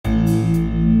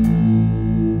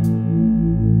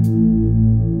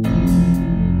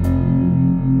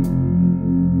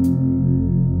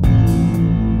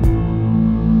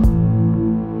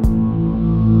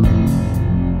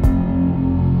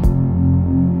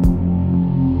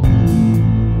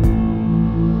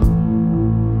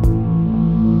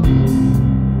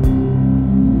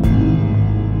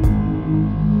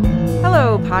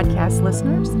podcast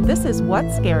listeners. This is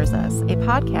What Scares Us, a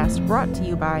podcast brought to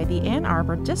you by the Ann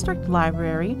Arbor District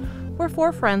Library, where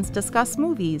four friends discuss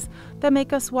movies that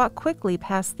make us walk quickly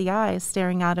past the eyes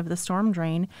staring out of the storm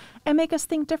drain and make us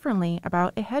think differently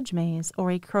about a hedge maze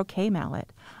or a croquet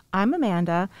mallet. I'm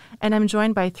Amanda, and I'm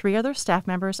joined by three other staff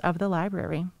members of the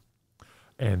library.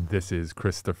 And this is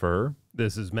Christopher.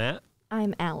 This is Matt.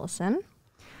 I'm Allison.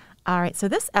 All right, so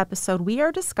this episode we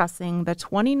are discussing the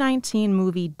 2019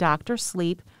 movie Dr.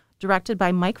 Sleep, directed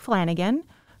by Mike Flanagan,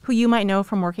 who you might know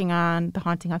from working on The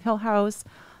Haunting of Hill House,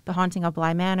 The Haunting of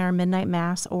Bly Manor, Midnight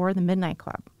Mass, or The Midnight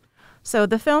Club. So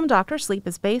the film Dr. Sleep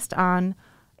is based on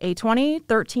a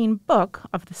 2013 book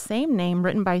of the same name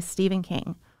written by Stephen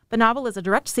King. The novel is a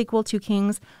direct sequel to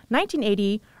King's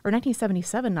 1980 or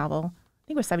 1977 novel, I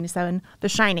think it was 77, The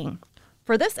Shining.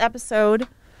 For this episode,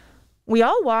 we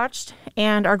all watched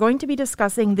and are going to be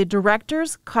discussing the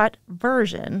director's cut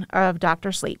version of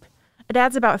Dr. Sleep. It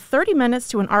adds about 30 minutes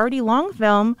to an already long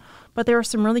film, but there are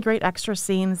some really great extra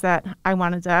scenes that I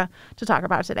wanted to talk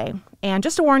about today. And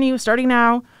just to warn you, starting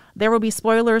now, there will be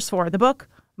spoilers for the book,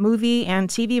 movie, and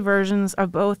TV versions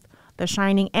of both The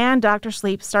Shining and Dr.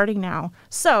 Sleep starting now.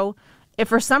 So if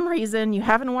for some reason you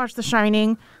haven't watched The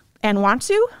Shining and want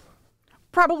to,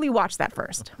 probably watch that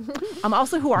first.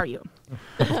 Also, who are you?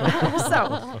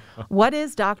 So, what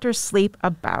is Dr. Sleep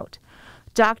about?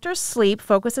 Dr. Sleep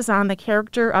focuses on the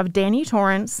character of Danny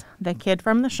Torrance, the kid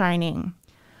from The Shining.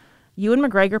 Ewan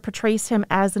McGregor portrays him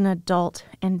as an adult,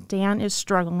 and Dan is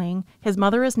struggling. His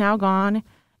mother is now gone,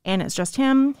 and it's just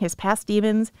him, his past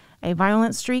demons, a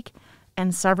violent streak,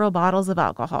 and several bottles of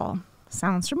alcohol.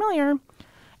 Sounds familiar.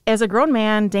 As a grown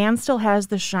man, Dan still has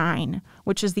the shine,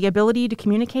 which is the ability to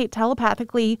communicate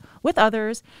telepathically with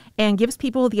others and gives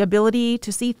people the ability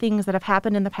to see things that have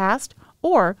happened in the past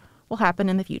or will happen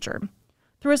in the future.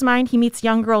 Through his mind, he meets a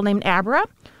young girl named Abra,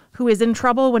 who is in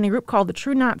trouble when a group called the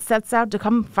True Knot sets out to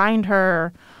come find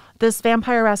her. This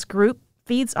vampire-esque group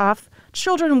feeds off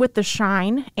children with the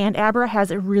shine, and Abra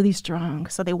has it really strong,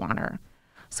 so they want her.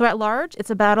 So at large,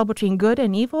 it's a battle between good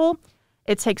and evil.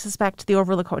 It takes us back to the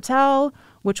Overlook Hotel,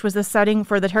 which was the setting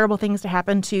for the terrible things to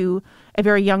happen to a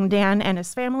very young Dan and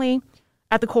his family.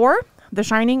 At the core, The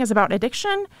Shining is about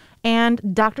addiction, and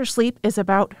Dr. Sleep is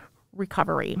about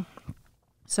recovery.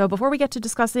 So before we get to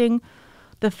discussing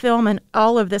the film and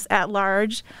all of this at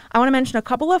large, I want to mention a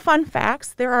couple of fun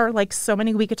facts. There are like so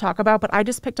many we could talk about, but I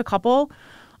just picked a couple.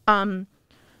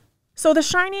 So The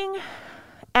Shining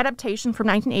adaptation from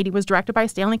 1980 was directed by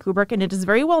Stanley Kubrick, and it is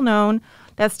very well known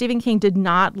that Stephen King did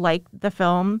not like the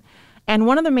film. And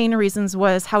one of the main reasons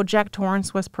was how Jack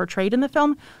Torrance was portrayed in the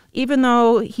film. Even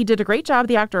though he did a great job,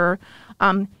 the actor,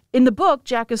 in the book,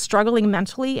 Jack is struggling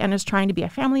mentally and is trying to be a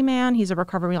family man. He's a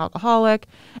recovering alcoholic,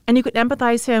 and you could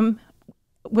empathize him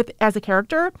as a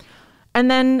character. And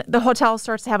then the hotel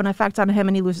starts to have an effect on him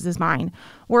and he loses his mind.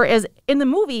 Whereas in the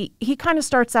movie, he kind of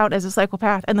starts out as a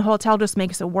psychopath and the hotel just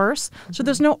makes it worse. Mm-hmm. So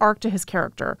there's no arc to his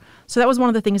character. So that was one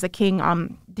of the things that King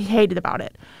hated about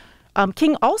it.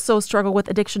 King also struggled with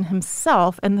addiction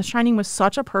himself, and The Shining was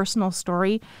such a personal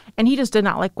story, and he just did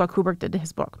not like what Kubrick did to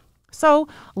his book. So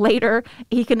later,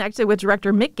 he connected with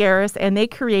director Mick Garris, and they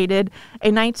created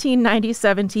a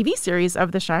 1997 TV series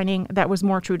of The Shining that was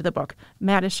more true to the book.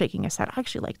 Matt is shaking his head. I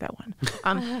actually like that one.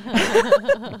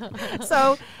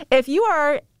 So if you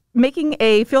are making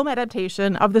a film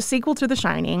adaptation of the sequel to The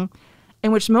Shining,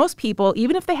 in which most people,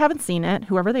 even if they haven't seen it,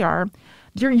 whoever they are,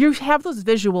 you have those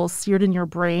visuals seared in your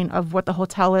brain of what the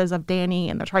hotel is, of Danny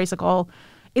and the tricycle.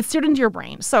 It's seared into your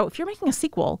brain. So if you're making a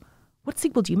sequel, what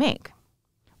sequel do you make?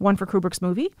 One for Kubrick's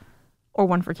movie or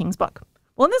one for King's book?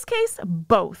 Well, in this case,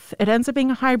 both. It ends up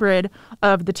being a hybrid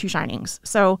of the two Shinings.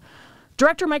 So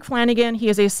director Mike Flanagan, he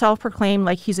is a self-proclaimed,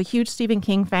 he's a huge Stephen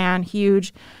King fan,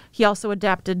 huge. He also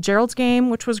adapted Gerald's Game,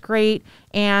 which was great.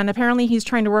 And apparently he's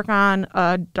trying to work on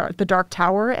the Dark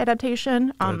Tower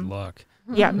adaptation. Good luck.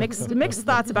 Yeah, mixed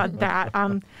thoughts about that.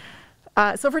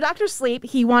 So for Dr. Sleep,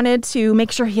 he wanted to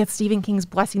make sure he had Stephen King's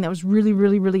blessing. That was really,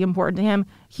 really, really important to him.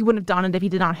 He wouldn't have done it if he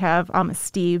did not have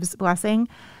Steve's blessing.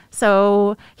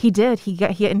 So he did. He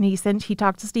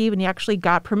talked to Steve, and he actually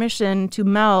got permission to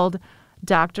meld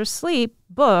Dr. Sleep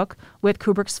book with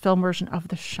Kubrick's film version of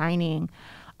The Shining.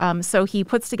 So he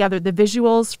puts together the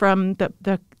visuals from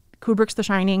the Kubrick's The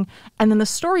Shining and then the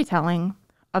storytelling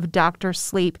of Dr.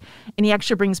 Sleep. And he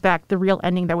actually brings back the real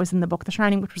ending that was in the book The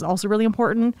Shining, which was also really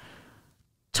important.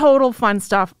 Total fun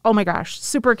stuff. Oh my gosh,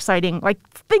 super exciting.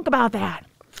 Think about that.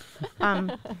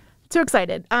 Too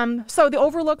excited. So the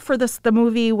Overlook for the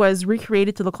movie was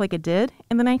recreated to look like it did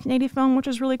in the 1980 film, which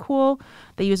is really cool.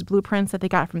 They used blueprints that they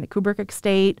got from the Kubrick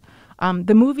estate.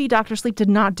 The movie Dr. Sleep did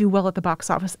not do well at the box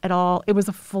office at all. It was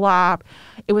a flop.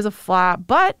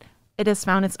 But it has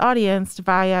found its audience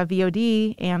via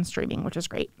VOD and streaming, which is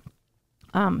great.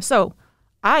 So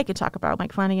I could talk about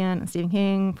Mike Flanagan and Stephen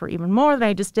King for even more than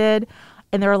I just did.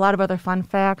 And there are a lot of other fun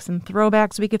facts and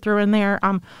throwbacks we could throw in there.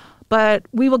 But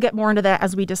we will get more into that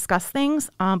as we discuss things.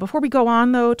 Before we go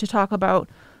on, though, to talk about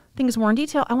things more in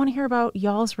detail, I want to hear about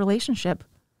y'all's relationship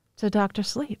to Dr.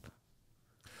 Sleep.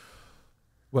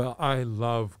 Well, I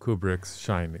love Kubrick's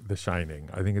The Shining.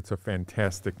 I think it's a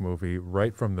fantastic movie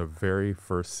right from the very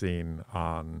first scene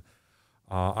on.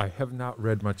 I have not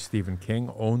read much Stephen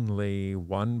King, only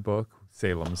one book,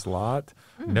 Salem's Lot.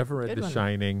 Never read The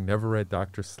Shining, never read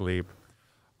Dr. Sleep.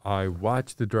 I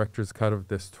watched the director's cut of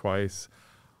this twice.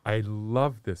 I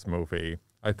loved this movie.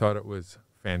 I thought it was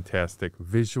fantastic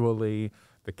visually,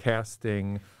 the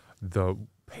casting, the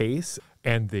pace,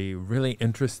 and the really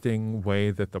interesting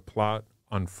way that the plot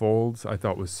unfolds. I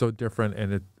thought was so different,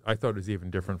 and I thought it was even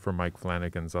different from Mike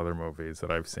Flanagan's other movies that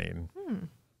I've seen.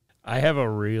 I have a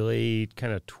really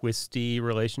kind of twisty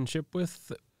relationship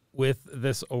with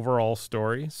this overall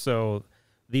story. So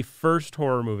the first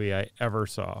horror movie I ever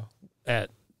saw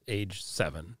at age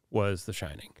 7 was The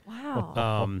Shining.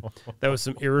 Wow. That was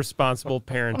some irresponsible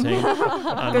parenting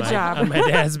on my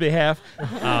dad's behalf.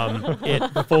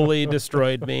 It fully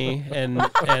destroyed me and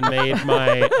made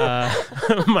my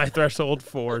my threshold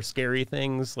for scary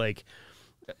things like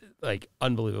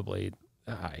unbelievably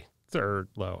high or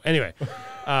low. Anyway,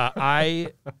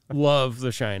 I love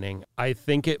The Shining. I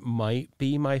think it might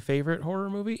be my favorite horror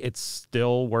movie. It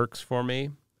still works for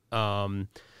me.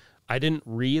 I didn't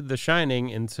read The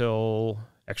Shining until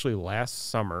actually last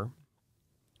summer,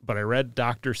 but I read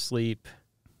Dr. Sleep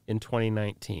in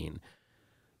 2019.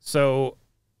 So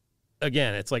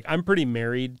again, it's like I'm pretty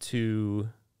married to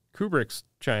Kubrick's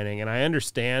Shining, and I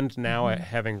understand now,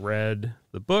 having read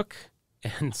the book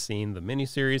and seen the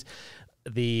miniseries,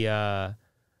 I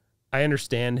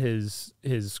understand his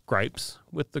gripes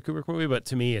with the Kubrick movie, but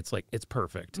to me, it's like it's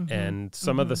perfect. And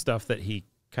some of the stuff that he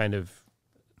kind of,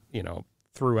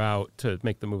 threw out to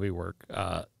make the movie work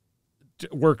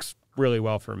works really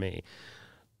well for me.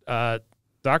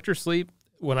 Dr. Sleep,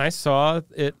 when I saw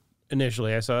it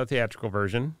initially, I saw the theatrical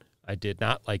version. I did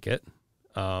not like it.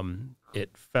 It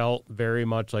felt very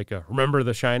much like a Remember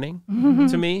the Shining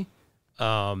to me.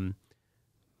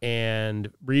 And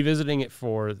revisiting it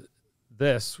for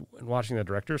this and watching the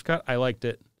director's cut, I liked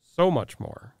it so much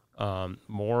more.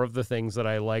 More of the things that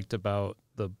I liked about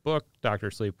the book, Dr.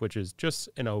 Sleep, which is just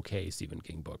an okay Stephen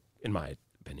King book, in my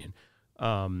opinion.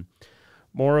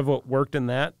 More of what worked in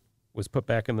that was put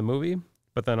back in the movie.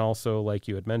 But then also, like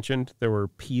you had mentioned, there were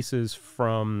pieces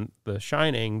from The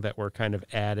Shining that were kind of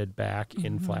added back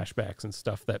in flashbacks and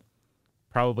stuff that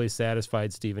probably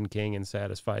satisfied Stephen King and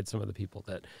satisfied some of the people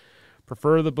that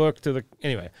prefer the book to the...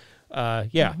 Anyway,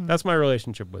 that's my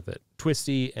relationship with it.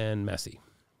 Twisty and messy.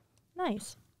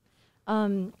 Nice.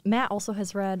 Matt also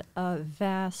has read a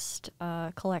vast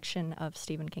collection of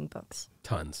Stephen King books.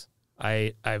 Tons.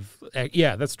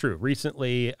 That's true.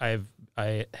 Recently, I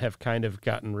have kind of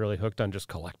gotten really hooked on just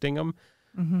collecting them.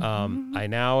 I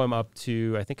now am up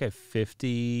to, I think I have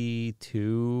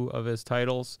 52 of his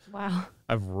titles. Wow.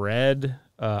 I've read,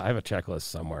 I have a checklist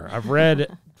somewhere. I've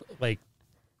read like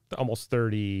almost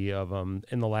 30 of them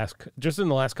in the last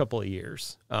couple of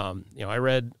years. I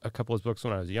read a couple of his books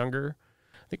when I was younger.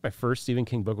 I think my first Stephen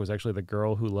King book was actually The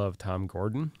Girl Who Loved Tom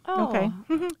Gordon. Oh. Okay.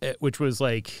 Which was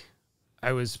like,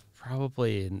 I was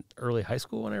probably in early high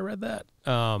school when I read that.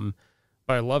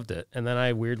 But I loved it. And then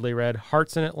I weirdly read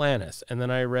Hearts in Atlantis. And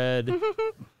then I read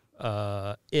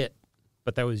It.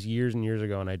 But that was years and years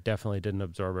ago, and I definitely didn't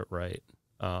absorb it right.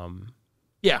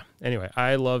 Anyway,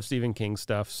 I love Stephen King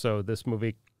stuff. So this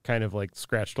movie kind of like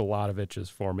scratched a lot of itches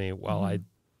for me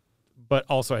but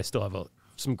also I still have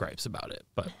some gripes about it,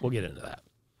 but we'll get into that.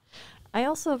 I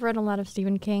also have read a lot of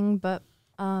Stephen King, but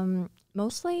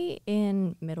mostly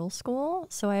in middle school.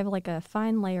 So I have like a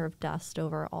fine layer of dust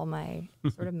over all my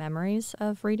sort of memories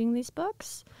of reading these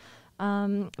books.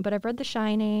 But I've read The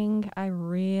Shining. I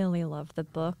really love the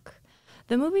book.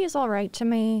 The movie is all right to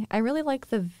me. I really like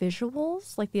the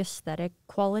visuals, like the aesthetic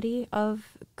quality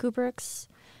of Kubrick's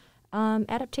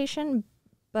adaptation.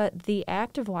 But the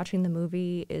act of watching the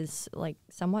movie is like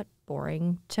somewhat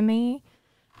boring to me.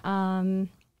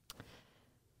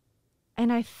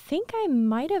 And I think I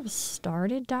might have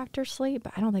started Dr. Sleep,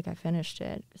 but I don't think I finished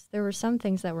it. There were some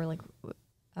things that were like,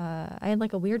 I had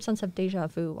like a weird sense of deja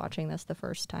vu watching this the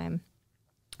first time.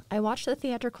 I watched the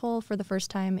theatrical for the first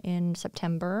time in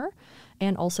September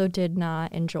and also did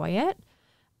not enjoy it.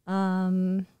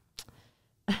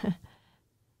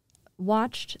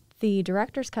 Watched the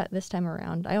director's cut this time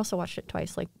around, I also watched it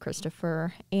twice like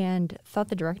Christopher, and thought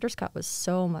the director's cut was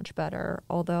so much better,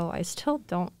 although I still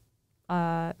don't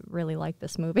really like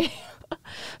this movie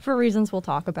for reasons we'll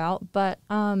talk about. But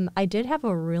I did have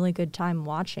a really good time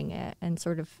watching it and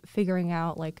sort of figuring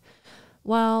out like,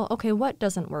 well, okay, what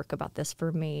doesn't work about this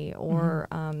for me? Or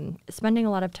spending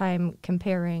a lot of time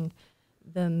comparing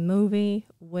the movie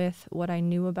with what I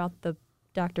knew about the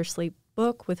Dr. Sleep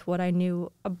book, with what I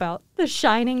knew about the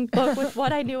Shining book, with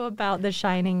what I knew about the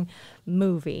Shining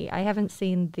movie. I haven't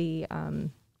seen the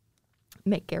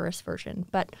Mick Garris version.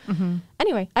 But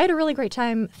anyway, I had a really great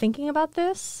time thinking about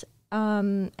this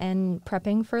and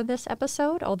prepping for this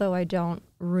episode, although I don't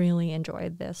really enjoy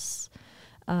this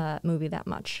movie that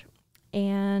much.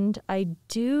 And I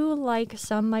do like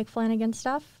some Mike Flanagan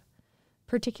stuff.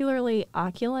 Particularly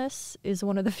Oculus is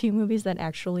one of the few movies that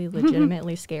actually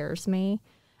legitimately scares me.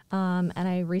 And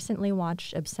I recently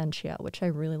watched Absentia, which I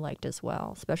really liked as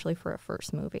well, especially for a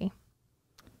first movie.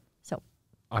 So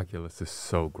Oculus is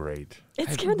so great. it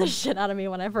scared the shit out of me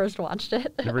when I first watched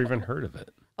it. Never even heard of it.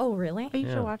 Oh, really? Oh, you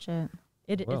should watch it.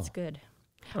 It's good.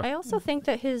 I also think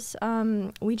that his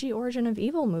Ouija Origin of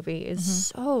Evil movie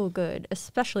is so good,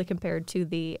 especially compared to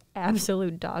the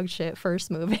absolute dog shit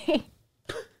first movie.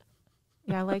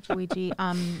 Yeah, I liked Ouija.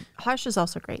 Hush is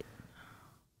also great.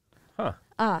 Huh.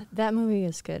 That movie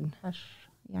is good. Hush,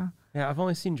 yeah. Yeah, I've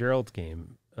only seen Gerald's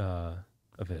Game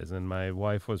of his, and my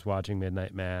wife was watching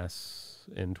Midnight Mass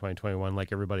in 2021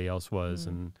 like everybody else was,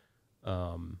 and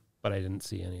but I didn't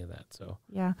see any of that. So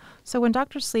Yeah. So when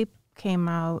Dr. Sleep came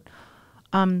out,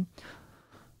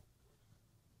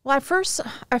 well, I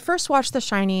first watched The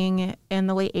Shining in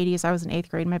the late 80s. I was in 8th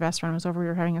grade. My best friend was over. We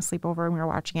were having a sleepover, and we were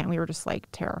watching it, and we were just, like,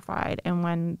 terrified. And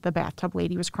when the bathtub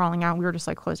lady was crawling out, we were just,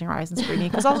 like, closing our eyes and screaming.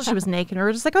 Because also she was naked, and we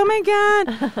were just like, oh, my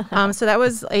God. So that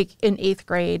was, like, in 8th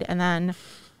grade. And then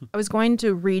I was going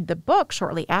to read the book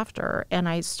shortly after, and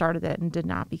I started it and did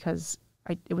not because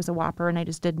it was a whopper, and I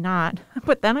just did not.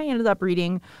 But then I ended up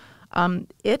reading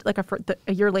it, like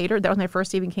a year later. That was my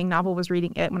first Stephen King novel, was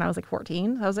reading it when I was like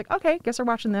 14. I was like, okay, guess we're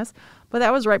watching this. But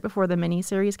that was right before the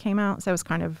miniseries came out, so I was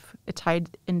kind of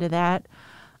tied into that.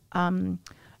 And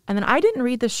then I didn't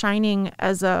read The Shining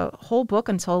as a whole book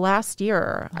until last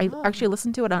year. I actually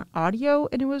listened to it on audio,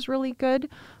 and it was really good.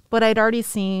 But I'd already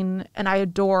seen, and I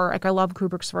love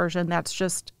Kubrick's version. That's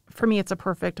just, for me, it's a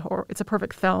perfect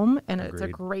film, and it's a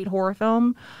great horror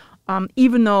film.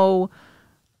 Even though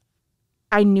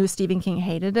I knew Stephen King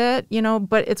hated it,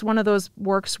 but it's one of those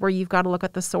works where you've got to look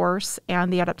at the source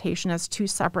and the adaptation as two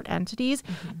separate entities.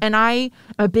 And I'm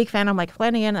a big fan of Mike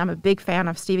Flanagan. I'm a big fan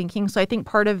of Stephen King. So I think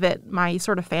part of it, my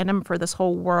sort of fandom for this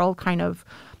whole world kind of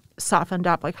softened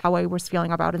up, like how I was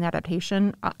feeling about an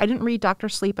adaptation. I didn't read Dr.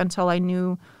 Sleep until I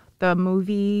knew the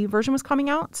movie version was coming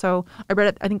out. So I read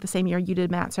it, I think, the same year you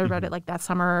did, Matt. So I read it like that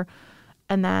summer.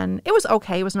 And then it was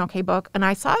okay. It was an okay book. And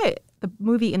I saw the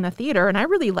movie in the theater, and I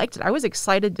really liked it. I was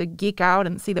excited to geek out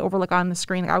and see the Overlook on the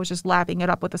screen. Like, I was just lapping it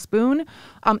up with a spoon.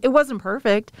 It wasn't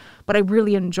perfect, but I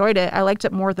really enjoyed it. I liked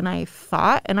it more than I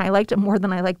thought, and I liked it more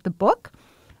than I liked the book.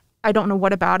 I don't know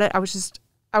what about it. I was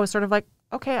sort of like,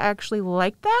 okay, I actually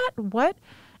like that. What?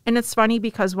 And it's funny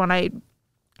because when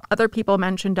other people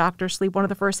mention Dr. Sleep, one of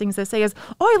the first things they say is,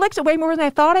 oh, I liked it way more than I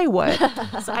thought I would.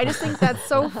 So I just think that's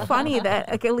so funny that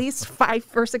like at least 5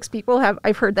 or 6 people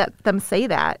I've heard them say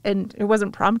that, and it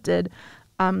wasn't prompted.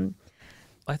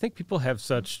 I think people have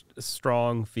such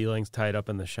strong feelings tied up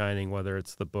in The Shining, whether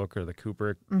it's the book or the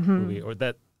Kubrick movie, or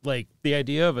that, like, the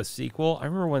idea of a sequel. I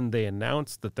remember when they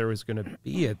announced that there was going to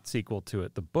be a sequel to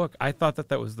it, the book, I thought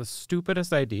that was the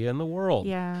stupidest idea in the world.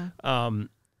 Yeah.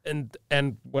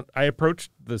 And when I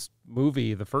approached this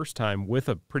movie the first time with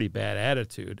a pretty bad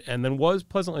attitude, and then was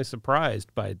pleasantly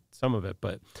surprised by some of it,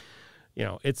 but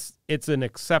it's an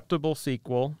acceptable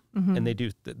sequel, and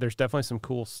there's definitely some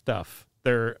cool stuff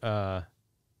there.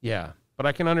 But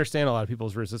I can understand a lot of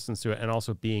people's resistance to it, and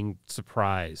also being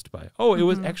surprised by,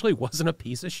 it wasn't a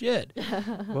piece of shit.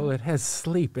 Well, it has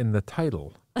sleep in the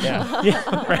title. Yeah.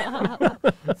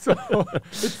 Right. So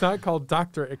it's not called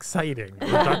Dr. Exciting or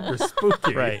Dr.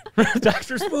 Spooky. Right.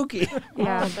 Dr. Spooky.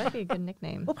 Yeah. That'd be a good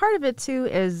nickname. Well, part of it, too,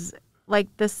 is like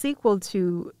the sequel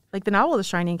to, like, the novel The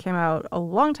Shining came out a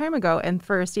long time ago. And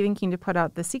for Stephen King to put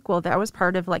out the sequel, that was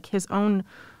part of, like, his own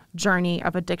journey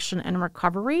of addiction and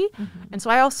recovery. And so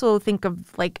I also think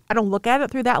of, like, I don't look at it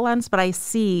through that lens, but I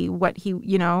see what he,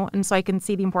 and so I can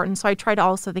see the importance. So I try to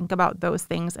also think about those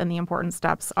things and the important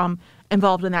steps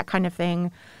involved in that kind of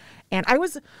thing. And I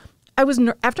was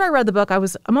after I read the book,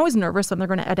 I'm always nervous when they're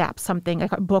going to adapt something,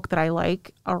 like a book that I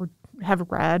like or have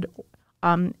read.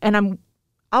 And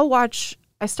I'll watch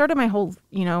I started my whole,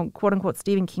 quote unquote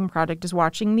Stephen King project just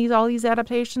watching all these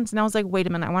adaptations. And I was like, wait a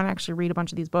minute, I want to actually read a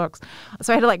bunch of these books.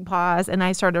 So I had to pause, and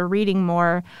I started reading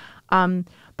more.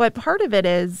 But part of it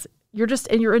is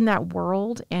you're in that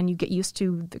world, and you get used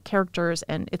to the characters,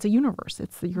 and it's a universe.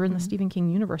 You're in the Stephen King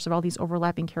universe of all these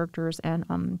overlapping characters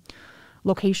and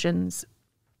locations.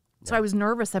 So I was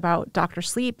nervous about Dr.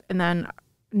 Sleep, and then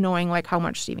knowing how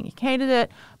much Stephen King hated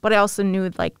it, but I also knew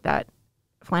that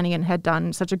Flanagan had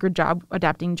done such a good job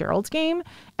adapting Gerald's Game,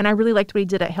 and I really liked what he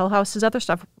did at Hill House. His other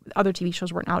TV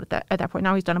shows weren't out at that point.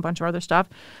 Now he's done a bunch of other stuff,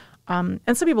 and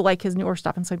some people like his newer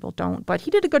stuff, and some people don't. But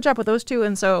he did a good job with those two,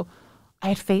 and so I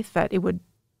had faith that it would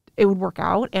work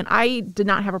out. And I did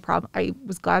not have a problem. I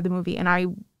was glad the movie, and I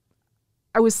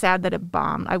was sad that it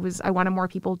bombed. I wanted more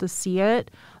people to see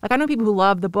it. I know people who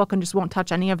love the book and just won't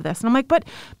touch any of this, and I'm like, but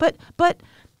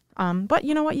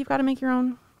you know what? You've got to make your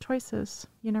own choices.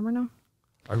 You never know.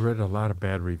 I read a lot of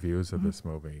bad reviews of this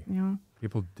movie. Yeah.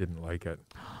 People didn't like it.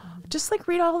 Just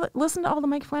listen to all the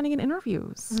Mike Flanagan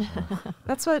interviews.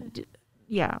 That's what,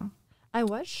 yeah. I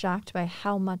was shocked by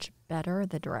how much better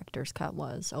the director's cut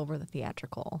was over the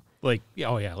theatrical. Like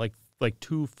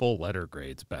 2 full letter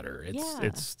grades better.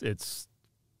 It's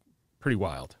pretty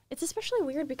wild. It's especially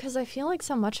weird because I feel like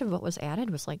so much of what was added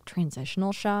was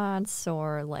transitional shots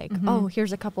or oh,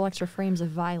 here's a couple extra frames of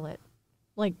Violet.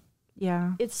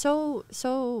 Yeah. It's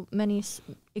so many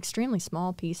extremely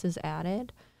small pieces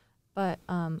added, but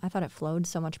I thought it flowed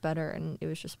so much better, and it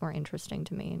was just more interesting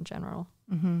to me in general.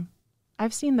 Mm-hmm.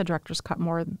 I've seen the director's cut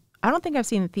more. I don't think I've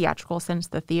seen the theatrical since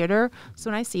the theater.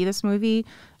 So when I see this movie,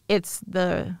 it's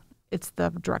the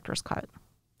director's cut.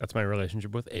 That's my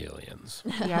relationship with Aliens.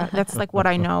 Yeah, that's what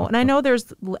I know. And I know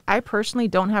I personally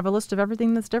don't have a list of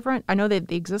everything that's different. I know that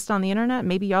they exist on the internet.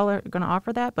 Maybe y'all are going to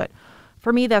offer that, but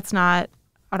for me, that's not.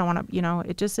 I don't want to,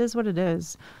 it just is what it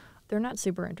is. They're not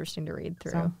super interesting to read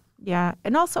through. So, yeah.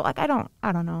 And also, I don't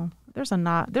know. There's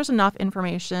enough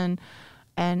information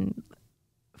and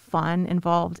fun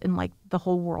involved in the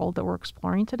whole world that we're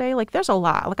exploring today. There's a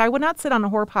lot. I would not sit on a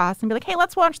horror pass and be like, hey,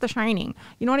 let's watch The Shining.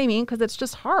 You know what I mean? Because it's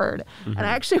just hard. Mm-hmm. And I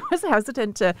actually was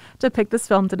hesitant to pick this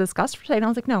film to discuss for today. And I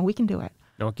was like, no, we can do it.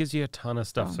 No, it gives you a ton of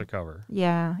stuff to cover.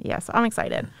 Yeah. So I'm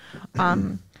excited.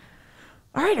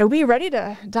 All right, are we ready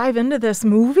to dive into this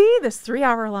movie, this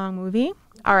 3-hour-long movie?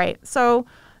 All right, so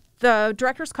the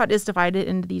director's cut is divided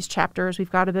into these chapters.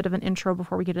 We've got a bit of an intro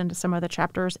before we get into some of the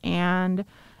chapters, and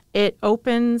it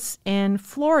opens in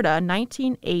Florida,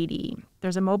 1980.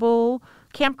 There's a mobile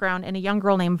campground and a young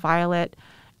girl named Violet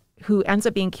who ends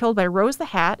up being killed by Rose the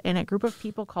Hat and a group of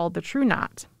people called the True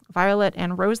Knot. Violet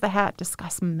and Rose the Hat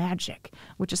discuss magic,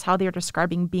 which is how they're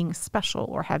describing being special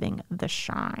or having the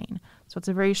shine. So it's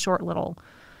a very short little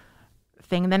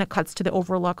thing. And then it cuts to the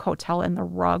Overlook Hotel and the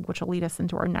rug, which will lead us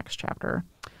into our next chapter.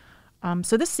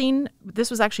 So this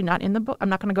was actually not in the book. I'm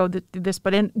not going to go through this,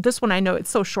 but in this one I know it's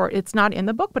so short. It's not in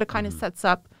the book, but it kind of sets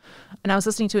up. And I was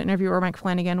listening to an interview with Mike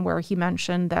Flanagan where he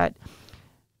mentioned that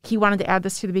he wanted to add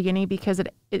this to the beginning because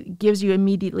it gives you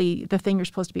immediately the thing you're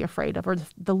supposed to be afraid of or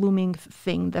the looming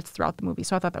thing that's throughout the movie.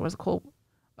 So I thought that was a cool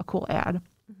ad.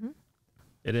 Mm-hmm.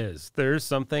 It is. There's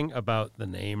something about the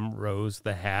name Rose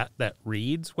the Hat that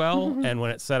reads well, and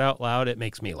when it's said out loud, it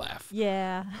makes me laugh.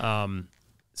 Yeah.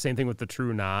 Same thing with the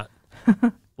True Knot.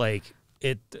 I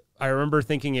remember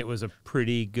thinking it was a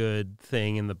pretty good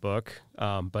thing in the book,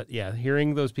 but yeah,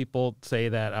 hearing those people say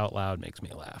that out loud makes me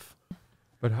laugh.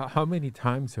 But how many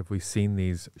times have we seen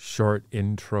these short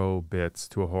intro bits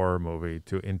to a horror movie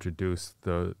to introduce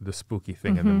the spooky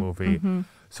thing in the movie? Mm-hmm.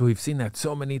 So we've seen that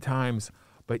so many times,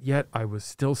 but yet I was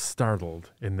still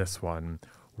startled in this one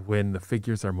when the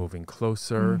figures are moving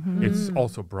closer. Mm-hmm. It's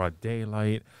also broad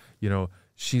daylight.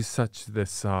 She's such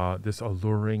this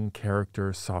alluring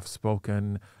character,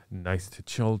 soft-spoken, nice to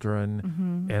children.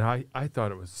 Mm-hmm. And I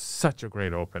thought it was such a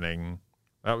great opening.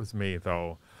 That was me,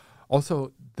 though.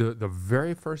 Also, the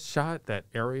very first shot, that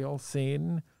aerial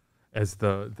scene, as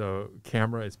the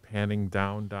camera is panning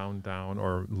down,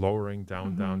 or lowering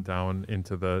down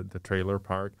into the trailer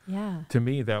park. Yeah. To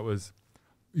me, that was,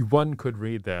 one could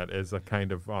read that as a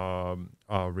kind of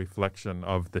reflection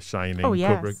of The Shining. Oh,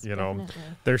 yes, Kubrick, definitely.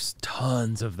 There's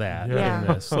tons of that Yeah. in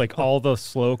this. All the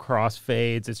slow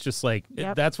crossfades. It's just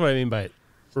that's what I mean by it.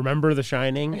 Remember The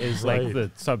Shining is Right. the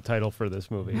subtitle for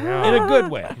this movie. Yeah. In a good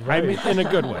way. Right. I mean, in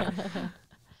a good way.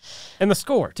 And the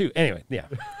score, too. Anyway, yeah.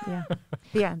 Yeah.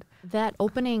 The end. That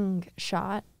opening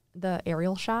shot, the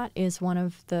aerial shot, is one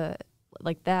of the,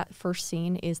 that first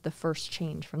scene is the first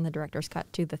change from the director's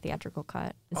cut to the theatrical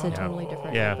cut. It's a totally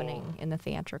different opening in the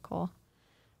theatrical.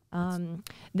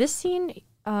 This scene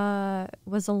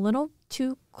was a little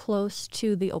too close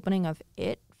to the opening of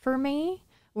It for me.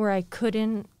 where I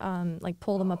couldn't like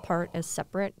pull them apart as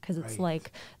separate because it's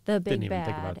like the big Didn't even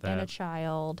think about bad and a that.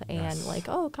 child and like,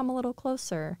 oh, come a little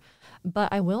closer. But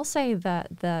I will say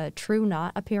that the true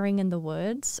knot appearing in the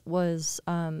woods was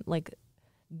like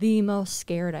the most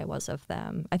scared I was of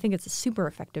them. I think it's a super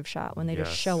effective shot when they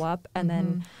just show up and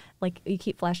then like you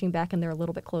keep flashing back and they're a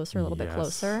little bit closer, a little bit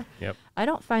closer. Yep. I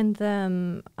don't find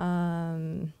them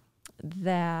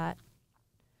that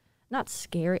not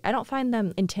scary. I don't find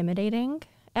them intimidating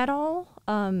at all.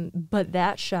 But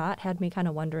that shot had me kind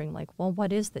of wondering like, well,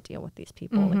 what is the deal with these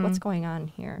people? Like what's going on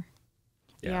here?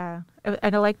 Yeah.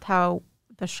 And I liked how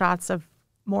the shots of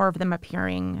more of them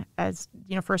appearing as,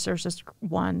 you know, first there's just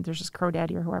one, there's just Crow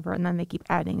Daddy or whoever, and then they keep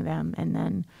adding them. And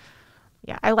then,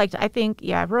 I liked it. I think,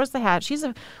 Rose the Hat,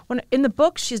 in the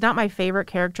book, she's not my favorite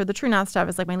character. The True Knot stuff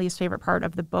is like my least favorite part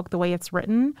of the book, the way it's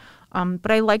written.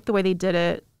 But I like the way they did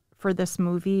it for this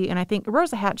movie. And I think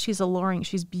Rose the Hat, she's alluring,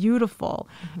 she's beautiful,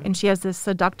 and she has this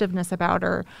seductiveness about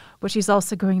her, but she's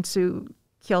also going to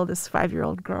kill this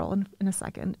 5-year-old girl in a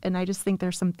second. And I just think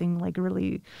there's something like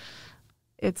really,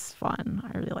 it's fun.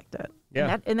 I really liked it.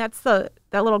 Yeah. And that's that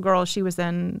little girl, she was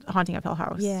in Haunting of Hill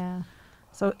House. Yeah.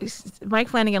 So Mike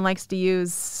Flanagan likes to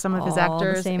use some of his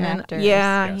actors. The same actors.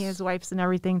 Yeah, Yes. he has wives and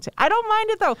everything too. I don't mind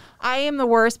it though. I am the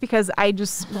worst because I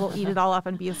just will eat it all up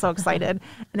and be so excited.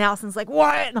 And Allison's like,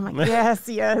 what? And I'm like, yes.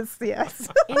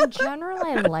 In general,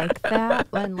 I like that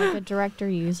when like a director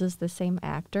uses the same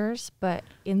actors, but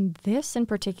in this in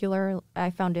particular, I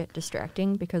found it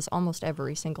distracting because almost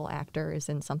every single actor is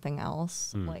in something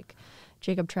else. Like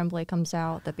Jacob Tremblay comes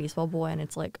out, the baseball boy, and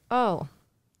it's like, oh,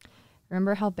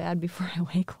 remember how bad Before I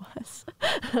Wake was?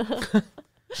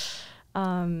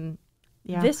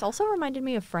 This also reminded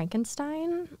me of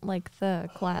Frankenstein, like the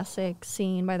classic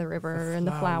scene by the river and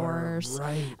the flowers.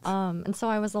 Right. And so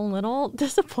I was a little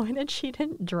disappointed she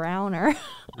didn't drown her.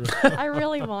 I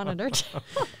really wanted her to.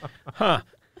 Huh.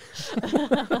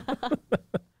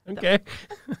 Okay.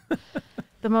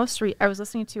 I was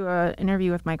listening to an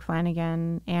interview with Mike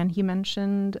Flanagan, and he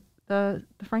mentioned the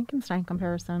Frankenstein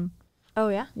comparison. Oh,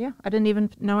 yeah? Yeah, I didn't even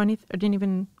know anything. Couldn't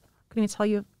even tell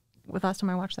you the last time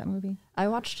I watched that movie. I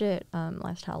watched it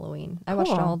last Halloween. I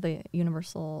watched all the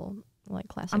Universal like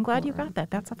classic. I'm glad you horror got that.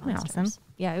 That's definitely awesome. monsters.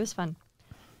 Yeah, it was fun.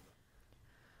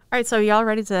 All right, so y'all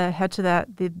ready to head to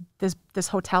this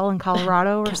hotel in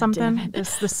Colorado or something?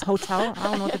 This hotel. I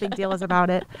don't know what the big deal is about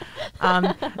it.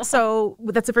 So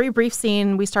that's a very brief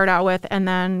scene we start out with, and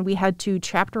then we head to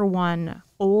Chapter 1,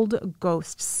 Old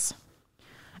Ghosts.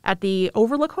 At the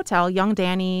Overlook Hotel, young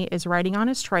Danny is riding on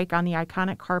his trike on the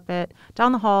iconic carpet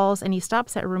down the halls, and he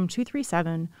stops at room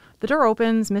 237. The door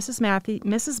opens, Mrs.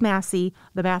 Massey,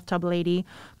 the bathtub lady,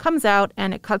 comes out,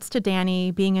 and it cuts to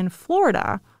Danny being in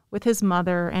Florida with his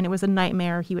mother, and it was a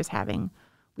nightmare he was having.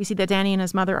 We see that Danny and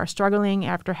his mother are struggling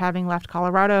after having left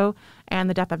Colorado and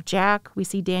the death of Jack. We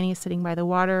see Danny sitting by the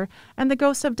water, and the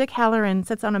ghost of Dick Halloran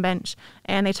sits on a bench,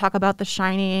 and they talk about The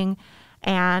Shining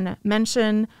and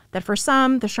mention that for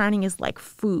some, The Shining is like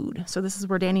food. So this is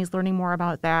where Danny's learning more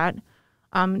about that.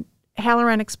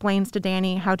 Halloran explains to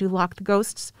Danny how to lock the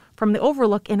ghosts from the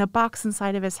Overlook in a box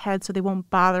inside of his head so they won't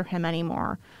bother him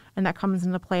anymore. And that comes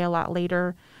into play a lot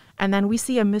later. And then we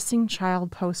see a missing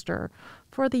child poster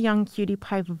for the young cutie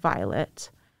pie Violet.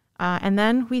 And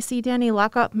then we see Danny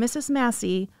lock up Mrs.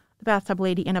 Massey, the bathtub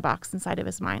lady, in a box inside of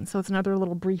his mind. So it's another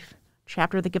little brief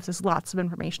chapter that gives us lots of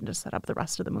information to set up the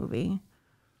rest of the movie.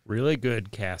 Really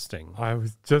good casting. I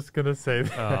was just gonna say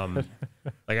that.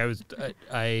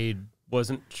 I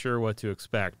wasn't sure what to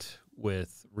expect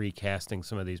with recasting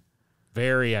some of these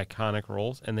very iconic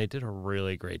roles, and they did a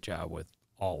really great job with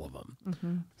all of them.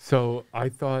 Mm-hmm. So I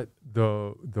thought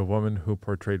the woman who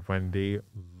portrayed Wendy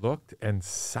looked and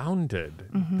sounded.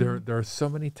 Mm-hmm. There are so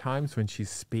many times when she's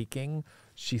speaking,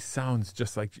 she sounds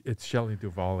just like it's Shelley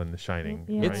Duvall in The Shining.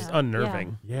 Yeah. Right? It's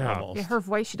unnerving. Yeah. almost. Yeah, her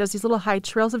voice, she does these little high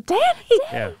trills of Danny.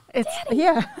 Yeah.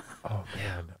 Yeah. Oh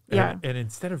man. Yeah. And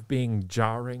instead of being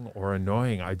jarring or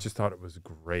annoying, I just thought it was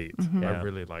great. Mm-hmm. I Yeah.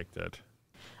 really liked it.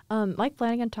 Mike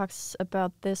Flanagan talks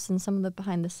about this in some of the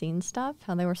behind the scenes stuff,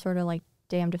 how they were sort of like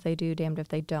damned if they do, damned if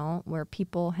they don't, where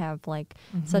people have like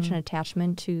such an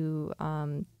attachment to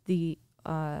the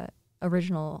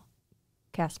original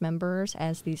cast members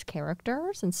as these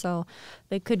characters, and so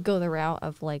they could go the route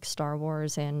of like Star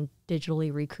Wars and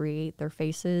digitally recreate their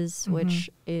faces, which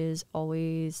is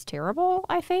always terrible,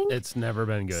 I think. It's never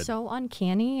been good. So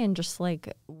uncanny and just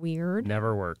like weird,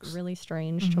 Never works. really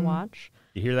strange to watch.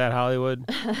 You hear that, Hollywood?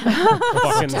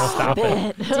 Fucking stop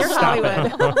it. Dear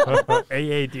Hollywood.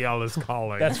 AADL is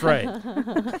calling. That's right.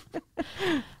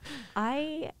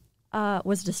 I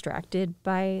was distracted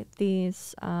by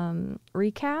these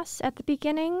recasts at the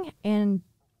beginning and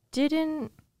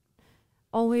didn't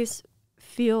always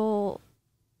feel...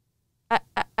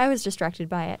 I was distracted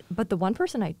by it. But the one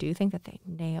person I do think that they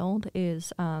nailed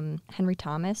is Henry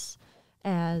Thomas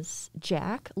as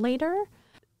Jack later.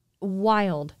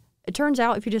 Wild. It turns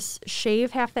out if you just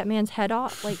shave half that man's head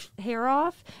off, like hair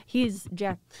off, he's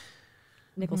Jack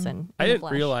Nicholson. I didn't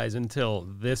realize until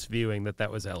this viewing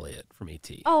that was Elliot from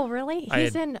E.T. Oh, really?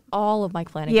 He's in all of Mike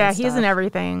Flanagan's Yeah, stuff. he's in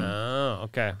everything. Oh,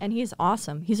 okay. And he's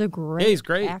awesome. He's a great, he's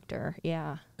great actor.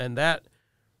 Yeah. And that,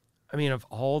 I mean, of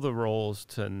all the roles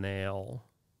to nail,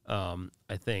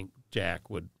 I think Jack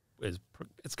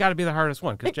it's got to be the hardest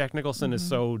one because Jack Nicholson is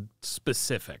so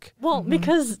specific. Well,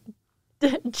 because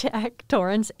Jack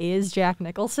Torrance is Jack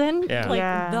Nicholson,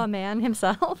 the man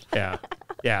himself. Yeah.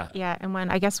 Yeah,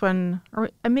 and or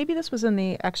maybe this was in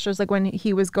the extras, like when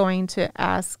he was going to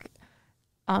ask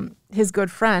his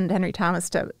good friend, Henry Thomas,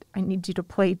 I need you to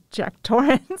play Jack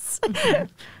Torrance.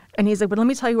 And he's like, but let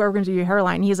me tell you where we're going to do your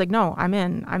hairline. And he's like, no, I'm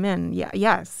in. Yeah,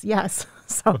 yes.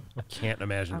 So I can't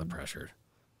imagine the pressure.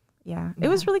 Yeah, it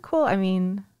was really cool. I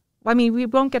mean, we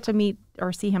won't get to meet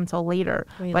or see him till later,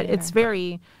 but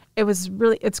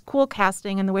it's cool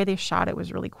casting, and the way they shot it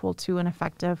was really cool too and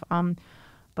effective.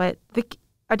 But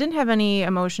I didn't have any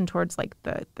emotion towards like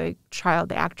the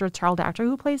child actor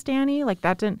who plays Danny. Like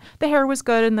that didn't. The hair was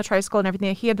good and the tricycle and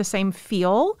everything. He had the same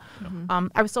feel. Mm-hmm.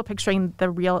 I was still picturing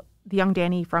the young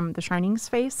Danny from The Shining's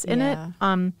face in it.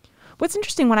 What's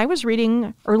interesting, when I was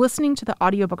reading or listening to the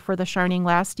audiobook for The Shining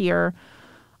last year,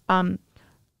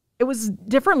 it was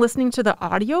different listening to the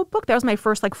audiobook. That was my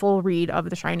first like full read of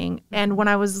The Shining. And when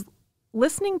I was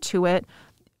listening to it,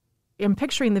 I'm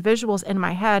picturing the visuals in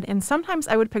my head. And sometimes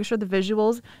I would picture the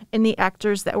visuals in the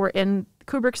actors that were in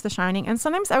Kubrick's The Shining. And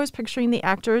sometimes I was picturing the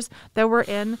actors that were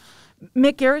in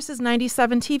Mick Garris's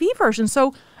 97 TV version.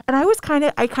 So, and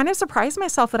I kind of surprised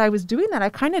myself that I was doing that. I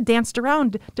kind of danced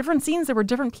around different scenes that were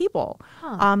different people.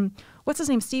 Huh. What's his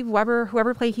name? Steve Weber,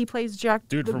 he plays Jack.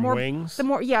 Dude from Wings?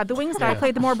 The Wings guy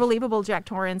played the more believable Jack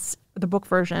Torrance, the book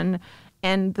version,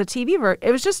 and the TV version.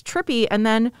 It was just trippy. And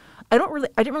then I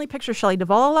didn't really picture Shelley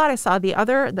Duvall a lot. I saw the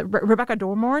Rebecca De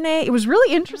Mornay. It was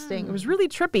really interesting. It was really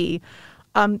trippy.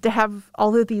 To have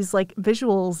all of these like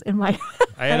visuals in my head.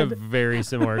 I had a very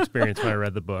similar experience when I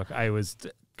read the book. I was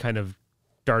kind of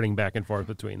darting back and forth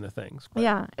between the things. But.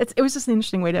 Yeah, it was just an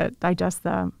interesting way to digest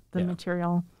the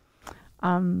material.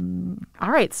 All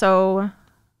right, so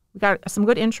we got some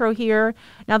good intro here.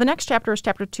 Now the next chapter is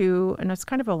chapter 2, and it's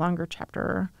kind of a longer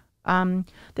chapter.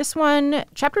 This one,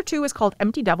 chapter 2, is called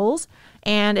Empty Devils,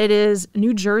 and it is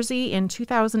New Jersey in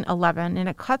 2011, and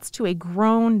it cuts to a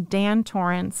grown Dan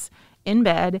Torrance in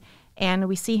bed, and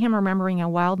we see him remembering a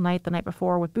wild night the night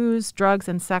before with booze, drugs,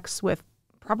 and sex with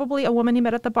probably a woman he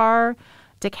met at the bar.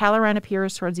 Dick Halloran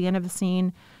appears towards the end of the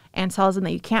scene and tells him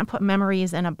that you can't put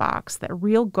memories in a box, that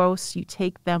real ghosts, you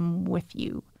take them with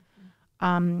you.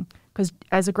 Because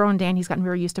as a grown Dan, he's gotten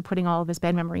very used to putting all of his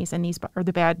bad memories in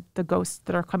the ghosts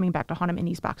that are coming back to haunt him in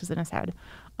these boxes in his head.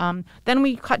 Then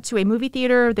we cut to a movie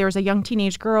theater. There's a young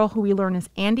teenage girl who we learn is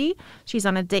Andy. She's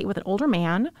on a date with an older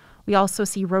man. We also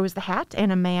see Rose the Hat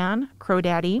and a man, Crow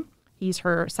Daddy. He's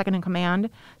her second in command.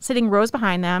 Sitting Rose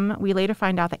behind them, we later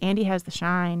find out that Andy has the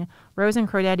shine. Rose and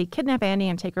Crow Daddy kidnap Andy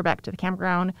and take her back to the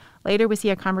campground. Later, we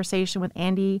see a conversation with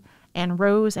Andy and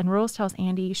Rose tells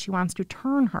Andy she wants to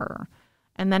turn her.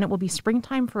 And then it will be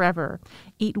springtime forever.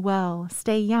 Eat well,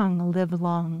 stay young, live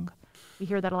long. We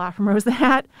hear that a lot from Rose the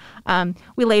Hat.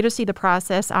 We later see the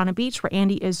process on a beach where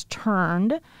Andy is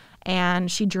turned,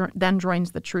 and she then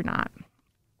joins the True Knot,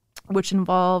 which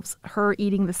involves her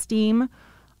eating the steam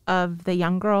of the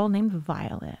young girl named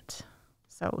Violet.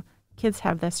 So kids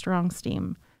have this strong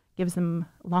steam, gives them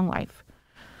long life.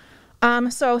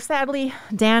 So sadly,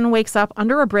 Dan wakes up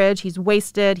under a bridge. He's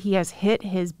wasted. He has hit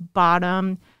his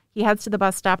bottom. He heads to the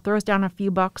bus stop, throws down a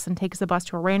few bucks, and takes the bus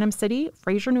to a random city,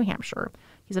 Fraser, New Hampshire.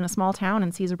 He's in a small town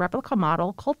and sees a replica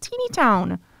model called Teeny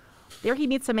Town. There he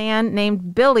meets a man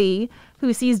named Billy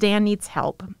who sees Dan needs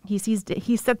help. He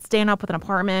sets Dan up with an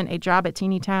apartment, a job at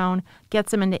Teeny Town,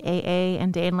 gets him into AA,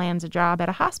 and Dan lands a job at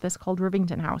a hospice called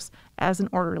Rivington House as an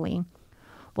orderly.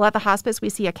 Well, at the hospice, we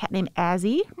see a cat named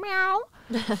Azzy. Meow.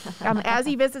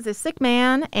 Azzy visits a sick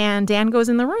man, and Dan goes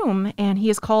in the room, and he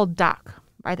is called Doc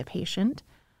by the patient.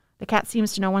 The cat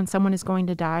seems to know when someone is going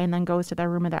to die and then goes to the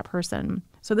room of that person.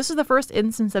 So this is the first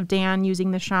instance of Dan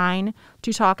using the shine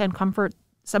to talk and comfort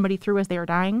somebody through as they are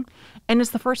dying. And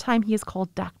it's the first time he is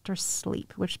called Dr.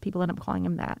 Sleep, which people end up calling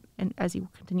him that, and as he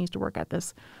continues to work at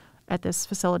this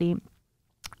facility.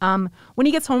 When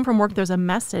he gets home from work, there's a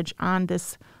message on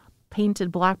this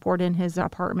painted blackboard in his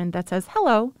apartment that says,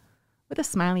 "Hello," with a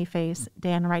smiley face.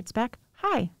 Dan writes back,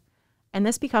 "Hi." And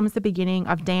this becomes the beginning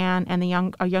of Dan and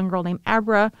a young girl named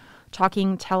Abra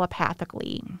talking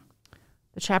telepathically.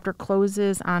 The chapter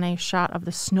closes on a shot of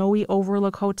the snowy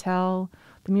Overlook Hotel.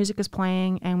 The music is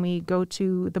playing, and we go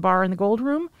to the bar in the Gold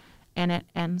Room, and it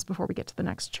ends before we get to the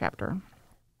next chapter.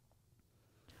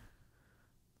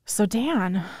 So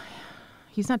Dan,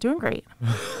 he's not doing great.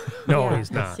 No, Yeah,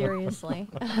 he's not. Seriously.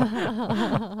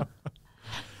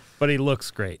 But he looks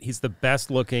great. He's the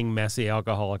best looking messy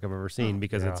alcoholic I've ever seen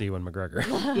because Yeah. it's Ewan McGregor.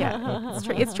 Yeah,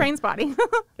 it's Train Spotting.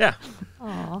 Yeah.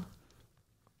 Aw.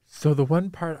 So the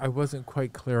one part I wasn't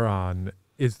quite clear on,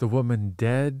 is the woman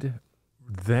dead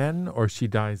then or she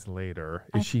dies later?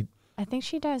 Is she? I think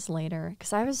she dies later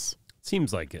because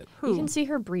Seems like it. you can see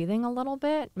her breathing a little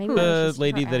bit. Maybe The that's just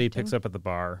lady her that he acting. picks up at the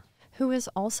bar. Who is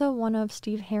also one of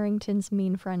Steve Harrington's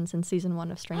mean friends in season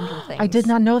 1 of Stranger Things. I did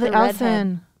not know that, The redhead.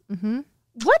 Elson. Mm-hmm.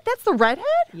 What? That's the redhead?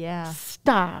 Yeah.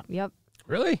 Stop. Yep.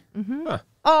 Really? Mm-hmm. Huh.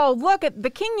 Oh, look at the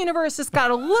King universe just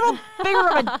got a little bigger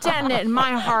of a dent in it in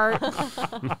my heart.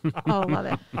 Oh, love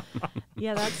it.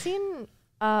 Yeah, that scene,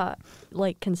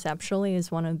 conceptually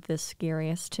is one of the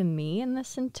scariest to me in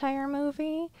this entire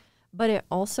movie. But it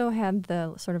also had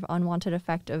the sort of unwanted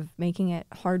effect of making it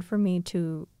hard for me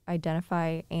to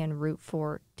identify and root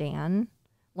for Dan.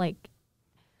 Like,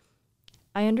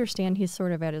 I understand he's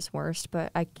sort of at his worst,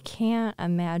 but I can't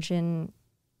imagine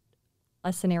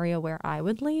a scenario where I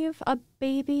would leave a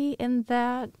baby in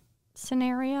that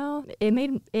scenario. It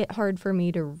made it hard for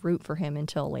me to root for him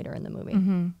until later in the movie.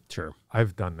 Mm-hmm. Sure.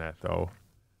 I've done that though.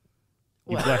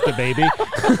 You've left a baby.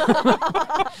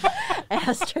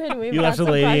 Astrid, we've You got left a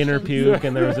some lady in her questions. puke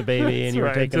and there was a baby and you were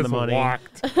That's right, taking the just money.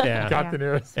 Walked, Yeah. got Yeah. the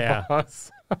nearest Yeah.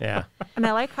 bus. Yeah. And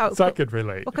I like how So I could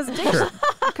relate.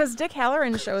 because Dick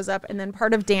Halloran shows up, and then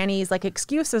part of Danny's like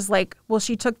excuse is like, well,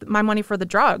 she took my money for the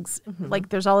drugs. Like,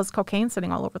 there's all this cocaine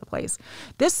sitting all over the place.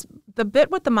 The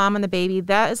bit with the mom and the baby,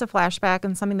 that is a flashback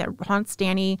and something that haunts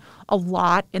Danny a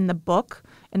lot in the book.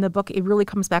 In the book, it really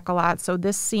comes back a lot. So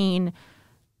this scene,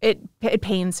 it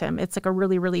pains him. It's like a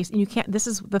really, really, you can't. This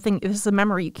is the thing. This is a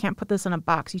memory. You can't put this in a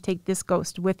box. You take this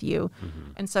ghost with you,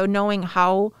 and so knowing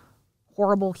how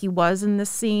horrible he was in this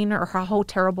scene, or how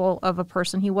terrible of a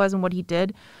person he was and what he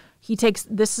did, he takes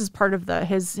this is part of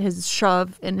his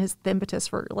shove and the impetus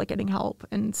for like getting help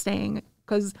and staying,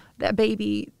 because that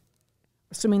baby,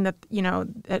 assuming that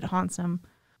it haunts him.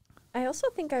 I also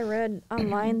think I read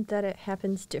online that it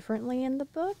happens differently in the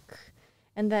book,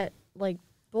 and that like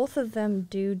both of them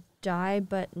do die,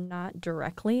 but not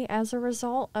directly as a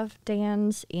result of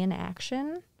Dan's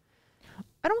inaction.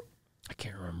 I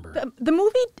can't remember. The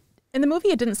movie, in the movie,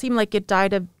 it didn't seem like it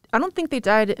died of. I don't think they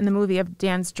died in the movie of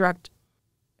Dan's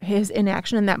his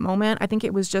inaction in that moment. I think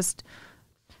it was just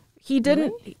he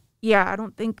didn't. Really? Yeah, I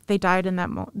don't think they died in that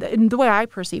moment. In the way I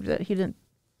perceived it, he didn't.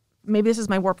 Maybe this is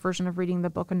my warped version of reading the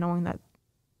book and knowing that.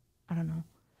 I don't know.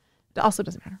 It also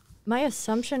doesn't matter. My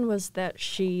assumption was that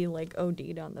she like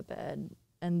OD'd on the bed,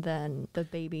 and then the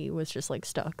baby was just like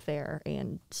stuck there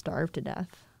and starved to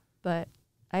death. But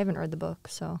I haven't read the book,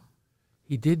 so.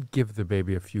 He did give the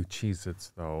baby a few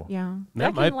Cheez-Its though. Yeah.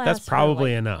 That can That's last for,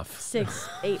 probably like, enough.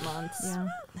 6-8 months. Yeah.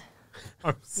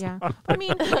 I'm sorry. Yeah. I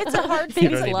mean, it's a hard You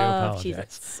don't Babies need to love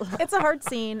apologize. Cheez-Its. it's a hard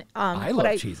scene. I but love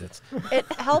Cheez-Its. it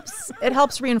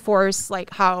helps reinforce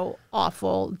like how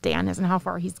awful Dan is and how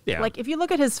far he's Yeah. like, if you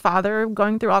look at his father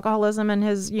going through alcoholism and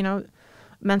his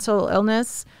mental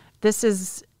illness,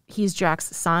 he's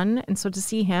Jack's son, and so to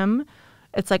see him,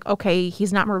 it's like, okay,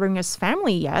 he's not murdering his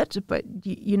family yet, but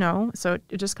so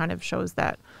it just kind of shows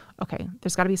that, okay,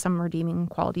 there's got to be some redeeming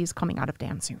qualities coming out of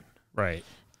Dan soon. Right.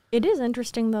 It is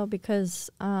interesting though, because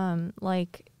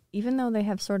even though they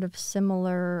have sort of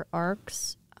similar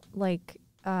arcs, like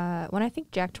when I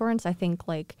think Jack Torrance, I think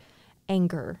like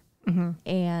anger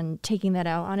and taking that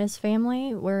out on his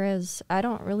family, whereas I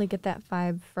don't really get that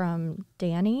vibe from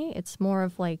Danny. It's more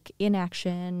of like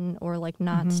inaction or like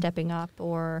not stepping up,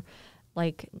 or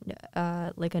like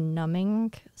a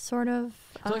numbing sort of.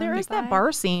 There is that vibe.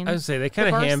 bar scene. I would say they kind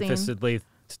of bar scene. ham-fistedly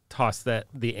toss the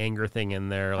anger thing in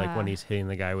there, like when he's hitting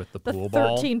the guy with the The pool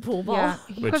ball. 13 pool ball. Yeah,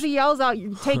 because he yells out,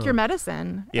 "Take your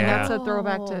medicine," Yeah. and that's a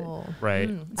throwback to. Oh. Right.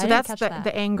 I So didn't that's catch the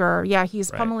that. anger. Yeah,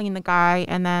 he's Right. pummeling the guy,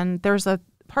 and then there's a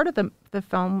part of the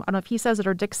film. I don't know if he says it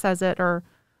or Dick says it, or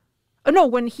no,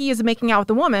 when he is making out with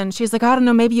the woman, she's like, "I don't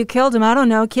know, maybe you killed him. I don't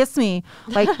know, kiss me,"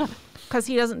 like, because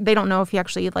they don't know if he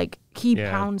actually he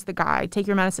Yeah. pounds the guy. Take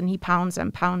your medicine. He pounds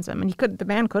him, and the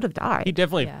man could have died. He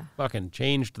definitely Yeah. fucking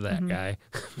changed that guy.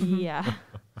 Yeah.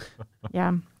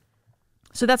 Yeah.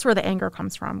 So that's where the anger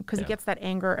comes from, because he Yeah. gets that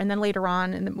anger. And then later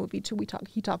on in the movie, too,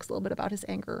 he talks a little bit about his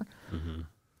anger,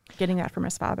 getting that from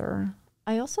his father.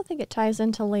 I also think it ties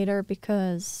into later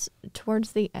because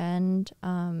towards the end,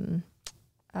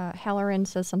 Halloran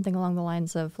says something along the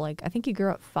lines of, like, I think you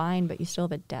grew up fine, but you still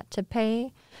have a debt to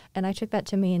pay. And I took that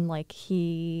to mean, like,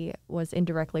 he was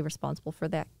indirectly responsible for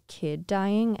that kid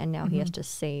dying, and now he has to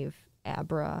save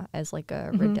Abra as, like,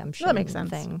 a redemption That makes sense.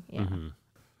 thing. Yeah.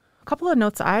 A couple of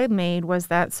notes I made was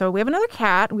that, so we have another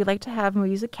cat. We like to have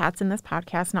movies with cats in this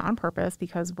podcast, not on purpose,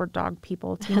 because we're dog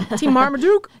people. Team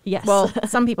Marmaduke. Yes. Well,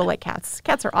 some people like cats.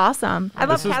 Cats are awesome. I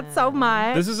love cats so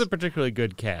much. This is a particularly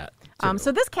good cat. too.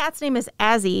 So this cat's name is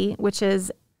Azzy, which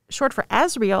is short for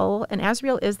Azrael, and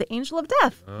Azrael is the angel of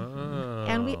death. Oh.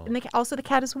 And also the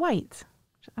cat is white.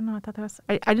 I don't know. I thought that was.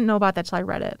 I didn't know about that till I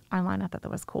read it online. I thought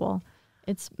that was cool.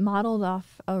 It's modeled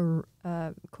off a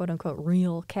quote-unquote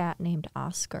real cat named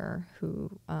Oscar,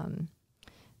 who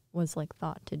was, like,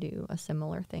 thought to do a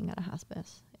similar thing at a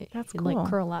hospice. That's He'd, cool. like,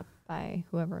 curl up by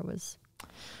whoever was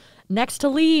next to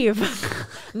leave,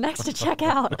 next to check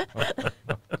out.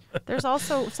 There's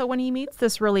also, so when he meets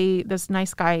this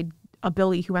nice guy,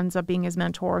 Billy, who ends up being his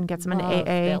mentor and gets him into Love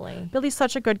AA. Billy. Billy's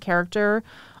such a good character.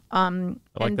 I like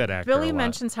and that actor Billy a lot.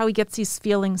 mentions how he gets these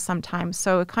feelings sometimes.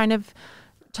 So it kind of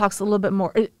talks a little bit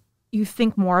more. You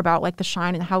think more about, like, The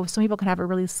Shine and how some people can have it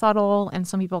really subtle and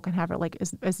some people can have it, like,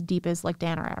 as deep as, like,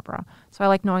 Dan or Abra. So I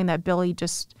like knowing that Billy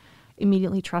just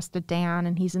immediately trusted Dan,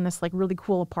 and he's in this, like, really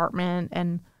cool apartment.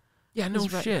 And Yeah, no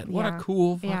He's right- shit. What a yeah.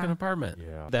 cool fucking Yeah. apartment.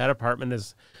 Yeah. That apartment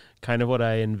is kind of what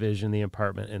I envision the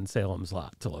apartment in Salem's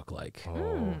Lot to look like.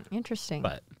 Oh. Interesting.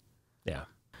 But yeah.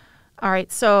 all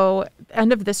right, so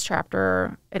end of this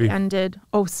chapter, it ended.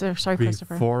 Oh, sorry,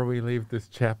 Christopher. Before we leave this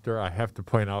chapter, I have to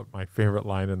point out my favorite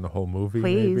line in the whole movie.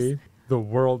 Please. Maybe the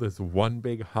world is one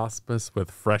big hospice with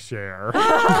fresh air.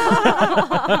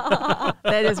 That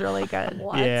is really good.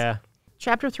 What? Yeah.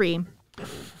 Chapter 3,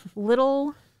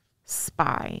 Little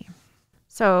Spy.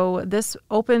 So this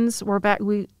opens,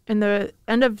 in the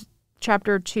end of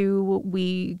chapter 2,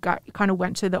 we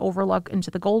went to the Overlook into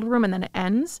the gold room, and then it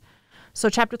ends. So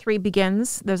chapter 3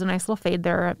 begins. There's a nice little fade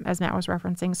there, as Matt was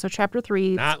referencing. So chapter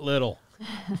 3, Not little.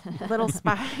 Little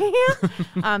Spy.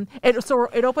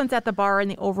 It opens at the bar in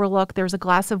the Overlook. There's a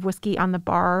glass of whiskey on the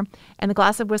bar, and the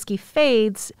glass of whiskey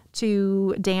fades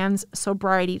to Dan's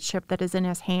sobriety chip that is in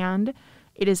his hand.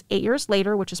 It is 8 years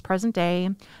later, which is present day.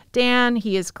 Dan,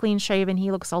 he is clean shaven.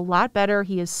 He looks a lot better.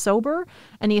 He is sober,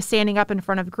 and he is standing up in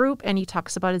front of a group, and he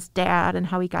talks about his dad and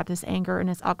how he got his anger and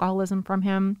his alcoholism from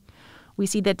him. We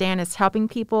see that Dan is helping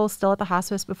people still at the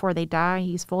hospice before they die.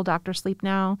 He's full doctor sleep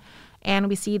now. And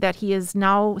we see that he is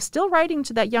now still writing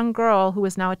to that young girl who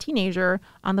is now a teenager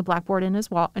on the blackboard in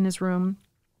his room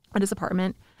at his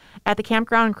apartment. At the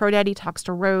campground, Crow Daddy talks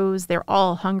to Rose. They're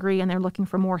all hungry and they're looking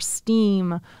for more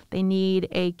steam. They need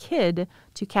a kid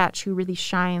to catch who really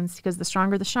shines, because the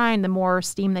stronger the shine, the more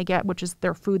steam they get, which is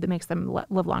their food that makes them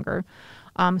live longer.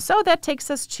 So that takes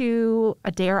us to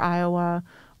Adair, Iowa,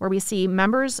 where we see two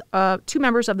members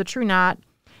of the True Knot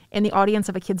in the audience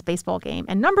of a kid's baseball game.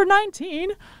 And number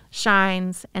 19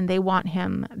 shines, and they want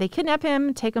him. They kidnap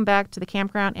him, take him back to the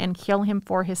campground, and kill him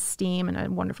for his steam in a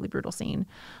wonderfully brutal scene.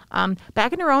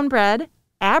 Back in her own bed,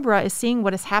 Abra is seeing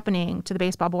what is happening to the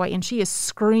baseball boy, and she is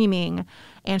screaming.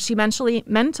 And she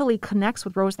mentally connects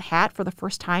with Rose the Hat for the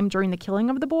first time during the killing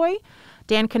of the boy.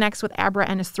 Dan connects with Abra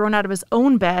and is thrown out of his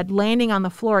own bed, landing on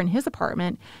the floor in his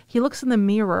apartment. He looks in the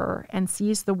mirror and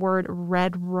sees the word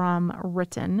red rum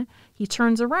written. He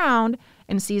turns around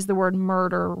and sees the word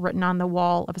murder written on the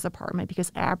wall of his apartment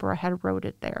because Abra had wrote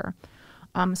it there.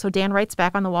 So Dan writes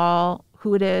back on the wall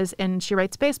who it is, and she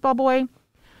writes baseball boy.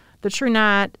 The True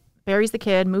Knot buries the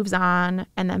kid, moves on,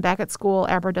 and then back at school,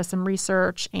 Abra does some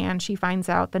research, and she finds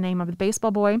out the name of the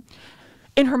baseball boy.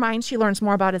 In her mind, she learns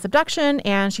more about his abduction,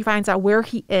 and she finds out where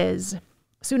he is.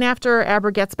 Soon after,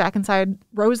 Abra gets back inside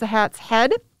Rose the Hat's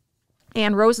head,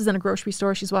 and Rose is in a grocery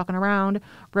store. She's walking around.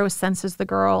 Rose senses the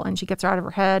girl, and she gets her out of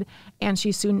her head, and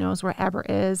she soon knows where Abra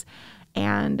is.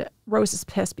 And Rose is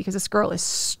pissed because this girl is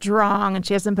strong and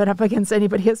she hasn't been up against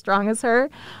anybody as strong as her.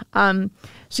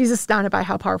 She's astounded by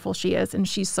how powerful she is, and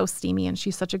she's so steamy, and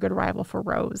she's such a good rival for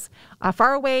Rose.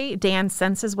 Far away, Dan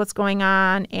senses what's going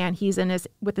on, and he's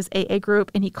with his AA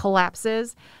group, and he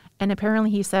collapses. And apparently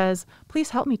he says,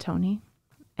 "Please help me, Tony."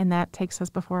 And that takes us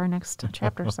before our next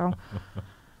chapter. So,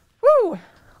 woo,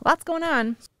 lots going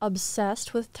on.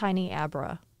 Obsessed with tiny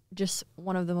Abra. just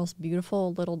one of the most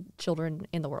beautiful little children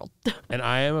in the world. And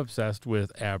I am obsessed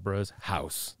with Abra's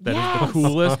house. That is the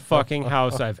coolest fucking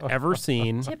house I've ever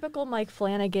seen. Typical Mike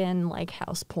Flanagan, like,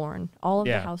 house porn. All of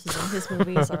the Yeah. houses in his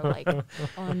movies are, like,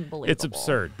 unbelievable. It's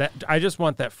absurd. I just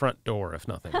want that front door, if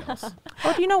nothing else.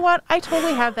 Oh, do you know what? I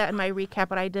totally have that in my recap,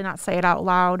 but I did not say it out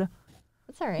loud.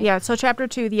 That's all right. Yeah, so chapter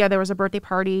 2, there was a birthday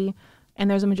party, and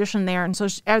there's a magician there. And so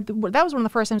that was one of the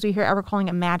first times we hear Abra calling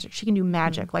it magic. She can do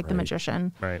magic like the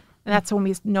magician. Right. And that's when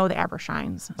we know that Abra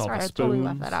shines. All Sorry, the I totally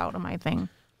left spoons. that out of my thing.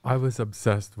 I was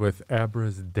obsessed with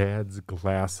Abra's dad's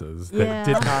glasses that Yeah.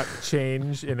 did not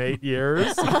change in 8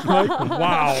 years. Like,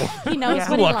 wow. He knows Yeah.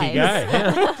 what he Lucky likes. guy.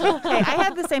 Yeah. Okay, I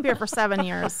had the same pair for 7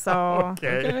 years, so.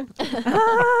 Okay.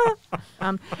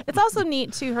 It's also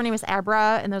neat, too. Her name is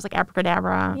Abra, and there's like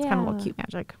abracadabra. It's kind of a little Yeah. cute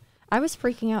magic. I was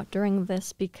freaking out during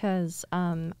this because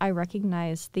I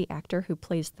recognized the actor who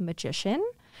plays the magician.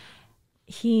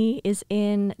 He is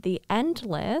in The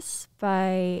Endless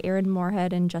by Aaron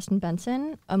Moorhead and Justin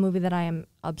Benson, a movie that I am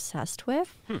obsessed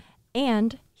with.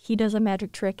 And he does a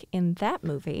magic trick in that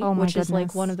movie, Oh my which is like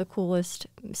goodness. one of the coolest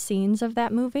scenes of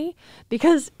that movie.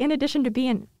 Because in addition to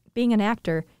being an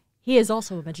actor, he is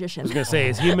also a magician. I was going to say,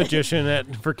 is he a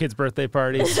magician for kids' birthday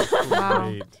parties? Wow.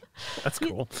 Great. That's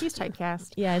cool. He's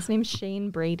typecast. Yeah, his name's Shane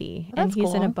Brady, Oh, and that's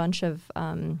he's in a cool. bunch of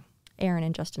Aaron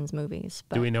and Justin's movies.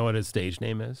 But Do we know what his stage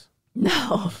name is?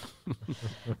 No.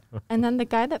 And then the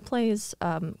guy that plays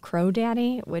Crow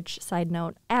Daddy, which, side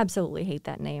note, absolutely hate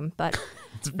that name, but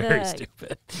It's very the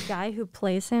stupid. guy who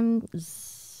plays him,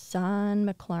 Zahn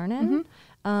McLarnon,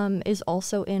 is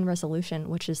also in Resolution,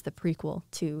 which is the prequel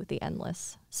to The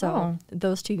Endless. So Oh.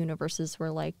 those two universes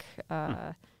were like,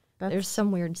 there's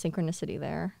some weird synchronicity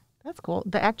there. That's cool.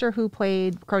 The actor who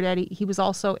played Crow Daddy, he was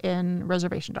also in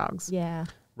Reservation Dogs. Yeah.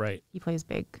 Right. He plays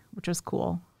Big, which was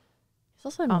cool. He's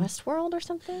also in Westworld or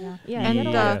something. Yeah, And, he had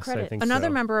a lot of Yes, I credit. think Another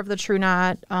so. member of the True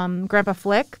Knot, Grandpa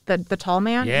Flick, the tall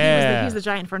man. Yeah. He's the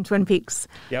giant from Twin Peaks.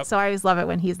 Yep. So I always love it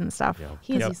when he's in stuff. Yeah.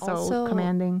 He's He's so also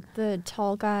commanding. the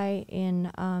tall guy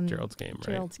in Gerald's Game, right?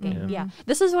 Gerald's Game. Yeah. Yeah.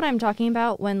 This is what I'm talking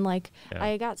about when, like, Yeah.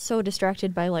 I got so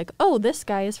distracted by, like, oh, this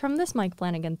guy is from this Mike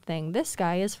Flanagan thing. This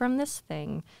guy is from this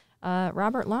thing.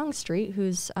 Robert Longstreet,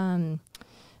 who's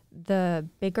the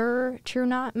bigger True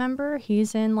Knot member,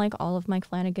 he's in, like, all of Mike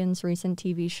Flanagan's recent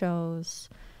TV shows.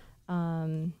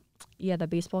 Yeah, the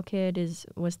baseball kid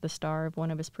was the star of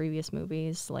one of his previous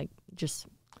movies. Like, just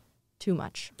too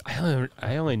much.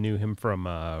 I only knew him from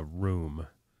Room.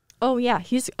 Oh, yeah,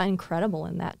 he's incredible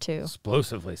in that, too.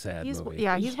 Explosively sad He's movie.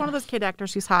 he's one of those kid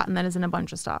actors who's hot and then is in a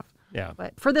bunch of stuff. Yeah.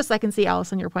 But for this, I can see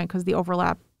Allison your point because the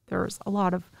overlap. There's a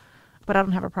lot of, but I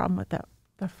don't have a problem with that.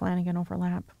 The Flanagan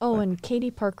overlap. Oh, and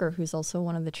Katie Parker, who's also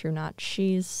one of the True Knot,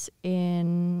 she's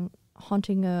in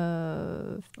Haunting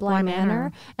of Bly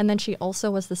Manor. And then she also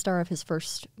was the star of his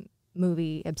first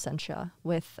movie, Absentia,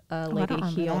 with a I lady don't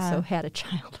he remember also that. had a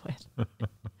child with.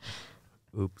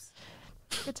 Oops.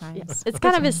 Good times. Yes, it's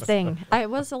kind of his thing. I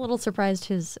was a little surprised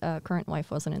his current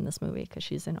wife wasn't in this movie because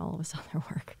she's in all of his other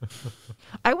work.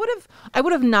 I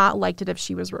would have not liked it if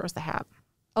she was Rose the Hat,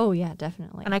 Oh, yeah,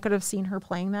 definitely. and I could have seen her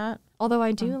playing that. Although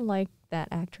I do like that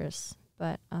actress,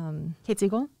 but Kate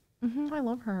Siegel. I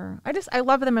love her. I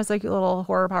love them as like a little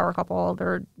horror power couple.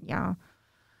 They're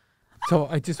So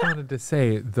I just wanted to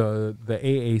say the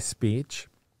AA speech,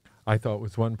 I thought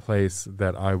was one place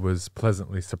that I was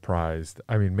pleasantly surprised.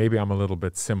 I mean, maybe I'm a little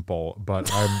bit simple, but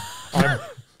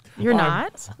You're I'm-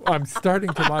 not. I'm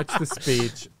starting to watch the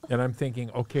speech and I'm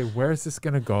thinking, okay, where's this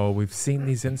going to go? We've seen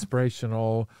these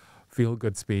inspirational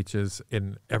feel-good speeches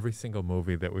in every single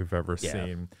movie that we've ever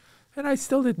seen. And I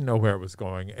still didn't know where it was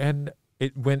going. And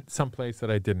it went someplace that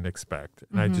I didn't expect.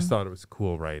 And I just thought it was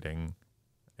cool writing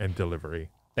and delivery.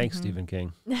 Thanks, Stephen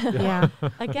King. Yeah.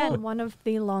 again, one of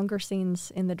the longer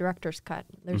scenes in the director's cut.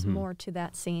 There's more to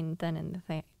that scene than in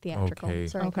the theatrical. Okay.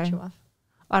 Sorry to cut Okay. you off.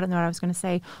 I don't know what I was going to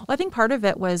say. Well, I think part of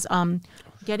it was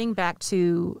getting back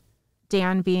to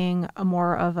Dan being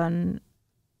having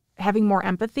more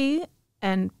empathy,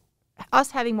 and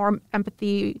us having more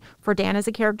empathy for Dan as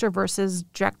a character versus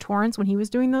Jack Torrance when he was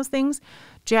doing those things.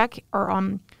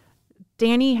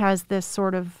 Danny has this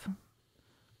sort of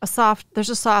there's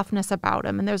a softness about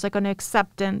him, and there's like an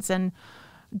acceptance and,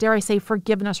 dare I say,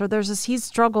 forgiveness, or he's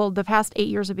struggled the past 8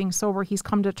 years of being sober. He's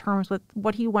come to terms with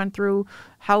what he went through,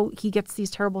 how he gets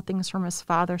these terrible things from his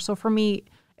father. So for me,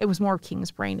 it was more King's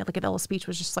brain. Like Adela's speech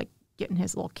was just like getting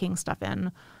his little King stuff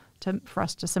in for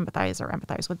us to sympathize or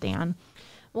empathize with Dan.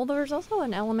 Well, there's also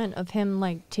an element of him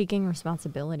like taking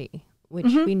responsibility, which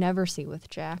we never see with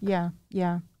Jack. Yeah,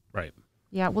 yeah. Right.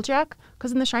 Yeah, well, Jack,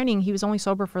 because in The Shining, he was only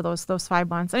sober for those 5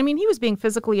 months. I mean, he was being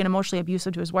physically and emotionally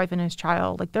abusive to his wife and his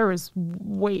child. Like, there was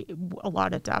a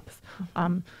lot of depth.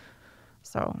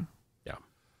 So, Yeah.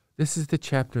 This is the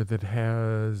chapter that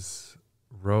has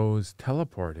Rose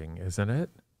teleporting, isn't it?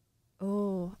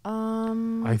 Oh,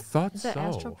 I thought is that so.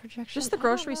 astral projection? just the I don't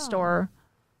grocery know. store.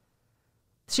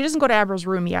 She doesn't go to Abra's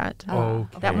room yet.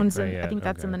 Okay. That one's Not in, yet, I think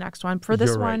that's in okay. the next one. For this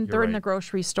You're right, one, you're they're in the right.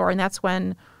 grocery store, and that's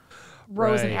when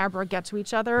Rose and Right. Abra get to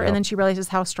each other, Yep. and then she realizes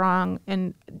how strong.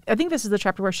 And I think this is the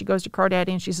chapter where she goes to Crawdaddy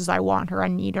and she says, "I want her, I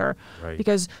need her," Right.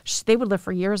 because they would live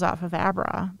for years off of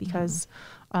Abra because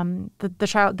the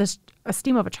child, this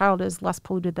esteem of a child is less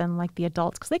polluted than like the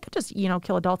adults, because they could just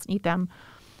kill adults and eat them.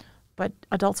 But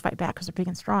adults fight back because they're big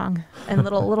and strong. And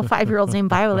little 5-year-olds named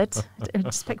Violet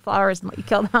just pick flowers and let you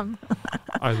kill them.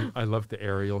 I love the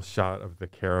aerial shot of the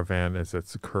caravan as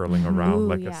it's curling around Ooh,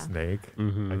 like a yeah. snake.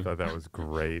 Mhm. I thought that was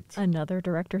great. Another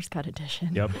director's cut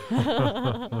edition. Yep.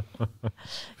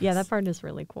 Yeah, that part is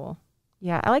really cool.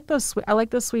 Yeah, I like those. I like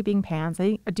those sweeping pans.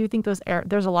 I do think there's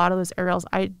a lot of those aerials.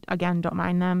 I again don't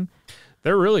mind them.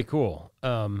 They're really cool.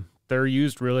 They're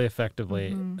used really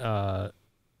effectively. Mm-hmm.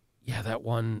 Yeah, that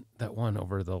one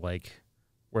over the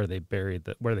where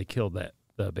they killed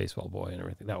the baseball boy and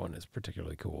everything. That one is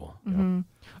particularly cool. Mhm.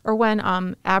 Or when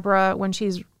Abra, when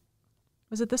she's,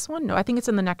 was it this one? No, I think it's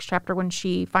in the next chapter when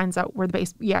she finds out where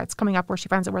it's coming up where she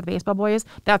finds out where the baseball boy is.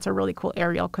 That's a really cool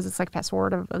aerial because it's like fast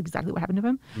forward of exactly what happened to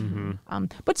him. Mm-hmm.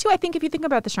 But too, I think if you think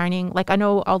about The Shining, like I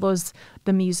know all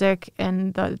the music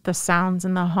and the sounds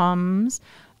and the hums,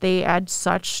 they add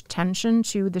such tension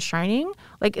to The Shining.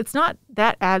 Like it's not,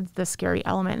 that adds the scary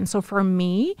element. And so for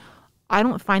me, I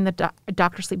don't find the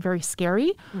Dr. Sleep very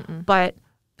scary, but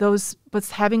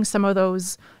having some of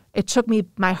those, it took me,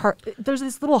 my heart, there's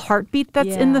this little heartbeat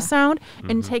that's in Yeah. the sound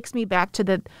and takes me back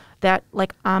to that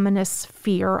like ominous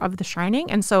fear of The Shining.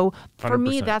 And so for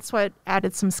me, 100%. that's what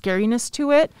added some scariness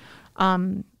to it.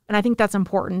 And I think that's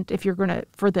important if you're going to,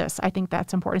 for this, I think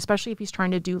that's important, especially if he's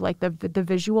trying to do like the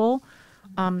visual.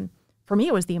 For me,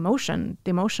 it was the emotion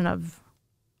of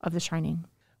The Shining.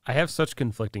 I have such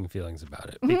conflicting feelings about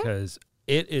it because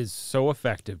it is so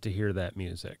effective to hear that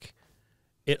music.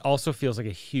 It also feels like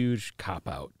a huge cop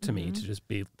out to me to just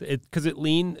be it because it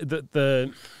lean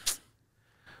the.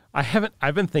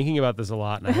 I've been thinking about this a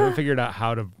lot and I haven't figured out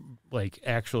how to like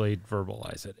actually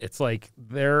verbalize it. It's like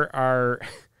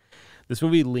this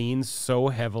movie leans so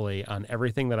heavily on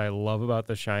everything that I love about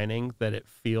The Shining that it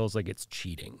feels like it's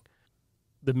cheating.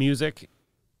 The music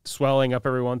swelling up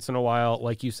every once in a while,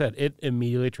 like you said, it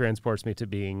immediately transports me to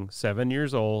being 7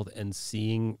 years old and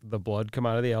seeing the blood come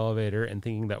out of the elevator and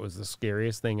thinking that was the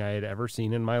scariest thing I had ever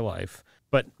seen in my life.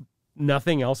 But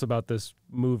nothing else about this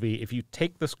movie, if you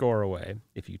take the score away,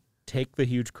 if you take the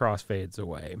huge crossfades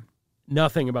away,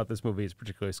 nothing about this movie is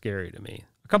particularly scary to me.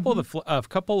 A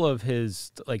couple of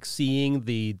his like seeing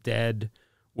the dead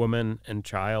woman and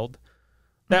child,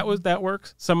 that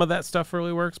works. Some of that stuff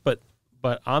really works, but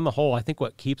on the whole, I think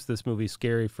what keeps this movie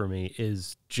scary for me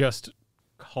is just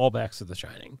callbacks to The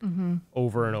Shining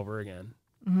over and over again.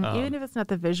 Even if it's not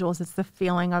the visuals, it's the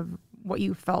feeling of what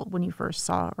you felt when you first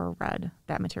saw or read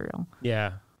that material.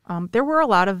 Yeah. There were a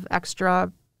lot of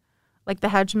extra, like the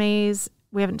hedge maze.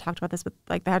 We haven't talked about this, but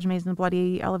like the hedge maze and the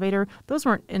bloody elevator, those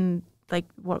weren't in like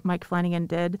what Mike Flanagan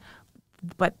did.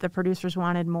 But the producers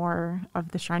wanted more of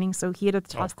The Shining, so he had to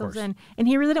toss those in. And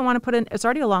he really didn't want to put in, it's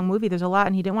already a long movie, there's a lot,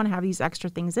 and he didn't want to have these extra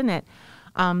things in it.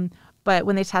 But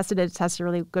when they tested it tested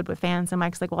really good with fans, and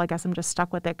Mike's like, well, I guess I'm just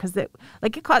stuck with it. Because it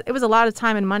was a lot of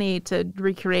time and money to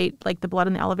recreate like the blood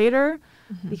in the elevator,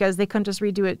 because they couldn't just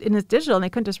redo it, and it's digital, and they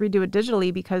couldn't just redo it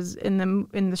digitally, because in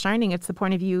the Shining, it's the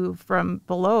point of view from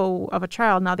below of a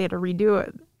child. Now they had to redo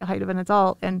it, the height of an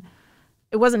adult, and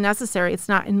it wasn't necessary. It's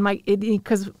not in Mike,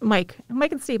 because Mike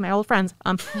and Steve, my old friends,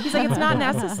 he's like, it's not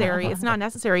necessary. It's not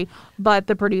necessary. But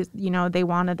the they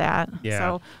wanted that.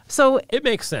 Yeah. So It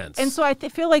makes sense. and so I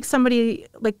feel like somebody,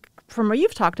 like from what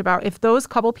you've talked about, if those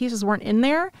couple pieces weren't in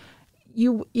there,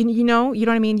 you know what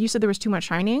I mean? You said there was too much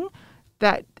Shining,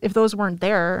 that if those weren't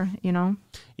there,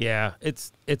 Yeah,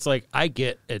 it's like I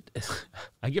get it.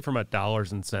 I get from a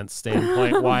dollars and cents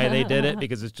standpoint why they did it,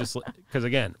 because it's just because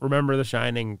again, remember The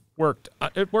Shining worked.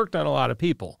 It worked on a lot of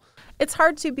people. It's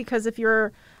hard to, because if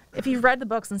you've read the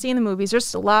books and seen the movies,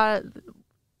 there's a lot.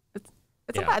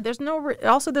 It's a lot. There's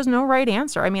no right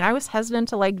answer. I mean, I was hesitant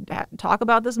to like talk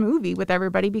about this movie with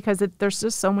everybody because there's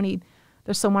just so many.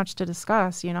 There's so much to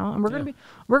discuss, and we're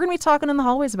gonna be talking in the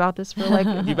hallways about this for like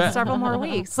several more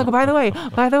weeks. Like,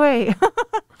 by the way,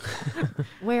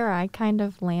 Where I kind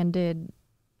of landed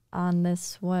on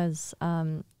this was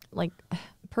like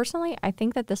Personally, I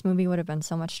think that this movie would have been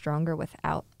so much stronger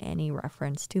without any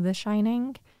reference to The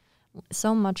Shining.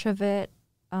 So much of it,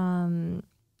 I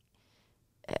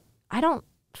don't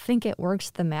think it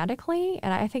works thematically,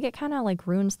 and I think it kind of like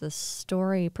ruins the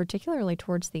story, particularly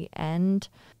towards the end.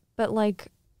 But like,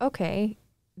 okay,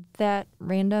 that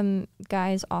random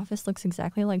guy's office looks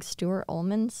exactly like Stuart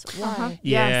Ullman's. Why?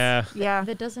 Yeah. Yes. Yeah.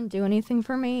 That doesn't do anything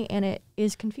for me, and it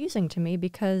is confusing to me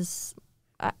because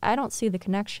I don't see the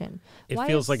connection. It Why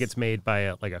feels is- like it's made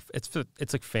by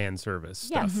it's like fan service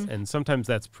stuff, Yes. and sometimes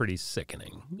that's pretty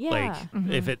sickening. Yeah.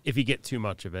 Like if you get too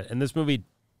much of it, and this movie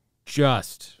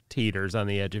just teeters on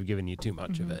the edge of giving you too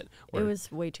much of it. It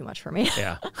was way too much for me.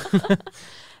 Yeah.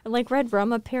 Like Red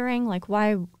Rum appearing, like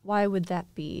why would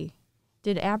that be?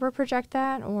 Did Abra project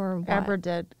that or what? Abra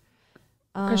did.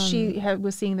 Because she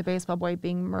was seeing the baseball boy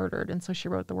being murdered, and so she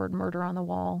wrote the word murder on the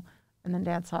wall, and then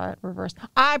Dad saw it reversed.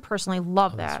 I personally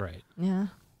love that. That's right. Yeah.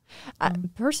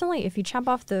 Personally, if you chop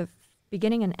off the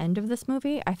beginning and end of this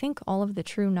movie, I think all of the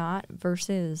True Knot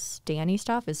versus Danny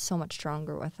stuff is so much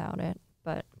stronger without it.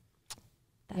 But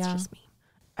that's Yeah. just me.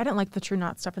 I didn't like the True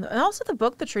Knot stuff, and also the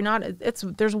book, The True Knot.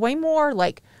 There's way more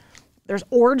like there's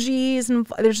orgies and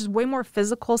there's just way more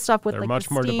physical stuff with They're like much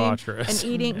the more steam debaucherous.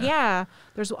 and eating. Yeah,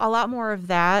 there's a lot more of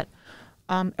that.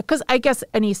 Because I guess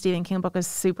any Stephen King book is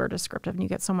super descriptive and you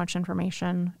get so much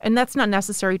information. And that's not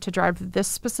necessary to drive this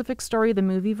specific story, the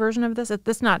movie version of this.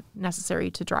 It's not necessary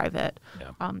to drive it.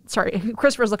 Yeah. Sorry,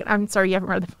 Christopher's looking. I'm sorry, you haven't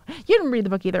read the book. You didn't read the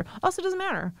book either. Also, doesn't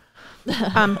matter.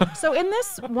 So in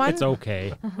this one. It's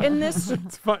okay. In this.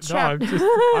 It's fun. No,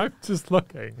 I'm just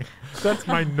looking. That's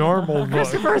my normal look.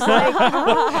 Christopher's like,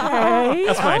 okay.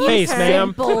 That's my face,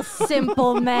 ma'am.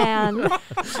 Simple man.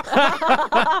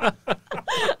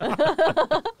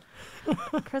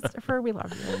 Christopher, we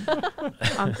love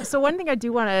you. So one thing I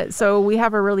do want to, so we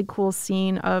have a really cool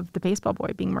scene of the baseball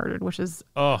boy being murdered, which is,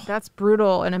 that's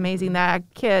brutal and amazing. That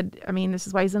kid, I mean, this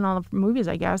is why he's in all the movies,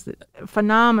 I guess.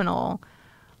 Phenomenal.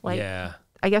 Like, Yeah.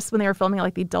 I guess when they were filming,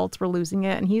 like the adults were losing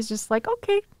it, and he's just like,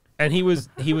 okay. And he was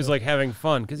like having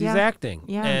fun because he's Yeah. acting.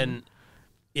 Yeah. And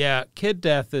yeah, kid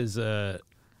death is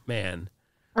man.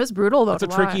 It was brutal, though. It's a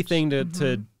to tricky watch. thing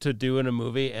to do in a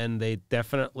movie, and they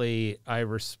definitely, I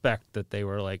respect that they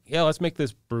were like, yeah, let's make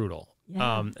this brutal.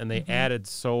 Yeah. And they added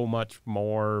so much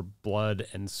more blood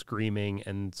and screaming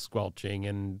and squelching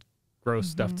and gross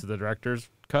stuff to the director's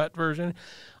cut version.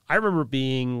 I remember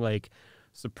being like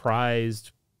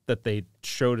surprised that they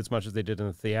showed as much as they did in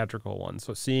the theatrical one.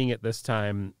 So seeing it this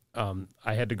time,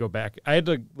 I had to go back. I had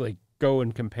to like go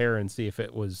and compare and see if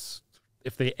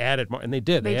they added more, and they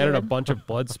did. They added a bunch of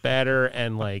blood spatter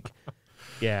and like,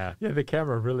 yeah. Yeah, the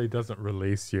camera really doesn't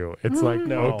release you. It's like,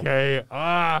 No. okay,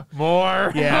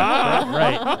 more. Yeah,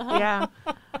 right. Yeah.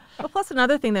 Well, plus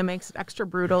another thing that makes it extra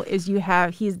brutal is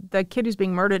the kid who's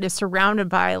being murdered is surrounded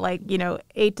by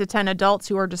 8 to 10 adults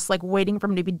who are just like waiting for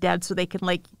him to be dead so they can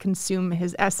like consume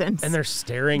his essence. And they're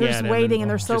staring They're at just him. waiting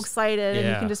and they're so just- excited and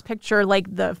you yeah. can just picture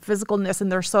like the physicalness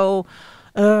and they're so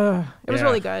it was Yeah.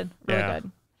 really good. Really Yeah.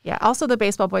 good. Yeah. Also the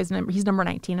baseball boy's number, he's number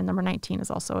 19, and number 19 is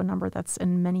also a number that's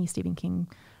in many Stephen King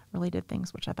related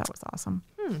things, which I thought was awesome.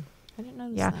 I didn't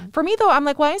notice Yeah. that. For me, though, I'm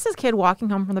like, why is this kid walking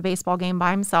home from the baseball game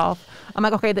by himself? I'm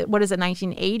like, okay, what is it,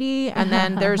 1980? And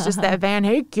then there's just that van,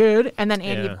 hey, kid. And then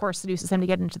Andy, Yeah. of course, seduces him to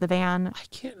get into the van. I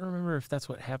can't remember if that's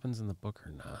what happens in the book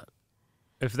or not.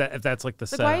 If that's like the Like,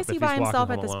 setup. why is he if by he's walking himself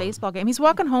home at this alone. baseball game? He's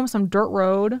walking home some dirt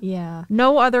road. Yeah.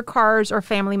 No other cars or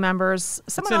family members.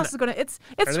 Someone in- else is going to, it's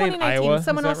are they in 2019. Iowa?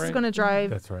 Someone Is that else is right? going to drive.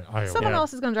 That's right. Iowa. Someone Yeah.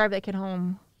 else is going to drive that kid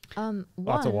home.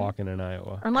 Lots of walking in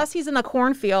Iowa. Or unless he's in a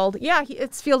cornfield. Yeah,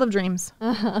 it's Field of Dreams.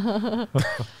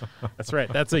 That's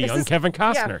right. That's a young is- Kevin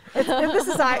Yeah.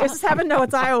 Costner. This is heaven. No,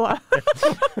 it's Iowa.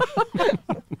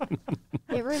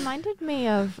 It reminded me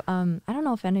of, I don't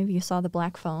know if any of you saw The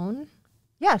Black Phone.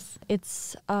 Yes.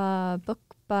 It's a book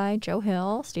by Joe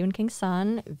Hill, Stephen King's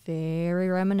son, very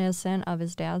reminiscent of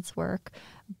his dad's work.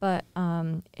 But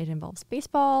it involves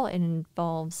baseball. It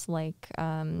involves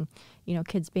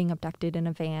kids being abducted in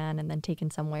a van and then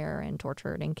taken somewhere and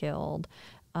tortured and killed.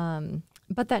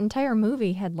 But that entire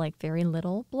movie had like very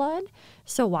little blood.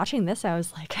 So watching this, I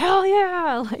was like, hell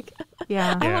yeah! Like,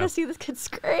 Yeah. I Yeah. want to see this kid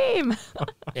scream.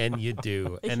 And you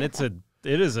do. And it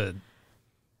is a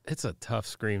tough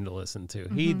scream to listen to.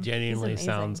 He genuinely amazing.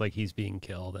 sounds like he's being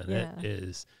killed, and Yeah. it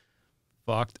is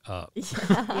fucked up.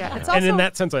 Yeah. It's And in also-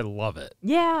 that sense, I love it.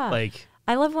 Yeah. Like,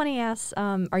 I love when he asks,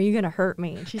 are you going to hurt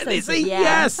me? And she and they says, say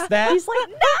yes. He's like,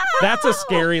 no! That's a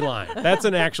scary line. That's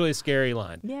an actually scary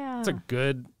line. Yeah. It's a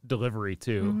good delivery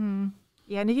too.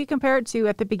 Yeah, and if you compare it to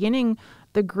at the beginning,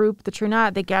 the group, the True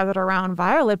Knot, they gathered around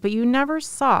Violet, but you never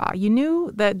saw. You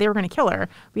knew that they were going to kill her,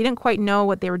 but you didn't quite know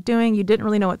what they were doing. You didn't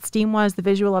really know what steam was, the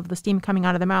visual of the steam coming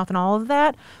out of the mouth and all of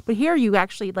that. But here you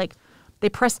actually, like, they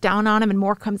press down on him and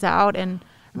more comes out. And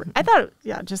I thought,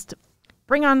 yeah, just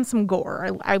bring on some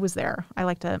gore. I was there. I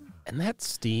liked it. And that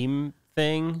steam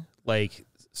thing, like,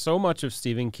 so much of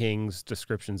Stephen King's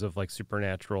descriptions of, like,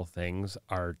 supernatural things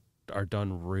are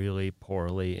done really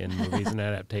poorly in movies and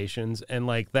adaptations. And,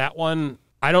 like, that one,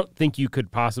 I don't think you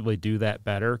could possibly do that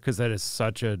better because that is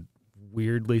such a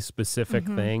weirdly specific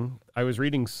thing. I was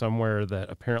reading somewhere that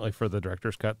apparently for the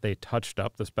director's cut, they touched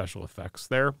up the special effects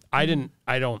there. I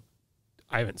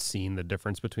haven't seen the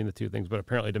difference between the two things, but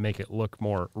apparently to make it look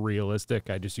more realistic,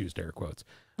 I just used air quotes.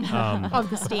 Of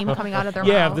the steam coming out of their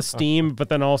mouth. Yeah, the steam, but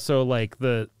then also like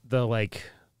the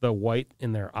white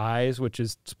in their eyes, which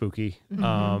is spooky.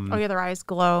 Oh yeah, their eyes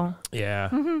glow. Yeah.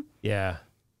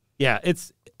 Yeah.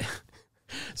 It's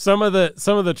some of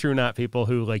the True Knot people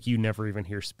who, like, you never even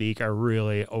hear speak are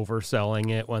really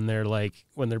overselling it when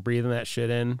they're breathing that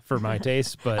shit in for my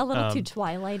taste. But A little too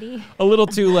Twilighty. a little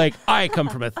too, like, I come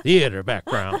from a theater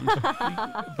background.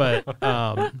 But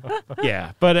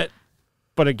yeah,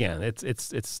 but again,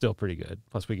 it's still pretty good.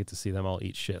 Plus, we get to see them all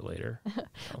eat shit later.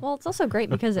 Well, it's also great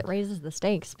because it raises the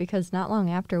stakes, because not long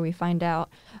after we find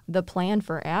out the plan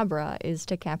for Abra is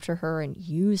to capture her and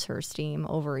use her steam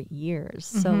over years.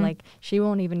 So, like, she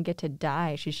won't even get to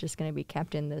die. She's just going to be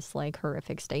kept in this, like,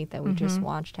 horrific state that we just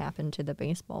watched happen to the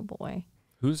baseball boy.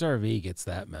 Whose RV gets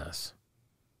that mess?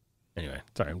 Anyway,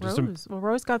 sorry. Rose. Well,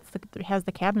 Rose has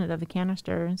the cabinet of the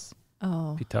canisters.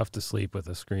 Oh. Be tough to sleep with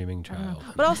a screaming child.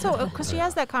 But also, because she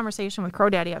has that conversation with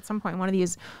Crow Daddy at some point, one of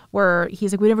these where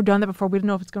he's like, "We've never done that before. We don't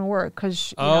know if it's going to work."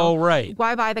 Because right.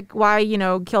 Why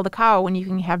kill the cow when you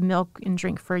can have milk and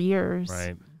drink for years?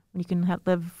 Right. When you can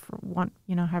live for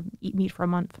eat meat for a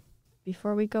month.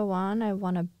 Before we go on, I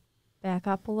want to back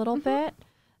up a little bit.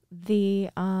 The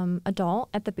adult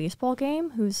at the baseball game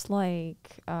who's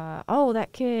like, that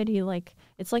kid,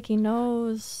 it's like he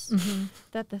knows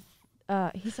that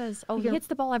he says, he hits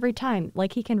the ball every time.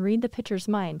 Like, he can read the pitcher's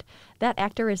mind. That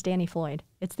actor is Danny Floyd.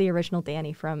 It's the original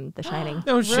Danny from The Shining.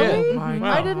 No shit. Really?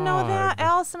 My I didn't know that,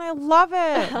 Allison. I love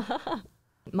it.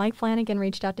 Mike Flanagan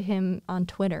reached out to him on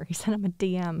Twitter. He sent him a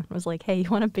DM and was like, hey, you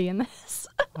want to be in this?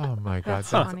 Oh my God,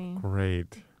 That's that's funny.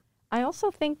 great. I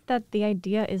also think that the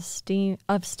idea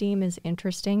of steam is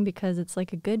interesting because it's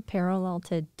like a good parallel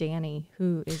to Danny,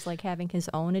 who is like having his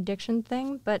own addiction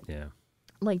thing. But Yeah.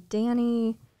 like,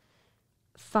 Danny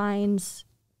finds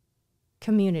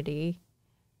community.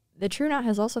 The True Knot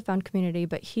has also found community,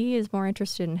 but he is more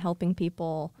interested in helping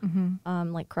people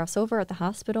like cross over at the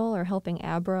hospital, or helping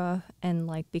Abra and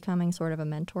like becoming sort of a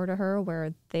mentor to her,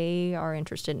 where they are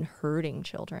interested in hurting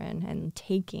children and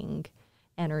taking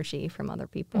energy from other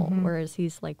people, whereas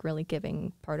he's like really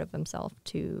giving part of himself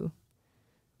to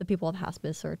the people of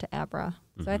hospice or to Abra.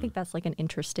 So I think that's like an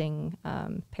interesting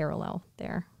parallel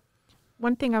there.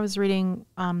 One thing I was reading,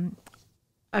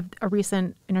 a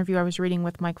recent interview I was reading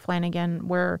with Mike Flanagan,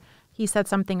 where he said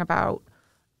something about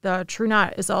the True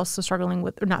Knot is also struggling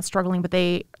with, or not struggling, but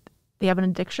they have an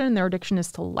addiction. Their addiction is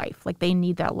to life. Like, they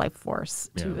need that life force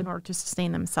in order to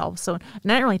sustain themselves. So, and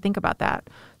I didn't really think about that.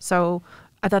 So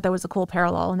I thought that was a cool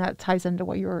parallel, and that ties into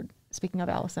what you were speaking of,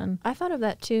 Allison. I thought of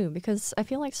that too, because I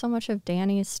feel like so much of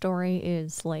Danny's story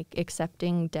is like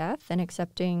accepting death and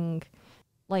accepting,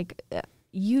 like,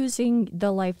 using the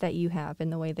life that you have in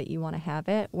the way that you want to have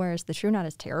it, whereas the True Knot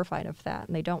is terrified of that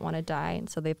and they don't want to die, and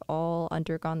so they've all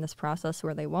undergone this process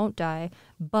where they won't die,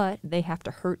 but they have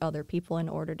to hurt other people in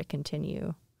order to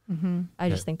continue. I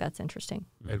just think that's interesting.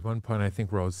 At one point, I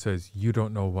think Rose says, "You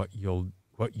don't know what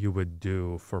you would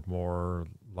do for more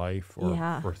life," or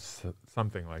for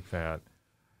something like that.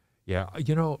 Yeah,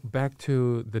 back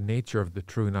to the nature of the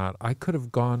True Knot, I could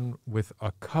have gone with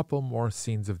a couple more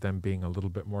scenes of them being a little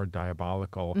bit more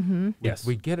diabolical. Yes.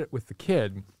 We get it with the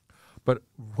kid, but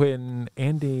when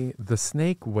Andy the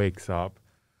snake wakes up,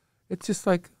 it's just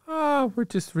like, we're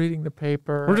just reading the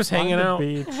paper. We're just hanging on the out.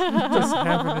 beach, just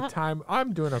having a time.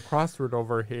 I'm doing a crossword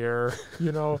over here.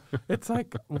 It's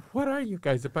like, what are you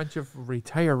guys, a bunch of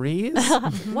retirees?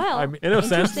 Well, I mean, in a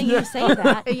sense, interesting you say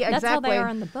that. Yeah, That's how they exactly. are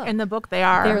in the book. In the book, they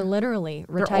are. They're literally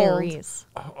retirees.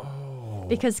 Oh.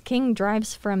 Because King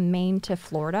drives from Maine to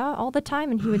Florida all the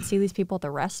time, and he would see these people at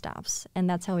the rest stops, and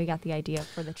that's how he got the idea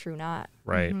for the True Knot.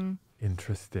 Right.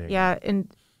 Interesting. Yeah,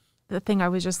 and the thing I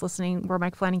was just listening, where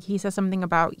Mike Flanagan, he says something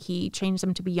about he changed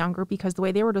them to be younger because the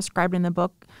way they were described in the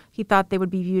book, he thought they would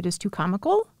be viewed as too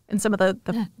comical, and some of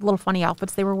the little funny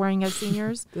outfits they were wearing as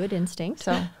seniors. Good instinct.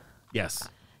 So Yes.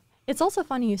 It's also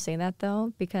funny you say that,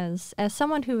 though, because as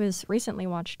someone who has recently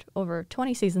watched over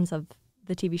 20 seasons of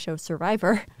the TV show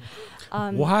Survivor.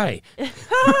 Why?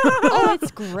 Oh,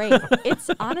 it's great. It's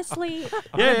honestly the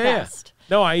best.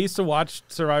 No, I used to watch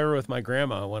Survivor with my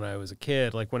grandma when I was a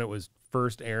kid, like when it was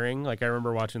first airing. Like I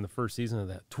remember watching the first season of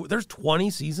that. There's 20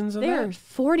 seasons of that? There's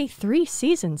 43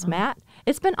 seasons, Matt.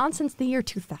 It's been on since the year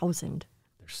 2000.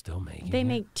 They're still making They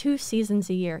make 2 seasons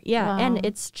a year. Yeah, Wow. and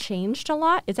it's changed a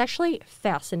lot. It's actually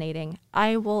fascinating.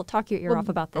 I will talk your ear off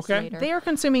about this later. They are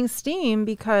consuming steam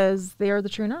because they are the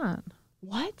true knot.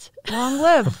 What? Long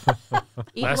live.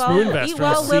 Eat Last well, new investor eat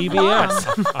well, at live long.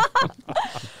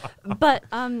 CBS. But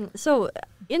so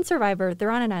in Survivor, they're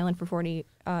on an island for 40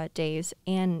 days,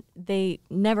 and they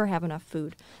never have enough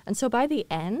food. And so by the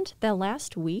end, that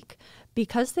last week,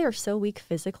 because they're so weak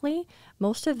physically,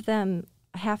 most of them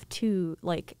have to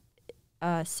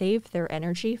save their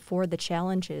energy for the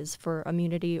challenges for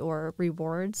immunity or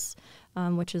rewards,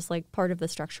 which is like part of the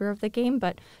structure of the game.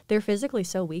 But they're physically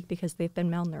so weak because they've been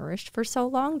malnourished for so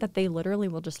long that they literally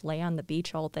will just lay on the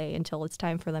beach all day until it's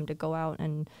time for them to go out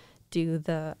and do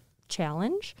the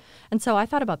challenge. And so I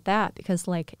thought about that because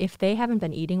if they haven't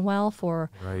been eating well for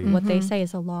what they say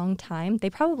is a long time, they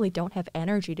probably don't have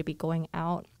energy to be going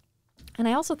out. And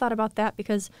I also thought about that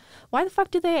because why the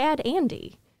fuck do they add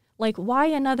Andy? Why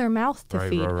another mouth to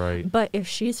feed? Right. But if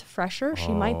she's fresher,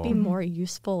 she might be more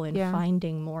useful in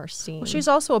finding more steam. Well, she's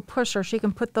also a pusher. She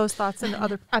can put those thoughts into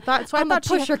other. I'm a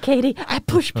pusher, Katie. I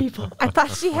push people. I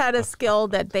thought she had a skill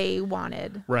that they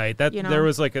wanted. Right. That there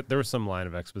was there was some line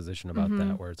of exposition about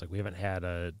that where it's we haven't had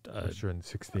a Sure, in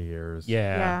 60 years.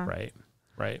 Yeah.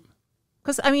 Right.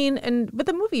 Because, with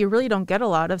the movie, you really don't get a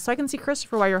lot of. So I can see,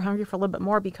 Christopher, why you're hungry for a little bit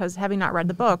more, because having not read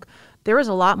the book, there is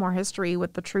a lot more history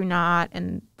with the True Knot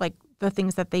and, the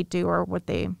things that they do or what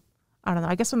they, I don't know.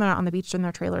 I guess when they're not on the beach in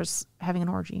their trailers having an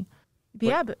orgy.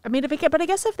 Yeah, but I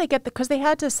guess if they get because they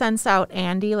had to sense out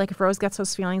Andy, if Rose gets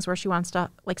those feelings where she wants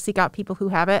to, seek out people who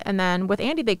have it. And then with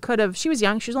Andy, they could have, she was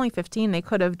young, she was only 15. They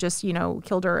could have just,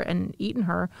 killed her and eaten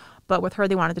her. But with her,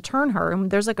 they wanted to turn her.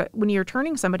 And there's when you're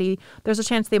turning somebody, there's a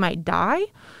chance they might die.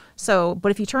 So,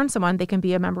 but if you turn someone, they can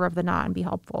be a member of the knot and be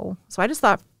helpful. So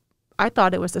I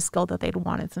thought it was the skill that they'd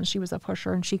wanted since she was a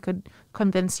pusher and she could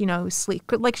convince, sleep.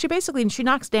 She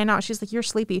knocks Dan out. She's like, you're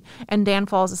sleepy. And Dan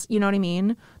falls, you know what I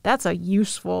mean? That's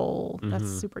that's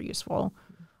super useful.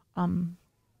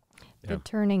 The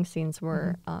turning scenes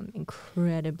were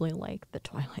incredibly like the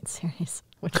Twilight series,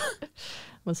 which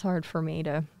was hard for me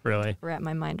to wrap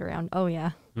my mind around. Oh,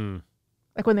 yeah.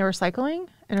 Like when they were cycling?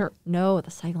 No,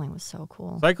 the cycling was so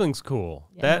cool. Cycling's cool.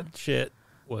 Yeah. That shit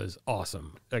was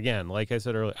awesome. Again, like I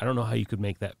said earlier, I don't know how you could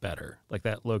make that better.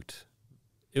 That looked,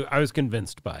 I was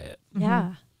convinced by it.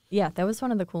 Yeah. Yeah, that was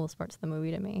one of the coolest parts of the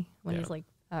movie to me, when he's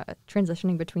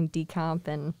transitioning between decomp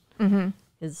and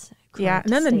his and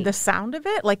then state. the sound of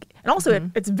it, and also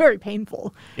it's very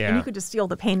painful. Yeah. And you could just feel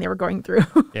the pain they were going through.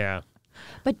 Yeah.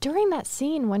 But during that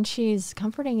scene when she's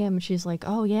comforting him, she's like,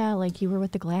 oh, yeah, you were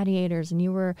with the gladiators and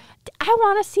you were, I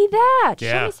want to see that.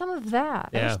 Yeah. Show me some of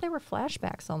that. I Yeah. wish they were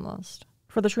flashbacks almost.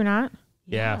 For the True Knot?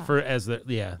 Yeah. More To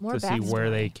see where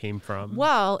backstory. they came from.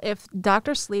 Well, if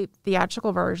Dr. Sleep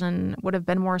theatrical version would have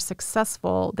been more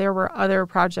successful, there were other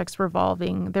projects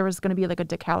revolving. There was going to be a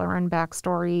Dick Halloran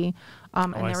backstory,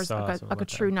 and I there was saw a something about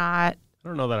True that. Knot. I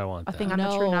don't know that I want A that. thing on the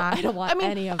No, True Knot. I don't want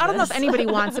any of I don't know if this. anybody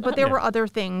wants it, but there were other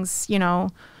things,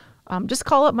 just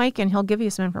call up Mike and he'll give you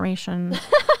some information.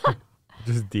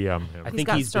 Just DM him. I He's think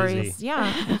got he's stories. busy.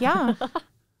 Yeah.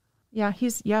 Yeah,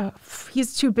 he's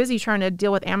too busy trying to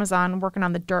deal with Amazon working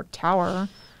on the Dark Tower.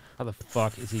 How the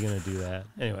fuck is he going to do that?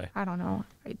 Anyway, I don't know.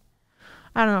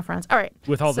 I don't know, friends. All right.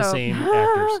 with all the So- same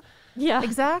actors. Yeah.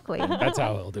 Exactly. That's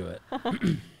how he'll do it.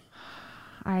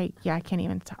 I can't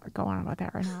even go on about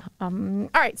that right now. All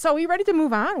right, so are we ready to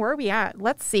move on? Where are we at?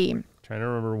 Let's see. Trying to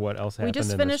remember what else happened We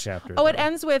just in finished. this chapter. It though.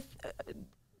 ends with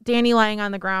Danny lying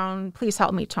on the ground. Please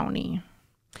help me, Tony.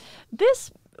 This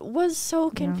was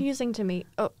so confusing to me.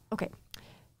 Oh, okay.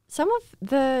 Some of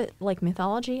the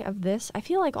mythology of this, I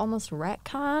feel almost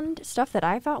retconned stuff that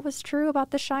I thought was true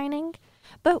about The Shining.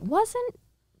 But wasn't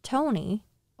Tony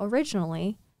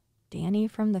originally Danny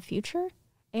from the future?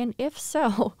 And if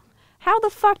so, how the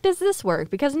fuck does this work?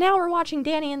 Because now we're watching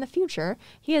Danny in the future.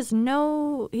 He's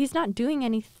not doing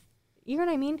anything. You know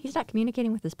what I mean? He's not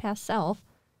communicating with his past self.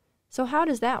 So how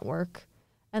does that work?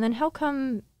 And then how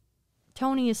come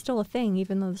Tony is still a thing,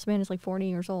 even though this man is 40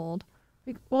 years old?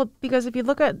 Well, because if you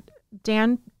look at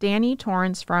Danny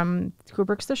Torrance from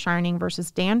Kubrick's The Shining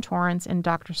versus Dan Torrance in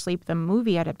Dr. Sleep, the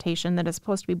movie adaptation that is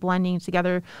supposed to be blending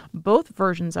together both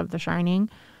versions of The Shining,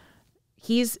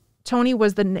 he's Tony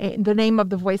was the name of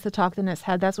the voice that talked in his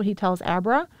head. That's what he tells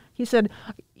Abra. He said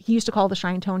he used to call the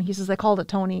Shine Tony. He says, I called it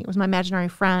Tony. It was my imaginary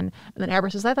friend. And then Abra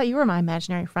says, I thought you were my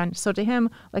imaginary friend. So to him,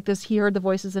 like this, he heard the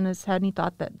voices in his head and he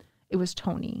thought that it was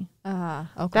Tony.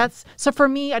 Okay. So for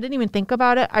me, I didn't even think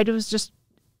about it. I was just,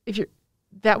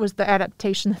 that was the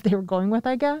adaptation that they were going with,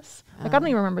 I guess. Like, I don't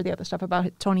even remember the other stuff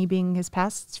about Tony being his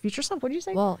past, future self. What did you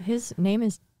say? Well, his name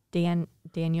is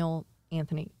Daniel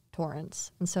Anthony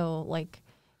Torrance. And so, like,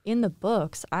 in the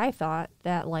books, I thought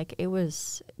that, like, it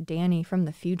was Danny from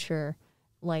the future,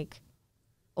 like,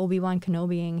 Obi-Wan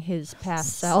Kenobi-ing his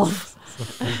past self.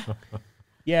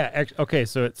 Yeah. Okay.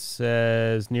 So it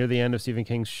says near the end of Stephen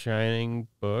King's Shining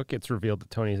book, it's revealed that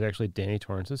Tony is actually Danny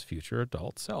Torrance's future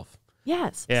adult self.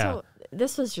 Yes. Yeah. So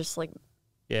this was just, like,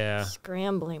 Yeah.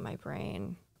 scrambling my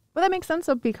brain. Well, that makes sense,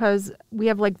 though, because we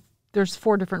have, like, there's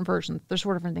 4 different versions. There's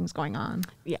 4 different things going on.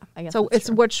 Yeah, I guess So that's it's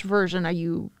true. which version are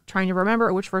you trying to remember,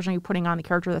 or which version are you putting on the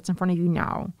character that's in front of you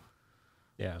now?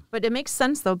 Yeah. But it makes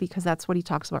sense, though, because that's what he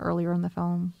talks about earlier in the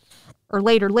film. Or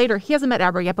later. He hasn't met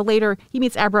Abra yet, but later he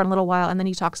meets Abra in a little while, and then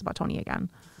he talks about Tony again.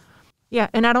 Yeah,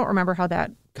 and I don't remember how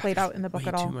that played out in the book Way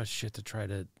at all. too much shit to try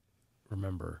to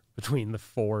remember between the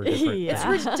 4 different. Yeah.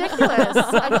 It's ridiculous.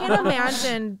 I can't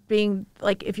imagine being,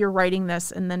 like, if you're writing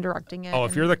this and then directing it. Oh,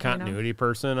 if and, you're the you know. continuity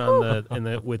person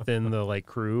on within the like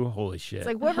crew, holy shit. It's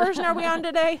like, what version are we on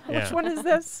today? Yeah. Which one is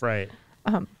this? Right.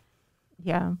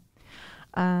 Yeah.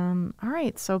 All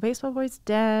right, so Baseball Boy's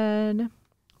dead.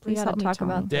 Please gotta help me, talk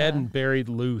Tony. about Dead and buried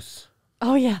loose.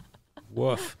 Oh, yeah.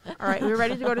 Woof. All right, we're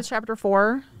ready to go to chapter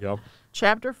 4. Yep.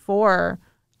 Chapter 4,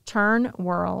 Turn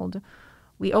World.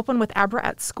 We open with Abra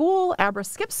at school. Abra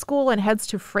skips school and heads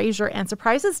to Frasier and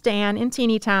surprises Dan in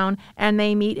Teeny Town, and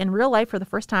they meet in real life for the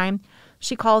first time.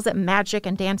 She calls it magic,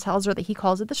 and Dan tells her that he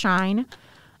calls it the Shine.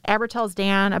 Abra tells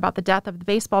Dan about the death of the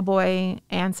baseball boy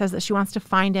and says that she wants to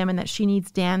find him and that she needs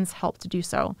Dan's help to do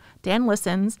so. Dan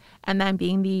listens, and then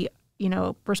being the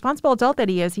responsible adult that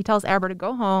he is, he tells Abra to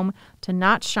go home, to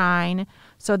not shine,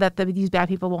 so that these bad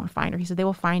people won't find her. He said, they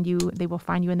will find you, and they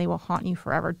will haunt you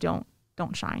forever. Don't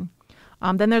shine.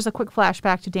 Then there's a quick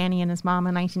flashback to Danny and his mom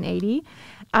in 1980.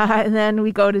 And then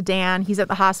we go to Dan. He's at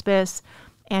the hospice,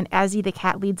 and Azzy the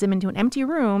cat leads him into an empty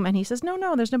room, and he says,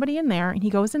 no, there's nobody in there. And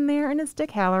he goes in there, and it's Dick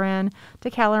Halloran.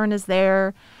 Dick Halloran is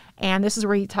there, and this is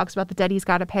where he talks about the debt he's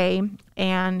got to pay,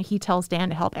 and he tells Dan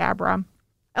to help Abra.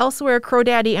 Elsewhere, Crow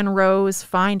Daddy and Rose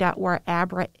find out where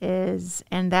Abra is,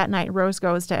 and that night Rose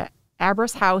goes to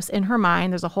Abra's house in her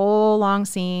mind. There's a whole long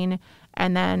scene,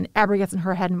 and then Abra gets in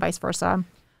her head and vice versa.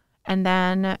 And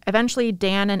then eventually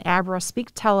Dan and Abra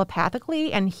speak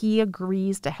telepathically, and he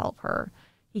agrees to help her.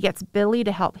 He gets Billy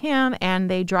to help him,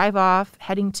 and they drive off,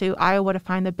 heading to Iowa to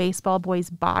find the baseball boy's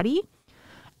body.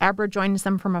 Abra joins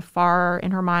them from afar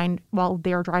in her mind while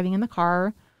they're driving in the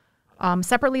car.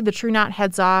 Separately, the True Knot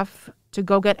heads off to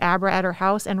go get Abra at her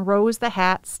house, and Rose the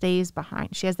Hat stays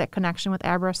behind. She has that connection with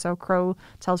Abra, so Crow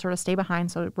tells her to stay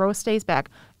behind, so Rose stays back.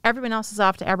 Everyone else is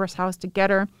off to Abra's house to get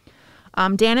her.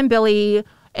 Dan and Billy,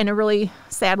 in a really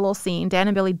sad little scene, Dan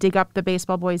and Billy dig up the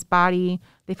baseball boy's body.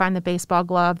 They find the baseball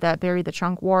glove that Barry the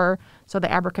Chunk wore, so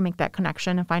that Abra can make that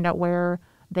connection and find out where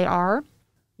they are.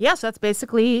 Yeah, so that's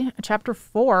basically chapter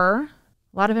 4.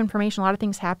 A lot of information, a lot of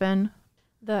things happen.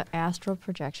 The astral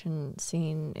projection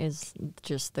scene is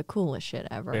just the coolest shit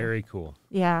ever. Very cool.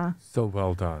 Yeah. So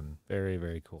well done. Very,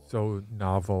 very cool. So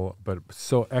novel, but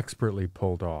so expertly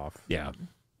pulled off. Yeah.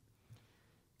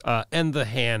 And the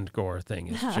hand gore thing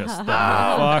is just the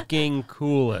fucking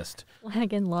coolest.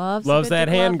 Flanagan loves that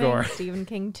hand gore. Stephen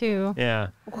King too. Yeah.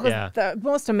 Was Yeah. the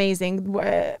most amazing.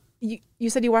 You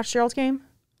said you watched Gerald's Game?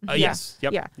 Yes.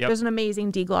 Yep. Yeah. Yep. There's an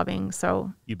amazing degloving,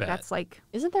 so You bet. that's like,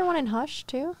 Isn't there one in Hush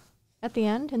too? At the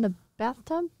end in the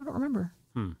bathtub? I don't remember.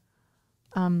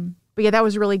 But yeah, that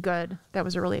was really good. That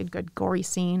was a really good gory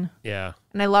scene. Yeah.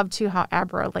 And I love too how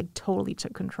Abra like totally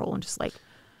took control and just like,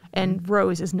 and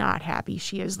Rose is not happy.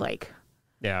 She is like,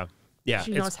 Yeah. Yeah.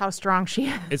 she knows how strong she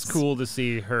is. It's cool to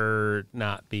see her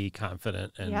not be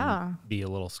confident and Yeah. be a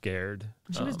little scared.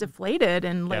 She was deflated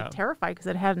and like yeah. terrified because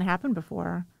it hadn't happened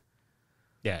before.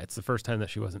 Yeah, it's the first time that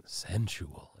she wasn't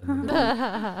sensual.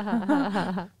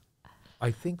 I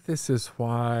think this is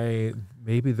why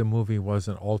maybe the movie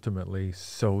wasn't ultimately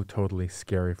so totally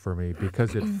scary for me,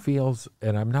 because it feels,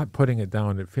 and I'm not putting it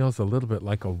down, it feels a little bit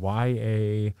like a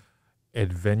YA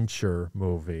adventure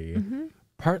movie,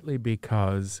 partly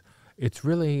because it's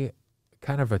really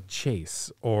kind of a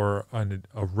chase or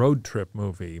a road trip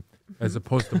movie, as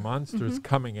opposed to monsters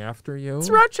coming after you. It's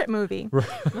a road trip movie.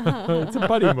 It's a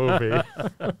buddy movie.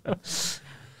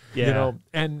 Yeah. You know,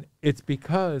 and it's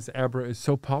because Abra is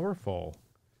so powerful.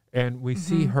 And we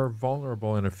see her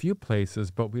vulnerable in a few places,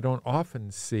 but we don't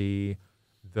often see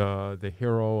the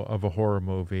hero of a horror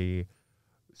movie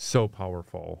so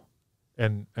powerful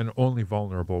and only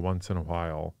vulnerable once in a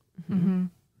while.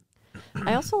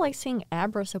 I also like seeing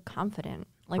Abra so confident.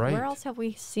 Like, Right. where else have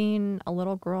we seen a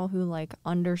little girl who, like,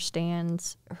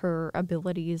 understands her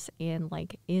abilities and,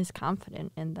 like, is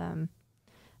confident in them?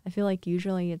 I feel like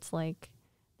usually it's like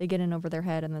they get in over their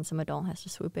head and then some adult has to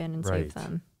swoop in and Right. save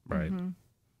them. Right.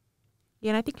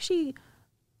 Yeah, and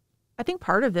I think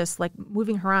part of this, like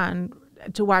moving her on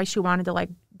to why she wanted to like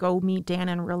go meet Dan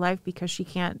in real life, because she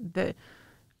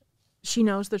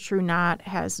knows the true knot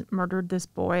has murdered this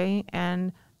boy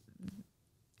and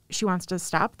she wants to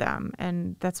stop them.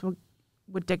 And that's what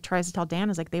Dick tries to tell Dan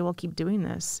is like, they will keep doing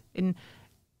this. And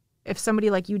if somebody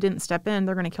like you didn't step in,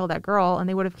 they're going to kill that girl, and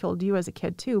they would have killed you as a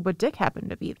kid too. But Dick happened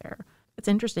to be there. It's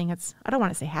interesting. I don't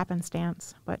want to say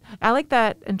happenstance, but I like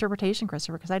that interpretation,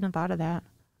 Christopher, because I hadn't thought of that.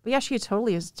 But yeah, she is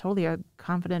totally a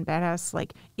confident badass.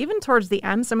 Like, even towards the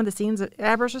end, some of the scenes,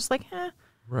 Abra's just like,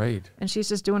 Right. and she's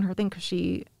just doing her thing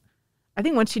because I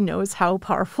think once she knows how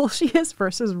powerful she is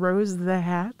versus Rose the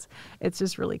Hat, it's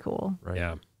just really cool Right.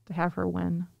 Yeah. to have her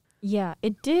win. Yeah,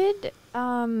 it did.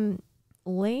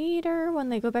 Later, when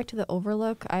they go back to the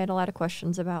Overlook, I had a lot of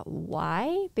questions about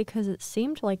why, because it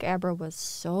seemed like Abra was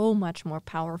so much more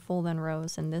powerful than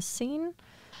Rose in this scene.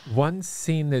 One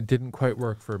scene that didn't quite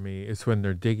work for me is when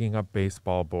they're digging up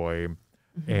Baseball Boy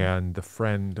and the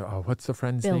friend, what's the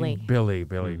friend's Billy. name? Billy.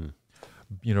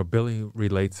 You know, Billy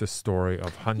relates a story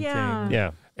of hunting. Yeah.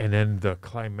 Yeah. And then the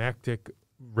climactic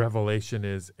revelation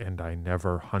is, and I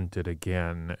never hunted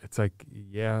again. It's like,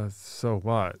 yeah, so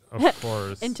what? Of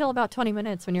course. Until about 20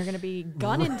 minutes when you're going to be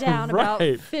gunning down about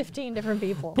Right. 15 different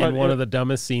people. And one of the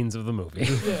dumbest scenes of the movie.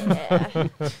 Yeah.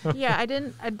 Yeah,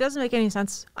 it doesn't make any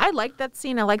sense. I liked that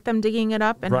scene. I liked them digging it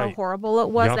up and how Right. horrible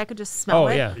it was. Yup. I could just smell Oh,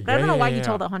 it. yeah. But I don't know why Yeah. you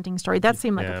told the hunting story. That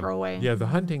seemed like Yeah. a throwaway. Yeah, the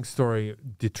hunting story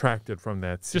detracted from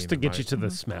that scene. Just to in get my- you to the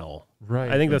smell.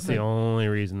 Right. I think that's the only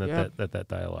reason that Yeah. that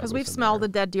dialogue. Because was we've in smelled there.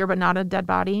 a dead deer, but not a dead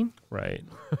body. Right.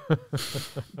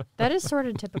 That is sort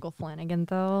of typical Flanagan,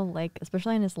 though. Like,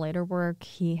 especially in his later work,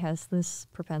 he has this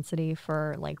propensity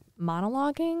for, like,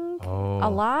 monologuing a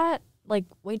lot. Like,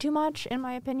 way too much, in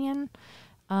my opinion.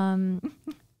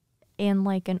 And,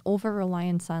 like, an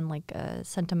over-reliance on, like, a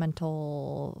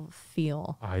sentimental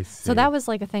feel. I see. So that was,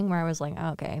 like, a thing where I was like, oh,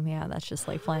 okay, yeah, that's just,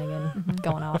 like, Flanagan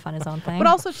going off on his own thing. But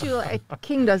also, too,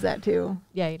 King does that, too.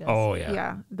 yeah, he does. Oh yeah.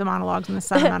 Yeah, the monologues and the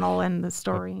sentimental and the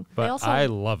story. But also- I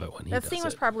love it when he That does scene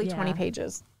was it. probably 20 Yeah.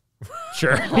 pages.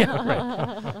 Sure. Yeah,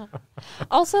 right.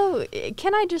 Also,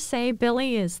 can I just say,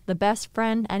 Billy is the best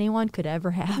friend anyone could ever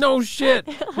have. No shit.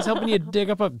 He's helping you dig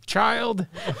up a child.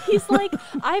 He's like,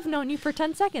 I've known you for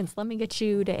 10 seconds. Let me get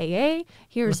you to AA.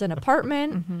 Here's an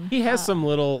apartment. He has some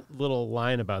little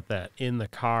line about that in the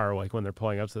car, like when they're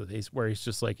pulling up to the where he's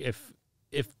just like, if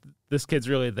this kid's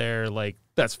really there, like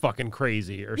that's fucking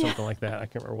crazy or something like that. I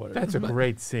can't remember what it That's is. a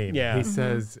great scene. Yeah. He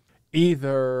says,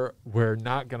 either we're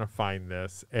not going to find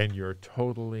this and you're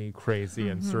totally crazy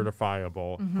and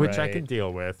certifiable, which I can Right.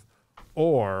 deal with,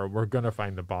 or we're going to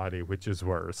find the body, which is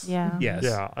worse. Yeah. Yes.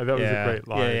 Yeah, that was a great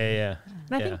line. Yeah.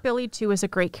 And I Yeah. think Billy, too, is a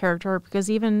great character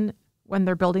because even when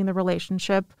they're building the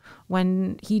relationship,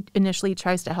 when he initially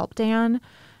tries to help Dan,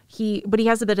 he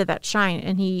has a bit of that shine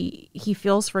and he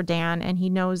feels for Dan and he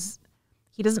knows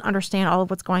he doesn't understand all of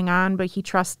what's going on, but he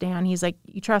trusts Dan. He's like,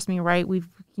 you trust me, right?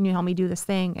 Can you help me do this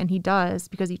thing? And he does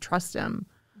because he trusts him.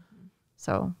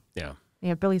 So yeah,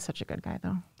 Billy's such a good guy,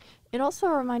 though. It also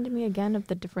reminded me again of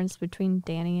the difference between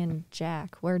Danny and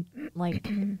Jack, where, like,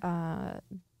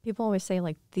 people always say,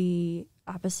 like, the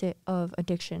opposite of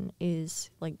addiction is,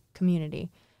 like, community.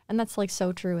 And that's, like,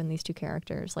 so true in these two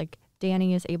characters. Like,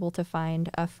 Danny is able to find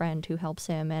a friend who helps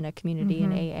him and a community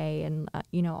in AA and,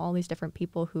 all these different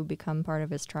people who become part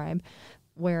of his tribe.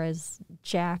 Whereas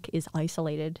Jack is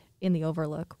isolated in the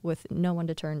Overlook with no one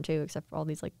to turn to except for all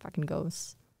these, like, fucking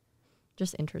ghosts.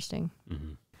 Just interesting.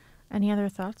 Mm-hmm. Any other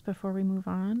thoughts before we move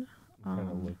on?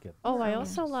 I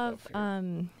also love,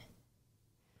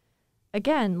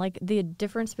 again, like, the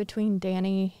difference between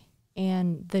Danny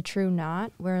and the True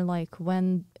Knot, where, like,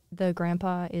 when the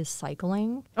grandpa is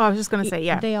cycling, Oh, I was just going to say,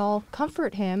 yeah. they all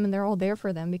comfort him and they're all there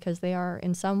for them because they are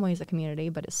in some ways a community,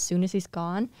 but as soon as he's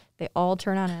gone, they all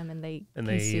turn on him and they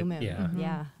consume him. yeah.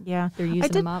 Yeah. Yeah. They're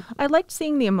using him up. I liked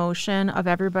seeing the emotion of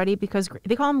everybody because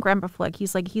they call him Grandpa Flick.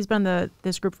 He's been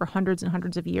this group for hundreds and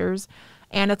hundreds of years.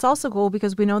 And it's also cool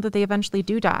because we know that they eventually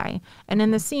do die. And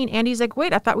in the scene, Andy's like,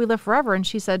 wait, I thought we lived forever. And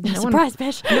she said, Surprise,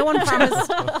 bitch.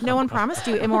 no one promised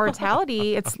you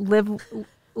immortality. It's live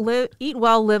eat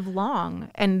well, live long,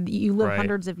 and you live Right.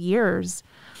 hundreds of years.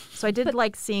 So I did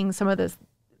like seeing some of this,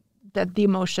 that the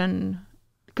emotion,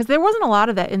 because there wasn't a lot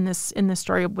of that in this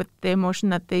story with the emotion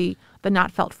that the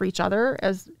Knot felt for each other.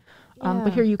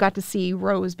 But here you got to see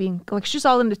Rose being like, she's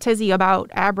all into tizzy about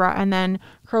Abra, and then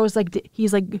Crow's like,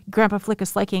 he's like, Grandpa Flick is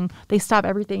sliking. They stop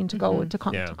everything to go to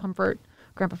comfort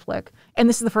Grandpa Flick. And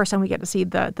this is the first time we get to see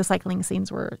the cycling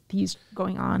scenes where he's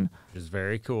going on. Which is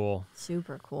very cool.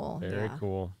 Super cool. Very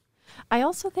cool. I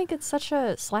also think it's such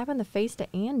a slap in the face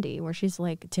to Andy, where she's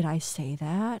like, "Did I say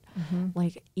that?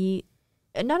 Like, eat."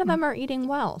 None of them are eating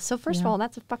well. So first of all,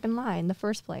 that's a fucking lie in the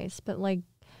first place. But like,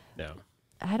 No.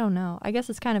 I don't know. I guess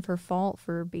it's kind of her fault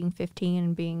for being 15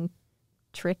 and being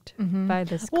tricked by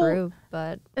this group.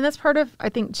 But And that's part of, I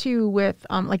think, too, with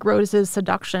like Rose's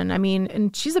seduction. I mean,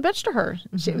 and she's a bitch to her.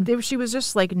 She was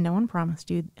just like, no one promised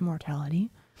you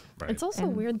immortality. Right. it's also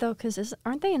weird though, because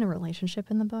aren't they in a relationship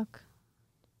in the book?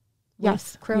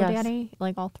 Yes. With Crow yes. Daddy,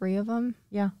 like all three of them.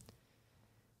 Yeah.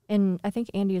 And I think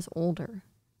Andy is older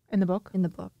In the book. in the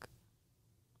book.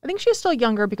 I think she's still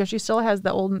younger because she still has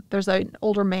there's an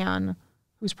older man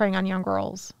who's preying on young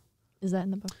girls. Is that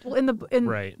in the book? Well, in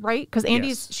Right.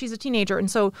 Because she's a teenager, and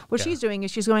so what she's doing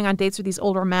is she's going on dates with these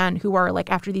older men who are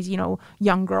like after these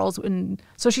young girls, and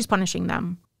so she's punishing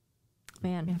them.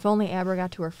 Man, if only Abra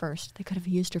got to her first, they could have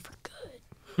used her for good.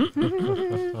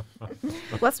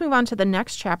 Let's move on to the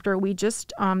next chapter. We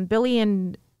just Billy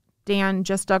and Dan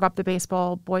just dug up the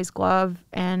baseball boy's glove,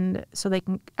 and so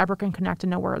Abra can connect and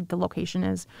know where the location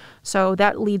is. So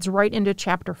that leads right into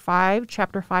chapter 5.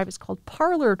 Chapter 5 is called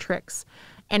Parlor Tricks,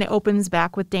 and it opens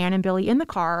back with Dan and Billy in the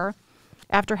car.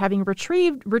 After having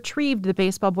retrieved the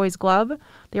baseball boy's glove,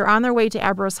 they're on their way to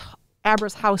Abra's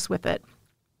house with it.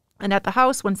 And at the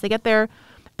house, once they get there,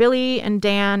 Billy and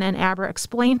Dan and Abra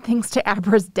explain things to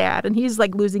Abra's dad, and he's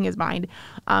like losing his mind.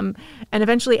 And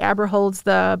eventually Abra holds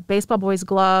the baseball boy's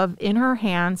glove in her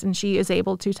hands, and she is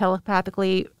able to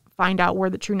telepathically find out where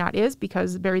the True Knot is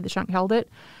because Barry the Chunk held it.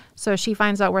 So she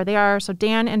finds out where they are. So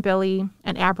Dan and Billy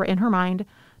and Abra in her mind,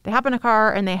 they hop in a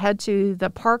car and they head to the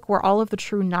park where all of the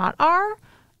True Knot are.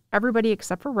 Everybody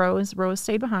except for Rose. Rose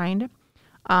stayed behind.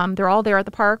 They're all there at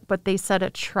the park, but they set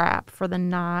a trap for the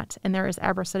Knot, and there is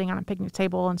Abra sitting on a picnic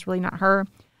table, and it's really not her.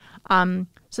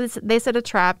 So they set a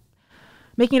trap,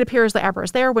 making it appear as though Abra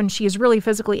is there when she is really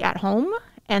physically at home.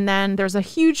 And then there's a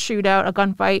huge shootout, a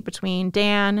gunfight between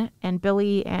Dan and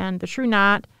Billy and the True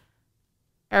Knot.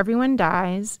 Everyone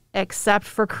dies except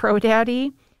for Crow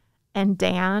Daddy and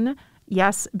Dan.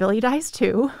 Yes, Billy dies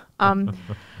too.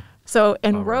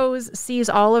 Rose sees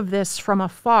all of this from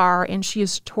afar, and she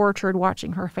is tortured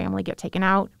watching her family get taken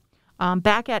out.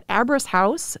 Back at Abra's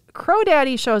house, Crow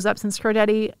Daddy shows up. Since Crow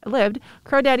Daddy lived,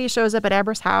 Crow Daddy shows up at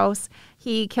Abra's house.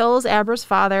 He kills Abra's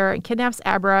father and kidnaps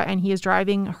Abra, and he is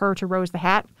driving her to Rose the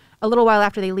Hat. A little while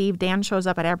after they leave, Dan shows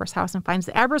up at Abra's house and finds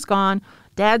that Abra's gone,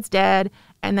 Dad's dead,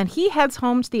 and then he heads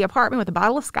home to the apartment with a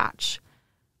bottle of scotch.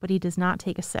 But he does not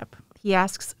take a sip. He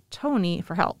asks Tony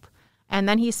for help. And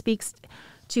then he speaks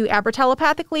to Abra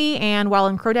telepathically, and while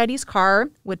in Crow Daddy's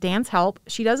car, with Dan's help,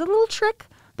 she does a little trick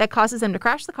that causes him to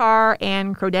crash the car,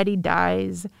 and Crow Daddy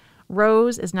dies.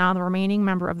 Rose is now the remaining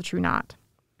member of the True Knot.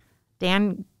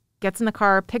 Dan gets in the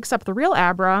car, picks up the real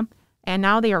Abra, and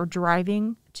now they are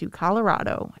driving to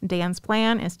Colorado. Dan's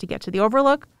plan is to get to the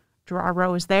Overlook, draw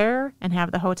Rose there, and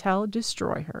have the hotel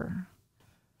destroy her.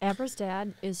 Abra's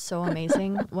dad is so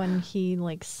amazing when he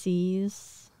like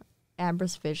sees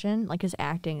Abra's vision. Like his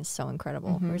acting is so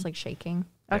incredible. Where he's like shaking.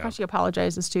 I like how she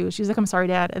apologizes too. She's like, "I'm sorry,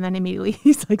 Dad," and then immediately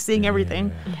he's like seeing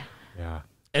everything. Yeah.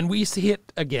 And we see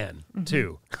it again,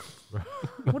 too.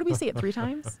 What did we see it 3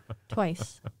 times?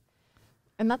 Twice.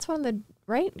 And that's one of the,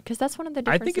 right? Because that's one of the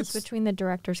I think differences it's- between the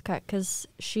director's cut. Because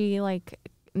she like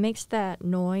makes that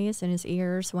noise in his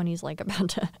ears when he's like about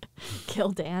to kill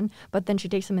Dan. But then she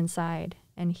takes him inside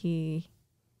and she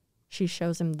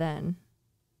shows him then.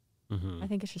 I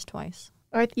think it's just twice.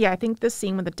 I think this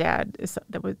scene with the dad this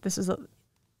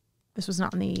was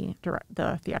not in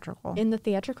the theatrical. In the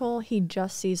theatrical, he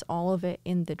just sees all of it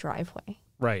in the driveway.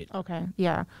 Right. Okay,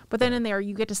 yeah. But then in there,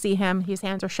 you get to see him. His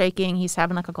hands are shaking. He's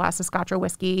having like a glass of scotch or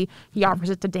whiskey. He offers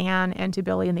it to Dan and to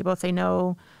Billy, and they both say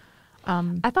no.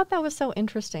 I thought that was so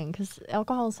interesting because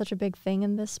alcohol is such a big thing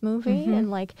in this movie.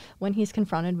 And like when he's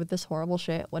confronted with this horrible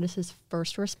shit, what is his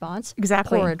first response?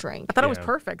 Exactly. Pour a drink. I thought it was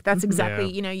perfect. That's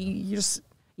exactly, Yeah. you just,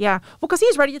 yeah. Well, because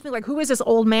he's ready to think like, who is this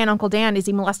old man, Uncle Dan? Is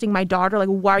he molesting my daughter? Like,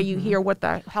 why are you here? What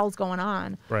the hell's going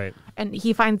on? Right. And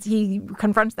he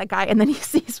confronts that guy, and then he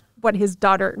sees what his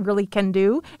daughter really can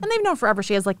do. And they've known forever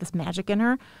she has like this magic in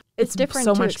her. It's different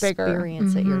so to much bigger.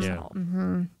 experience it yourself.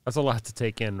 That's a lot to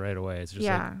take in right away. It's just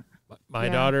Yeah. My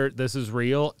Yeah. daughter, this is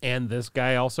real, and this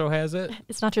guy also has it.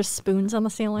 It's not just spoons on the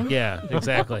ceiling. Yeah,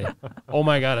 exactly. Oh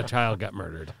my God, a child got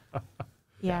murdered.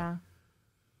 Yeah.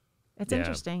 It's Yeah.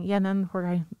 interesting. Yeah, and then the poor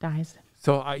guy dies.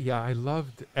 So I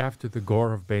loved after the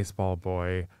gore of Baseball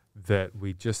Boy that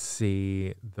we just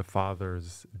see the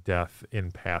father's death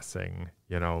in passing.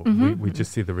 You know, we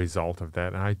just see the result of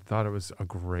that, and I thought it was a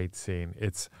great scene.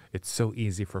 It's so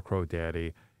easy for Crow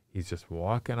Daddy. He's just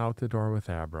walking out the door with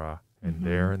Abra, and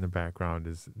there in the background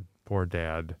is poor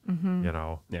Dad. You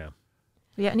know, Yeah.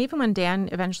 Yeah, and even when Dan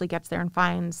eventually gets there and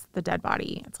finds the dead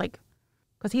body, it's like,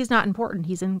 because he's not important.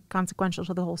 He's inconsequential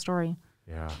to the whole story.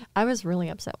 yeah. I was really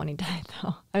upset when he died,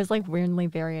 though. I was like weirdly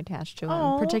very attached to him,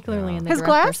 Aw. particularly in the His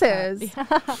director's glasses.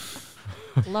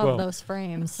 cut. Love Well, those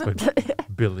frames. But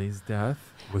Billy's death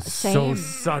was so Same.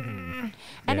 sudden.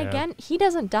 And Yeah. again, he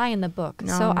doesn't die in the book,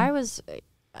 so No. I was,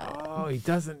 Oh, he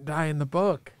doesn't die in the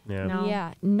book. Yeah. No.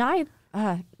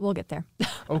 yeah, we'll get there.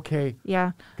 Okay,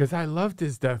 Yeah. because I loved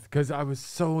his death because I was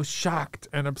so shocked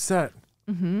and upset.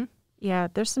 Yeah,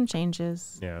 there's some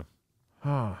changes. Yeah.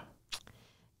 Huh.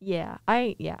 Yeah,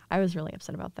 I was really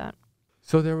upset about that.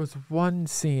 So there was one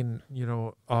scene, you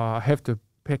know, I have to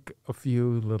pick a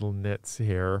few little nits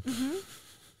here.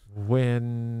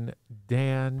 When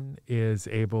Dan is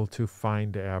able to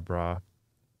find Abra,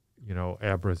 you know,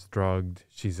 Abra's drugged,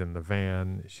 she's in the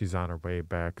van, she's on her way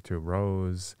back to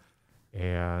Rose,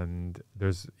 and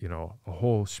there's, you know, a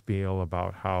whole spiel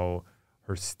about how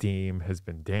her steam has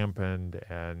been dampened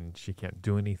and she can't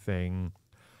do anything.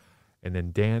 And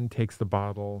then Dan takes the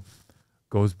bottle,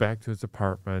 goes back to his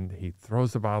apartment, he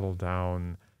throws the bottle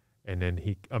down, and then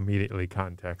he immediately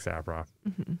contacts Abra.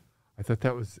 I thought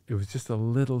it was just a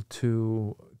little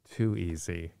too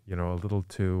easy, you know, a little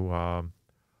too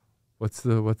what's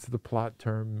the plot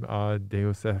term?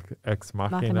 Deus ex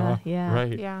machina, Machina, yeah.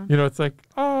 right? Yeah. You know, it's like,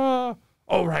 oh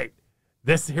right,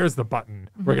 here's the button.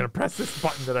 We're gonna press this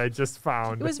button that I just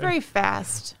found. It was very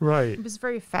fast. right. It was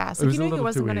very fast. It Like, was you a knew he little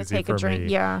wasn't too going to easy take a for drink. me.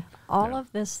 Yeah. All Yeah.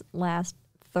 of this last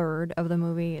third of the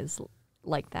movie is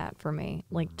like that for me.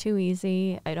 Like too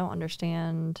easy. I don't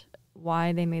understand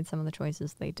why they made some of the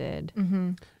choices they did.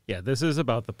 Yeah, this is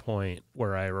about the point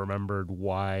where I remembered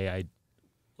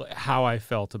how I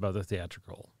felt about the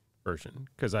theatrical version,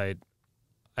 because I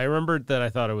remembered that I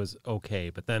thought it was okay,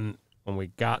 but then when we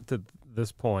got to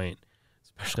this point,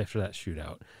 especially after that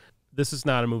shootout, this is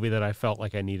not a movie that I felt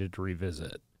like I needed to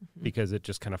revisit because it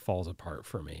just kind of falls apart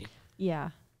for me. Yeah.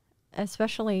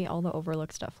 Especially all the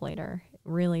Overlook stuff later. It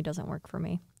really doesn't work for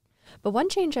me. But one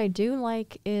change I do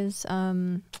like is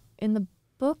in the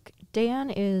book,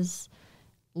 Dan is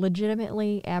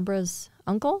legitimately Abra's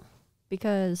uncle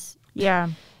because Yeah.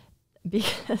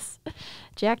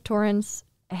 Jack Torrance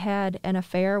had an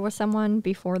affair with someone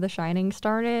before The Shining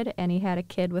started, and he had a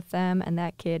kid with them, and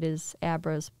that kid is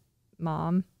Abra's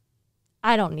mom.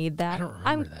 I don't need that. I don't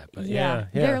remember that, but yeah.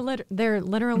 They're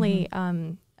literally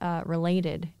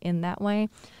related in that way.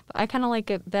 But I kind of like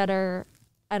it better.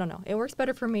 I don't know. It works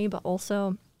better for me, but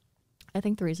also I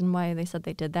think the reason why they said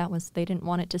they did that was they didn't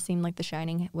want it to seem like The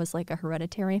Shining was like a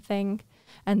hereditary thing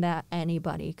and that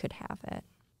anybody could have it.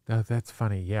 That's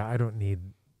funny. Yeah, I don't need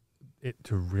it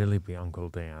to really be Uncle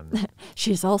Dan.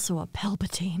 She's also a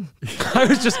Palpatine. I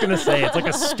was just going to say, it's like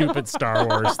a stupid Star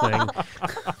Wars thing.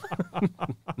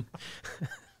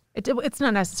 It's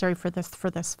not necessary for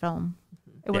this film.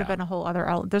 It would have Yeah. been a whole other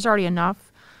element. There's already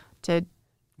enough to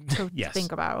Yes.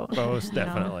 think about. Most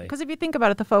definitely. Because if you think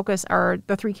about it, the focus are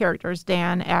the three characters,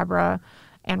 Dan, Abra,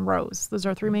 and Rose. Those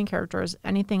are three main characters.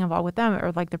 Anything involved with them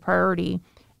are like the priority.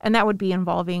 And that would be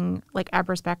involving like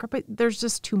Abra's background. But there's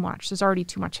just too much. There's already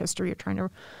too much history you're trying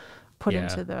to put Yeah.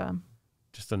 into the...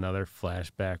 Just another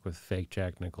flashback with fake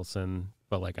Jack Nicholson,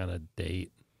 but like on a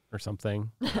date or something.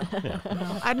 Yeah.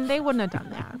 No, they wouldn't have done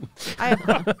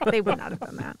that. They would not have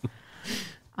done that.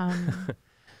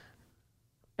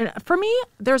 And for me,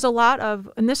 there's a lot of,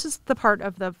 and this is the part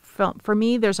of the film, for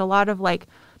me, there's a lot of like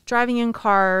driving in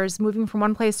cars, moving from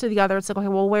one place to the other. It's like, okay,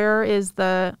 well, where's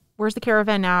the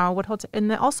caravan now? What hotel?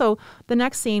 And then also the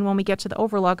next scene when we get to the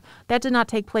Overlook, that did not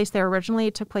take place there originally.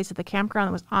 It took place at the campground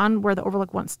that was on where the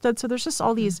Overlook once stood. So there's just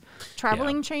all these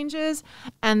traveling changes.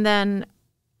 And then,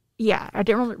 yeah, I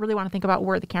didn't really want to think about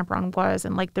where the campground was.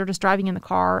 And like, they're just driving in the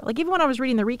car. Like even when I was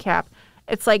reading the recap,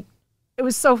 it's like, it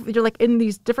was so, you're like in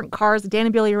these different cars. Dan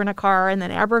and Billy are in a car, and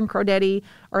then Abra and Crow Daddy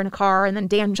are in a car, and then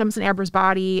Dan jumps in Abra's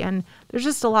body. And there's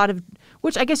just a lot of,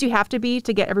 which I guess you have to be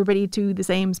to get everybody to the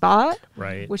same spot.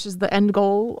 Right. Which is the end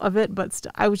goal of it. But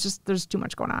there's too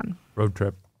much going on. Road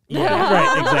trip. Yeah,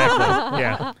 right, exactly.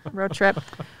 Yeah. Road trip.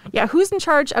 Yeah, who's in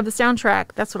charge of the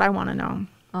soundtrack? That's what I want to know.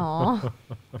 Aw.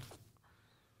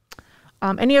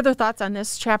 Any other thoughts on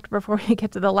this chapter before we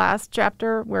get to the last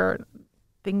chapter where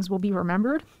things will be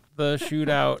remembered? The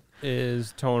shootout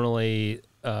is tonally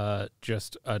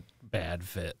just a bad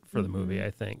fit for the movie,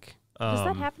 I think. Does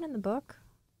that happen in the book?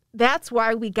 That's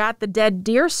why we got the dead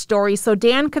deer story, so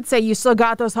Dan could say, you still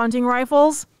got those hunting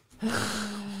rifles?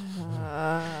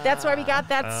 That's why we got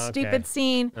that stupid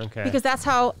scene. Okay. Because that's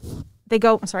how they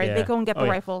go. They go and get the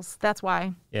rifles. That's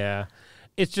why. Yeah.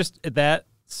 It's just that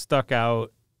stuck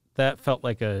out. That felt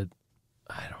like I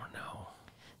don't know.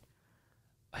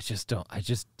 I just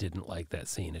didn't like that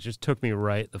scene. It just took me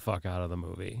right the fuck out of the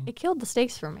movie. It killed the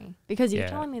stakes for me because you're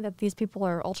telling me that these people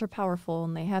are ultra powerful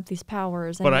and they have these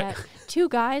powers, and yet two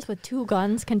guys with two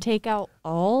guns can take out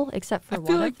all except for one of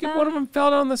them. I feel like if one of them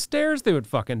fell down the stairs, they would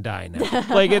fucking die now.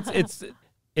 Like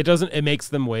it makes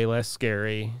them way less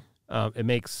scary. It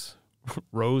makes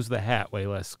Rose the Hat way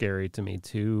less scary to me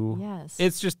too. Yes.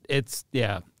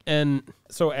 And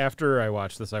so after I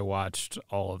watched this, I watched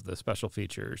all of the special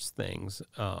features things,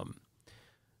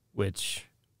 which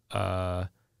I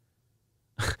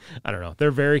don't know. They're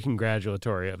very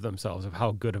congratulatory of themselves of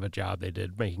how good of a job they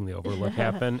did making the Overlook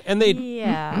happen, and they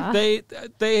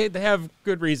have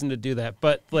good reason to do that.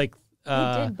 But like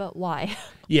they did, but why?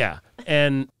 Yeah,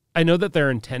 and I know that their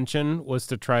intention was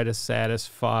to try to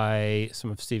satisfy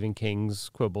some of Stephen King's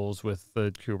quibbles with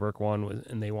the Kubrick one,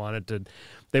 and they wanted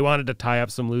to tie up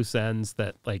some loose ends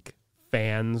that like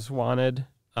fans wanted.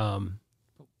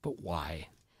 But why?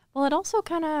 Well, it also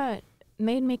kind of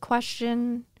made me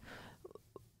question,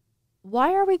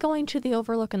 why are we going to the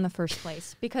Overlook in the first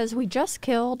place? Because we just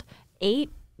killed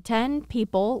 8-10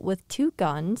 people with 2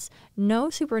 guns, no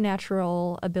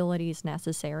supernatural abilities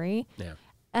necessary. Yeah.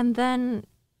 And then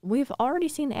we've already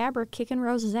seen Abra kicking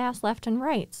Rose's ass left and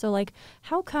right. So, like,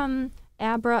 how come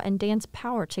Abra and Dan's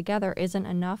power together isn't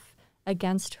enough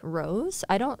against Rose?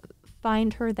 I don't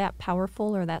find her that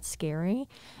powerful or that scary.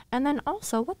 And then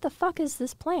also, what the fuck is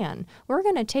this plan? We're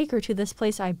going to take her to this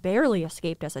place I barely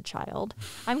escaped as a child.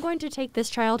 I'm going to take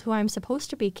this child who I'm supposed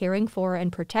to be caring for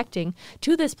and protecting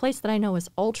to this place that I know is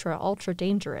ultra, ultra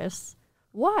dangerous.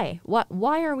 Why?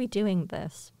 Why are we doing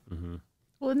this? Mm-hmm.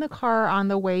 Well, in the car on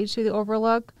the way to the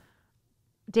Overlook,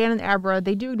 Dan and Abra,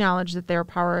 they do acknowledge that their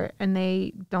power, and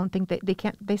they don't think that they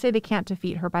can't. They say they can't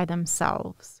defeat her by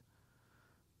themselves.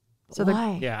 So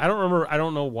why? Yeah, I don't remember. I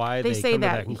don't know why they say come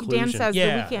that. To that conclusion. Dan says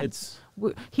that we can't. It's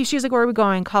she's like, where are we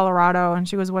going? Colorado, and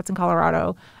she goes, what's in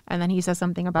Colorado? And then he says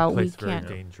something about we can't.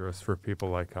 Very dangerous for people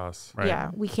like us. Right.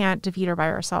 Yeah, we can't defeat her by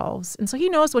ourselves. And so he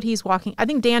knows what he's walking. I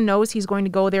think Dan knows he's going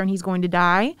to go there and he's going to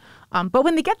die. But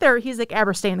when they get there, he's like,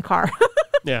 Abra, stay in the car.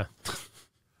 Yeah.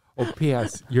 Oh,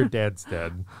 P.S. Your dad's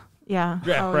dead. Yeah.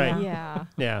 Yeah, oh, right. Yeah.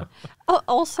 Yeah.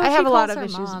 Also, I have a lot of her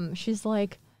issues. Mom. She's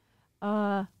like,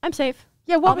 I'm safe.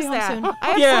 Yeah, what I'll was be home that? soon.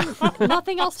 I have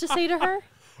Nothing else to say to her?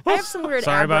 I have some weird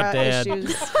Sorry Abra about Dad.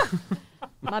 issues.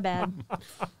 My bad.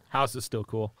 House is still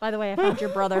cool. By the way, I found your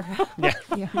brother.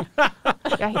 Yeah.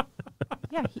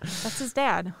 That's his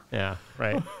dad. Yeah,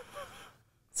 right.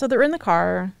 So they're in the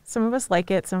car. Some of us like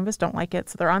it. Some of us don't like it.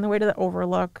 So they're on the way to the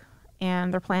Overlook.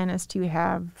 And their plan is to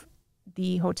have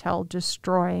the hotel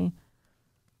destroy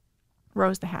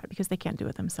Rose the Hat because they can't do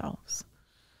it themselves.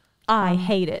 I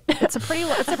hate it. It's a pretty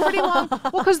long.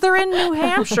 Well, because they're in New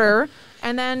Hampshire,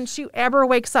 and then Abra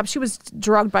wakes up. She was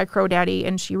drugged by Crow Daddy,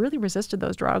 and she really resisted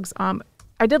those drugs.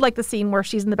 I did like the scene where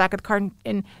she's in the back of the car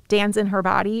and Dan's in her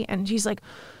body, and she's like,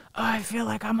 "Oh, I feel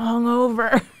like I'm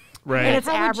hungover." Right. And it's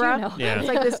How would you Abra. know? Yeah. It's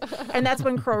like this, and that's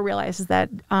when Crow realizes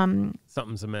that,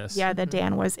 Something's amiss. that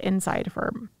Dan was inside of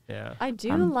her. Yeah. I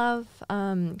do love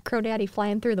Crow Daddy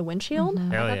flying through the windshield.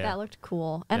 Mm-hmm. I Hell thought yeah. that looked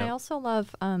cool. And I Yep. also love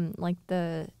like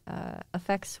the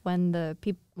effects when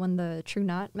the True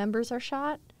Knot members are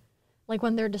shot. Like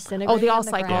when they're disintegrating. Oh, they all on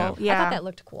the cycle. ground. Yeah. I thought that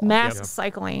looked cool. Mass Yep.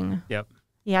 cycling. Yep.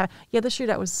 Yeah. The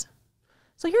shootout was.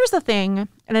 So here's the thing,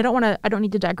 and I don't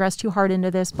need to digress too hard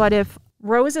into this, but if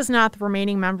Rose is not the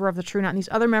remaining member of the True Knot and these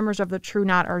other members of the True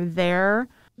Knot are there,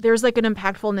 there's like an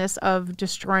impactfulness of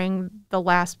destroying the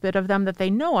last bit of them that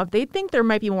they know of. They think there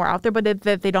might be more out there, but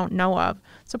that they don't know of.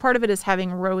 So part of it is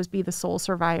having Rose be the sole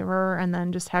survivor, and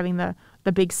then just having the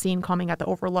big scene coming at the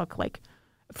Overlook, like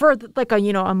for like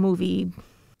a movie.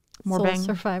 More Soul bang.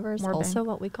 Survivor is More also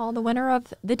what we call the winner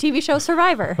of the TV show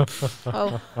Survivor.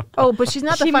 Oh, but she's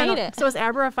not the She final. made it. So is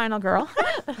Abra a final girl?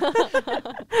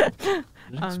 I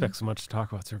didn't expect so much to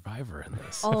talk about Survivor in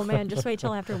this. Oh man, just wait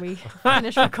till after we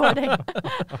finish recording.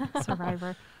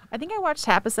 Survivor. I think I watched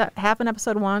half an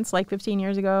episode once, like 15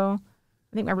 years ago.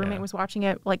 I think my roommate Yeah. was watching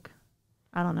it like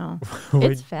I don't know.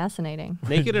 It's fascinating.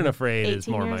 Naked and Afraid is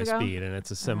 18 more my years ago? speed, and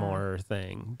it's a similar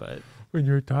thing. But When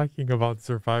you were talking about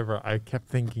Survivor, I kept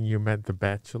thinking you meant The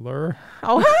Bachelor.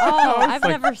 Oh, Oh, I've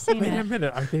never seen Wait a it.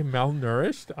 minute, are they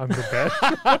malnourished on The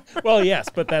Bachelor? well, yes,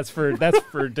 but that's for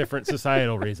different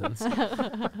societal reasons.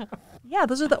 yeah,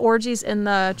 those are the orgies in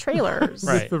the trailers.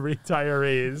 Right. With the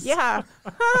retirees. Yeah.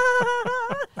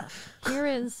 Here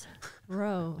is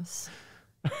Rose.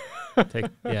 Take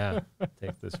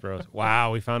this, Rose.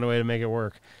 Wow, we found a way to make it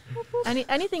work.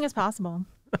 Anything is possible.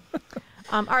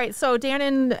 All right, so Dan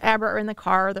and Abra are in the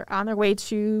car. They're on their way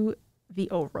to the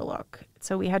Overlook.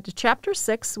 So we head to chapter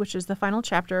 6, which is the final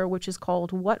chapter, which is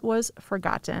called What Was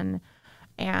Forgotten.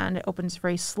 And it opens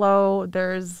very slow.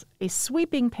 There's a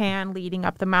sweeping pan leading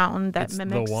up the mountain that It's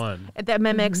mimics the one.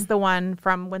 the one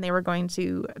from when they were going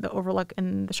to the Overlook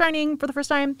in The Shining for the first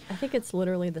time. I think it's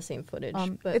literally the same footage.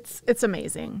 But It's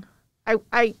amazing.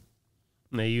 I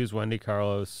And they use Wendy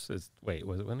Carlos. Was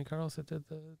it Wendy Carlos that did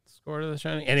the score to The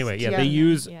Shining? Anyway, yeah, Yeah. they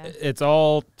use Yeah. it's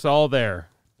all there,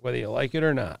 whether you like it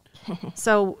or not.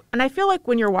 So, and I feel like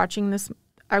when you're watching this,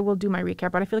 I will do my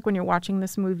recap, but I feel like when you're watching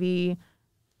this movie,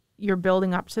 you're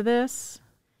building up to this.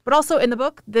 But also in the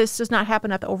book, this does not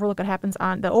happen at the Overlook. It happens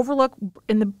on the Overlook.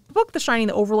 In the book, The Shining,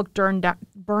 the Overlook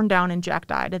burned down and Jack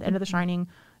died. At the end of The Shining,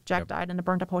 Jack died in the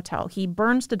burned up hotel. He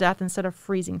burns to death instead of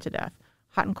freezing to death,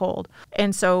 hot and cold.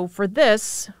 And so for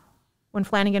this, when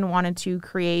Flanagan wanted to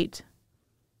create,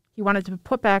 he wanted to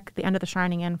put back the end of The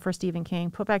Shining in for Stephen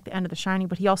King, put back the end of The Shining,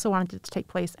 but he also wanted it to take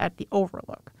place at the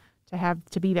Overlook,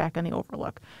 to be back in the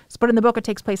Overlook. But in the book, it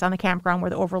takes place on the campground where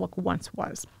the Overlook once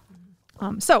was.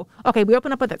 We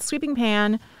open up with that sweeping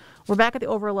pan. We're back at the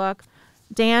Overlook.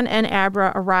 Dan and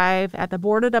Abra arrive at the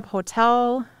boarded up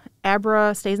hotel.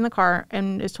 Abra stays in the car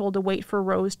and is told to wait for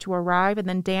Rose to arrive, and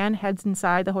then Dan heads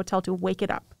inside the hotel to wake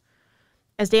it up.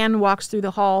 As Dan walks through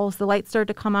the halls, the lights start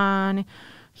to come on.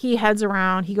 He heads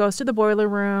around. He goes to the boiler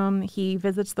room. He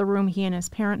visits the room he and his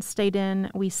parents stayed in.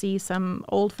 We see some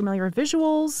old familiar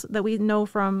visuals that we know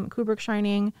from Kubrick's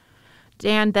Shining.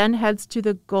 Dan then heads to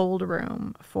the gold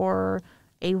room for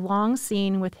a long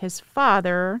scene with his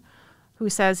father, who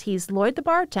says he's Lloyd the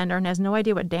bartender and has no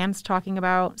idea what Dan's talking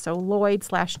about. So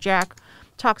Lloyd/Jack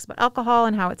talks about alcohol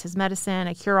and how it's his medicine,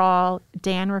 a cure-all.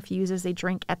 Dan refuses a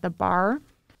drink at the bar.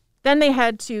 Then they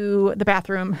head to the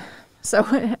bathroom. So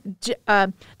they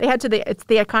head to it's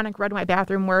the iconic red and white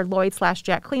bathroom where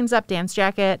Lloyd/Jack cleans up Dan's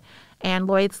jacket, and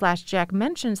Lloyd/Jack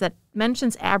mentions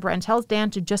Abra and tells Dan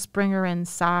to just bring her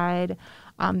inside.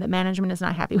 That management is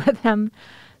not happy with him.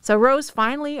 So Rose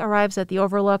finally arrives at the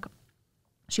Overlook.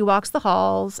 She walks the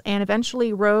halls, and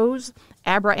eventually Rose,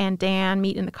 Abra, and Dan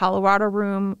meet in the Colorado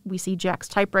room. We see Jack's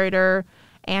typewriter,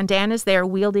 and Dan is there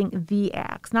wielding the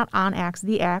axe, not on axe,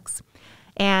 the axe.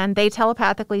 And they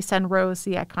telepathically send Rose to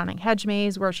the iconic hedge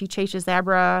maze where she chases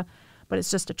Abra, but it's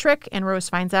just a trick, and Rose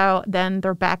finds out. Then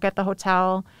they're back at the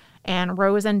hotel, and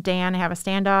Rose and Dan have a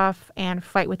standoff and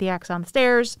fight with the axe on the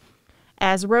stairs.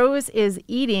 As Rose is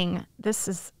eating,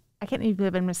 I can't even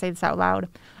believe I'm going to say this out loud.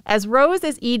 As Rose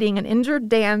is eating an injured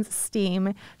Dan's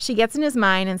steam, she gets in his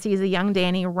mind and sees a young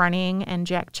Danny running and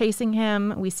Jack chasing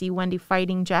him. We see Wendy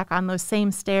fighting Jack on those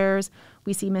same stairs.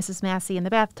 We see Mrs. Massey in the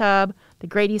bathtub, the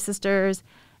Grady sisters,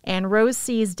 and Rose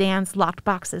sees Dan's locked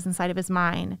boxes inside of his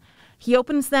mind. He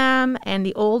opens them, and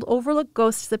the old Overlook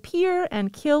ghosts appear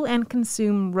and kill and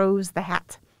consume Rose the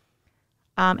Hat.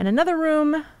 In another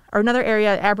room, or another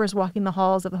area, Abra's walking the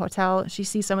halls of the hotel. She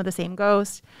sees some of the same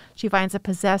ghosts. She finds a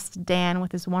possessed Dan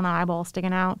with his one eyeball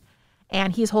sticking out,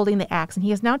 and he's holding the axe, and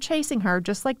he is now chasing her,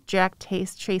 just like Jack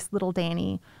chased little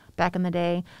Danny back in the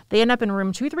day. They end up in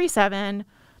room 237.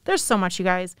 There's so much, you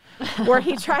guys, where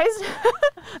he tries,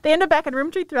 they end up back in room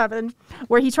 237,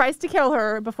 where he tries to kill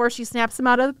her before she snaps him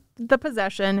out of the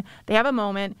possession. They have a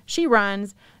moment. She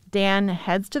runs. Dan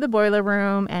heads to the boiler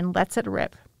room and lets it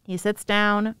rip. He sits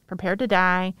down, prepared to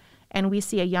die, and we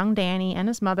see a young Danny and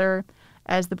his mother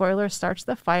as the boiler starts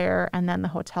the fire, and then the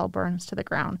hotel burns to the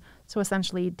ground. So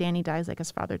essentially, Danny dies like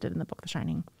his father did in the book The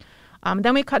Shining.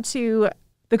 Then we cut to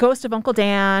the ghost of Uncle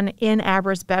Dan in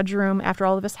Abra's bedroom after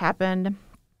all of this happened.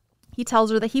 He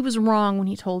tells her that he was wrong when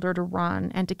he told her to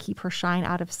run and to keep her shine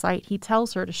out of sight. He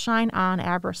tells her to shine on,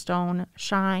 Abra Stone,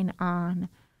 shine on.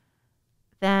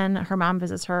 Then her mom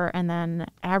visits her, and then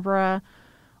Abra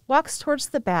walks towards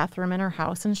the bathroom in her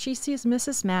house, and she sees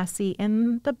Mrs. Massey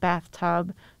in the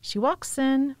bathtub. She walks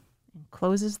in and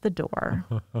closes the door,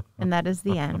 and that is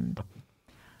the end.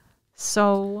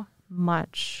 So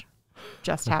much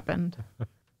just happened.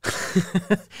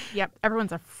 Yep,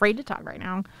 everyone's afraid to talk right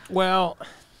now. Well,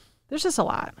 there's just a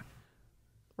lot.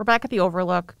 We're back at the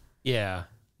Overlook. yeah.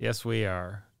 Yes, we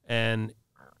are. And,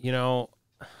 you know,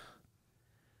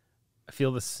 I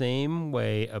feel the same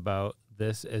way about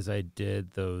this as I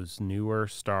did those newer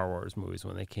Star Wars movies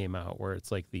when they came out, where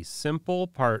it's like the simple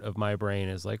part of my brain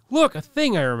is like, look, a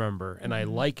thing I remember, and I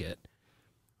like it.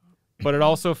 But it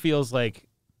also feels like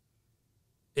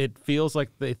they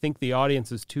think the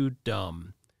audience is too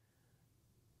dumb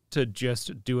to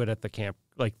just do it at the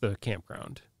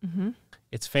campground. Mm-hmm.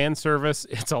 It's fan service.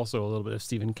 It's also a little bit of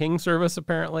Stephen King service,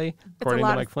 apparently, according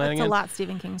to Mike Flanagan. It's a lot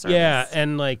Stephen King service. Yeah,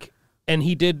 and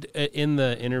he did, in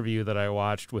the interview that I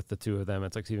watched with the two of them,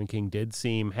 it's like Stephen King did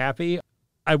seem happy.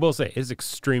 I will say, it's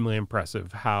extremely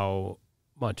impressive how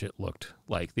much it looked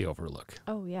like the Overlook.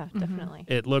 Oh, yeah, definitely.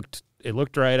 It looked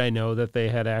right. I know that they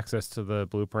had access to the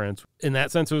blueprints. In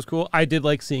that sense, it was cool. I did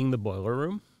like seeing the boiler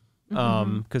room,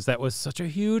 because that was such a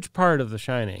huge part of The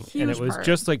Shining. And it was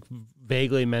just like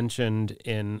vaguely mentioned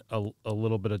in a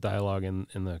little bit of dialogue in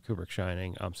the Kubrick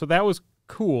Shining. So that was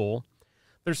cool.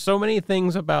 There's so many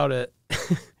things about it.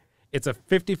 It's a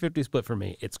 50-50 split for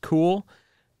me. It's cool,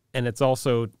 and it's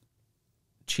also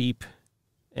cheap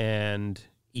and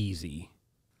easy.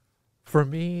 For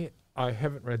me, I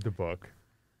haven't read the book.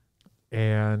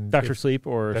 And Dr. Sleep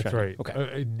or That's Shining? right.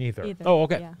 Okay. Neither. Either. Oh,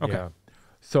 okay. Yeah. Okay. Yeah.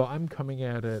 So I'm coming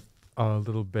at it a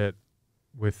little bit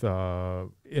with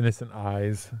innocent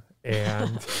eyes and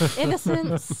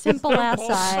Innocent, simple ass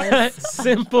eyes.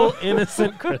 Simple,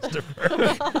 innocent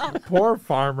Christopher. poor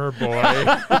farmer boy.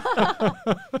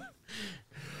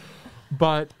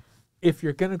 But if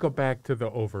you're going to go back to the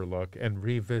Overlook and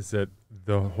revisit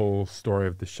the whole story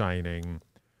of The Shining,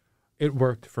 it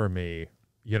worked for me.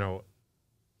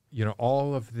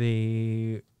 All of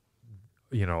the,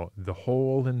 the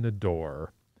hole in the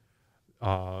door,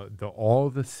 all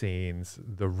the scenes,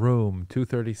 the room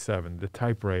 237, the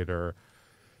typewriter,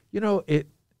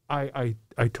 I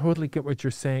totally get what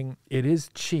you're saying. It is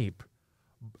cheap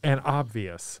and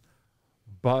obvious,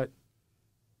 but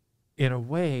in a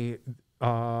way,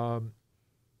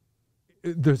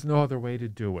 there's no other way to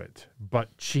do it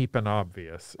but cheap and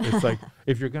obvious. It's like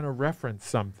if you're going to reference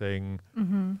something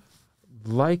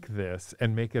like this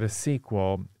and make it a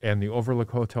sequel, and the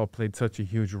Overlook Hotel played such a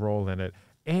huge role in it,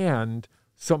 and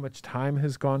so much time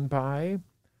has gone by,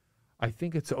 I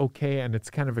think it's okay, and it's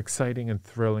kind of exciting and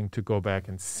thrilling to go back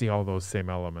and see all those same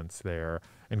elements there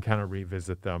and kind of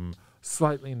revisit them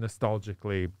slightly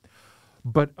nostalgically.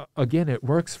 But again, it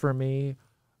works for me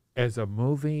as a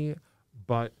movie,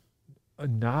 but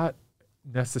not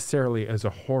necessarily as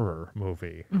a horror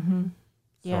movie. Mm-hmm.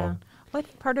 Yeah. Well, I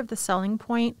think part of the selling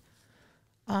point,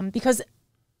 because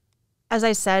as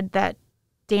I said, that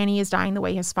Danny is dying the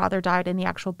way his father died in the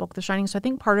actual book, The Shining. So I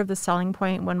think part of the selling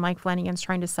point when Mike Flanagan's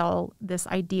trying to sell this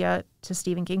idea to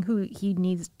Stephen King, who he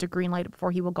needs to greenlight it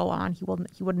before he will go on, he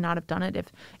would not have done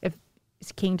it if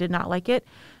King did not like it.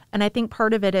 And I think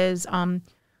part of it is, okay,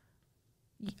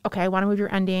 I want to move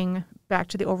your ending back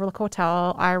to the Overlook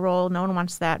Hotel. Eye roll, no one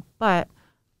wants that, but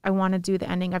I want to do the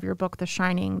ending of your book, The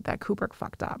Shining, that Kubrick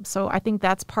fucked up. So I think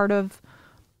that's part of.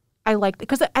 I like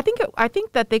because I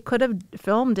think that they could have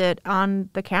filmed it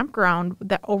on the campground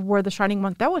where The Shining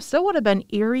went. That still would have been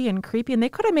eerie and creepy, and they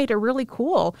could have made it really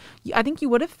cool. I think you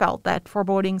would have felt that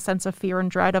foreboding sense of fear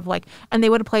and dread of and they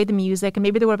would have played the music, and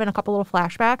maybe there would have been a couple little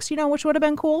flashbacks, which would have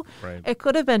been cool. Right. It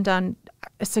could have been done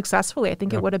successfully. I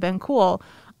think it would have been cool.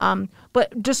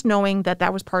 But just knowing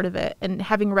that was part of it, and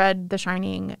having read The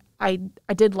Shining, I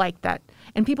did like that.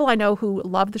 And people I know who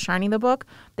love The Shining, the book,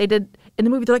 they did in the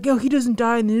movie. They're like, "Oh, he doesn't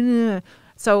die."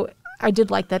 So I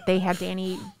did like that they had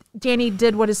Danny. Danny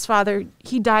did what his father.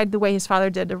 He died the way his father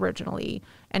did originally,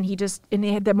 and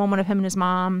they had that moment of him and his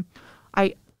mom.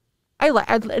 I'd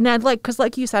like because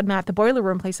like you said, Matt, the boiler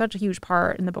room plays such a huge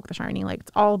part in the book The Shining. Like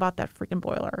it's all about that freaking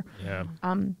boiler. Yeah.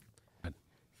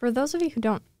 For those of you who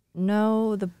don't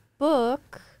know, the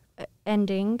book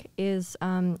ending is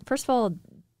first of all,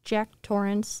 Jack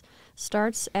Torrance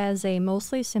starts as a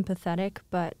mostly sympathetic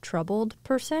but troubled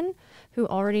person who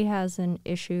already has an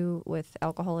issue with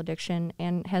alcohol addiction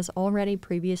and has already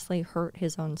previously hurt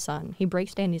his own son. He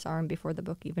breaks Danny's arm before the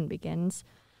book even begins.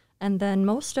 And then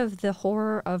most of the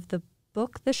horror of the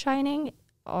book, The Shining,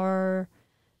 are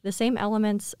the same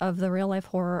elements of the real-life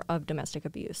horror of domestic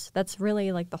abuse. That's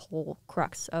really like the whole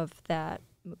crux of that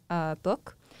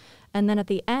book. And then at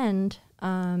the end,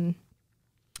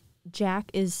 Jack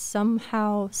is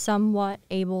somewhat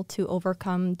able to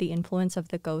overcome the influence of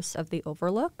the ghosts of the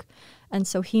Overlook. And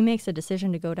so he makes a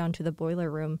decision to go down to the boiler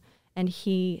room, and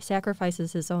he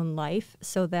sacrifices his own life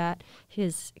so that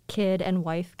his kid and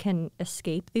wife can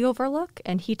escape the Overlook,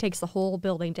 and he takes the whole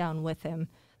building down with him.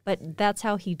 But that's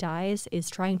how he dies,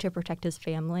 is trying to protect his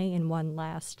family in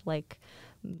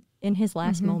his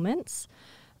last moments.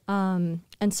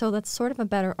 And so that's sort of a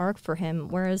better arc for him,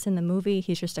 whereas in the movie,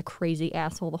 he's just a crazy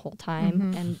asshole the whole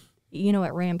time. And, you know,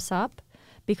 it ramps up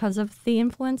because of the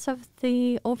influence of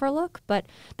the Overlook, but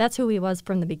that's who he was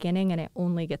from the beginning, and it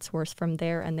only gets worse from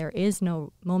there, and there is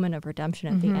no moment of redemption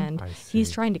at the end. He's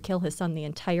trying to kill his son the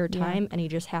entire time, and he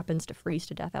just happens to freeze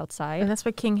to death outside. And that's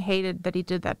what King hated, that he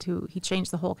did that too. He changed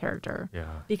the whole character. Yeah.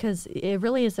 Because it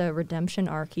really is a redemption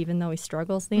arc, even though he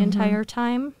struggles the entire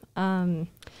time. And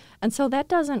so that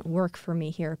doesn't work for me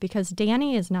here, because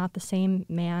Danny is not the same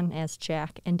man as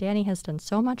Jack, and Danny has done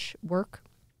so much work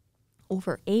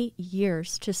over 8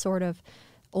 years to sort of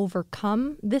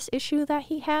overcome this issue that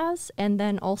he has, and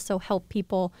then also help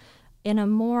people in a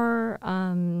more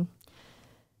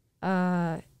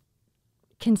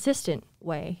consistent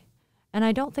way. And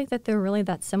I don't think that they're really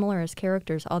that similar as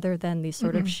characters, other than these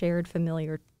sort of shared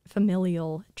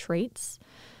familial traits.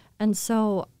 And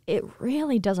so it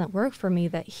really doesn't work for me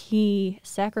that he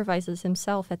sacrifices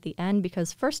himself at the end,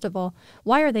 because first of all,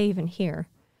 why are they even here?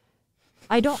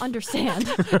 I don't understand.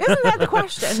 Isn't that the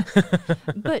question?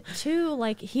 But two,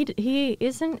 like, he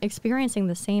isn't experiencing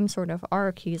the same sort of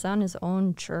arc. He's on his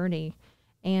own journey.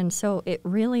 And so it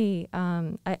really,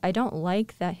 I don't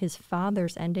like that his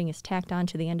father's ending is tacked on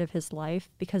to the end of his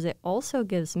life, because it also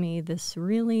gives me this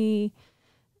really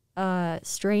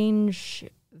strange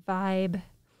vibe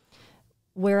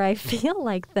where I feel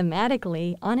like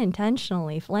thematically,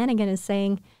 unintentionally, Flanagan is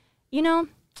saying, you know,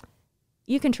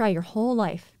 you can try your whole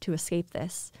life to escape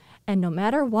this. And no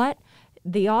matter what,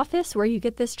 the office where you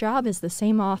get this job is the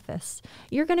same office.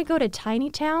 You're going to go to Tiny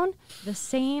Town, the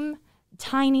same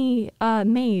tiny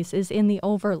maze is in the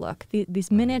Overlook.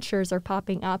 These miniatures are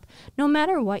popping up. No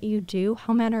matter what you do,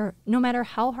 no matter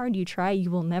how hard you try,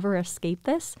 you will never escape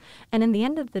this. And in the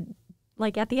end of the,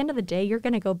 at the end of the day, you're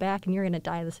going to go back and you're going to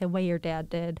die the same way your dad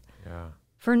did. Yeah.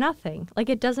 For nothing. Like,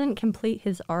 it doesn't complete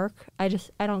his arc. I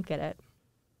don't get it.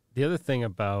 The other thing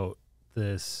about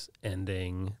this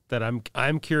ending that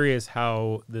I'm curious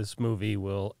how this movie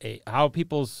will how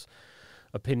people's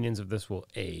opinions of this will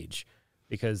age,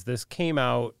 because this came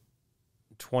out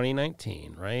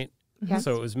 2019, right? Yes.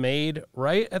 So it was made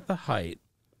right at the height,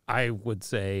 I would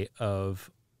say,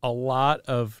 of a lot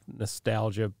of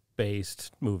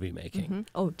nostalgia-based movie making. Mm-hmm.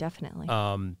 Oh, definitely.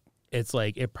 It's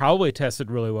like it probably tested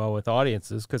really well with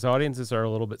audiences, because audiences are a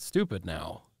little bit stupid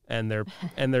now. And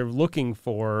they're looking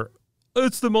for,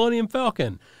 it's the Millennium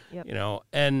Falcon, Yep. you know,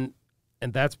 and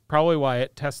that's probably why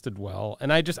it tested well.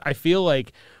 And I feel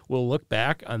like we'll look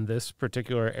back on this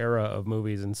particular era of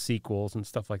movies and sequels and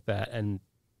stuff like that, and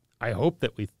I hope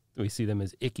that we see them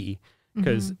as icky,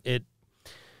 because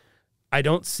I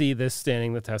don't see this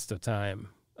standing the test of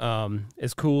time.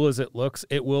 As cool as it looks,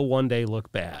 it will one day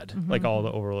look bad, like all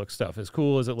the Overlook stuff. As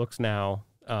cool as it looks now,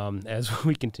 as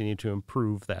we continue to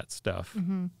improve that stuff.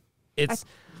 This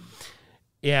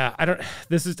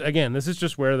is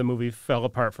just where the movie fell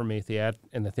apart for me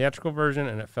in the theatrical version,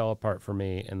 and it fell apart for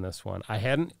me in this one. I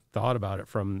hadn't thought about it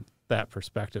from that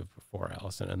perspective before,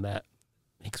 Allison, and that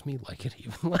makes me like it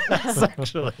even less,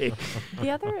 actually. The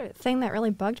other thing that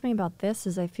really bugged me about this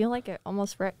is I feel like it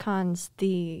almost retcons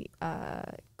the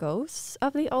ghosts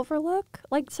of the Overlook.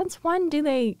 Like, since when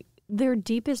do their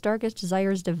deepest, darkest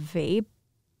desires to vape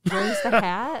raise the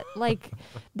hat? Like,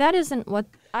 that isn't what,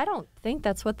 I don't think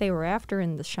that's what they were after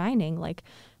in The Shining. Like,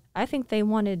 I think they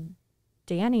wanted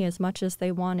Danny as much as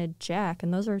they wanted Jack,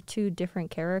 and those are two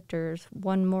different characters,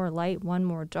 one more light, one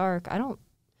more dark. I don't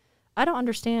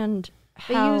understand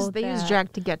how they use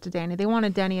Jack to get to Danny. They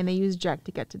wanted Danny, and they used Jack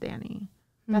to get to Danny.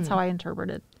 That's how I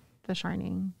interpreted The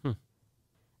Shining.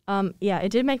 Yeah, it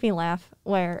did make me laugh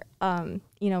where,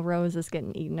 Rose is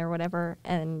getting eaten or whatever,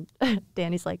 and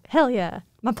Danny's like, hell yeah,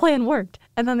 my plan worked.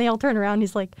 And then they all turn around and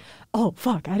he's like, oh,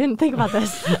 fuck, I didn't think about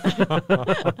this.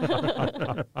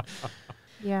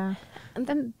 Yeah. And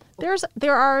then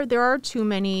there are too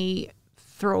many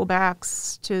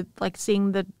throwbacks to, like,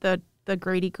 seeing the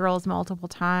Grady girls multiple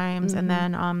times, and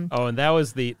then and that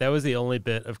was the only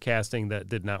bit of casting that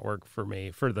did not work for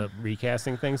me for the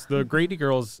recasting things. The Grady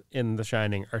girls in The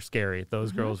Shining are scary.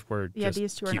 Those girls were just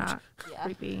these two cute. are not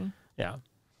creepy. Yeah.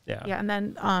 And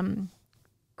then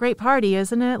Great Party,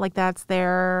 isn't it? Like, that's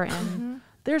there, and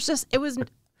there's just, it was.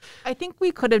 I think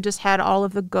we could have just had all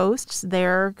of the ghosts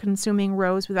there consuming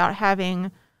Rose without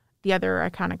having the other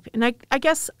iconic. And I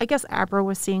guess Abra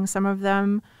was seeing some of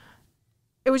them.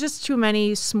 It was just too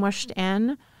many smushed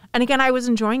in. And again, I was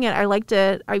enjoying it. I liked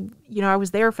it. I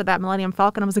was there for that Millennium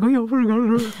Falcon. I was like,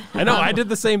 I know, I did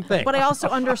the same thing. But I also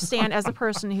understand, as a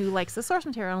person who likes the source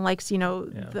material and likes,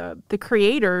 the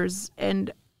creators,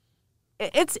 and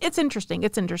it's interesting.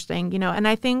 It's interesting, and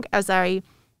I think I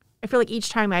feel like each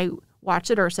time I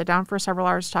watch it or sit down for several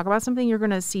hours to talk about something, you're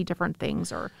going to see different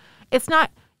things. Or it's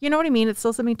not, you know what I mean? It's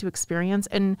still something to experience.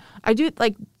 And I do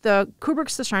like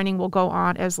Kubrick's The Shining will go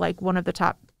on as like one of the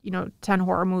top, 10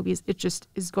 horror movies. It just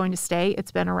is going to stay.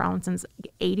 It's been around since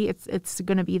 80. It's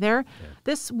going to be there. Yeah.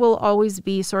 This will always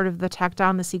be sort of the tacked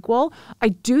on, the sequel. I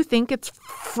do think it's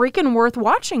freaking worth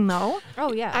watching though.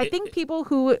 Oh yeah. I think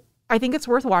it's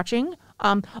worth watching.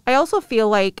 I also feel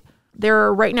like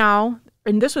there right now,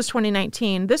 and this was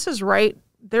 2019,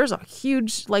 there's a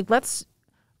huge,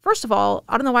 first of all,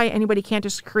 I don't know why anybody can't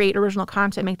just create original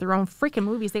content, make their own freaking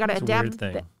movies. They got to adapt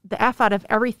the F out of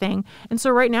everything. And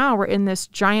so right now we're in this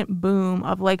giant boom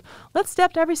of let's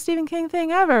adapt every Stephen King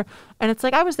thing ever. And it's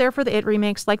I was there for the It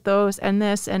remakes like those and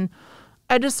this. And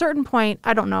at a certain point,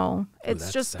 I don't know.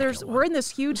 It's just, we're in this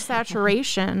huge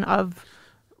saturation of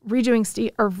remaking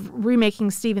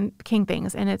Stephen King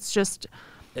things. And it's just...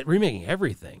 remaking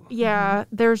everything. Yeah,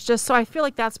 there's just, so I feel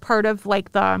like that's part of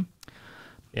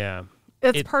yeah.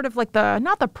 It's part of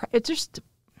it sits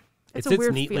a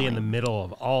weird neatly feeling in the middle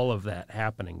of all of that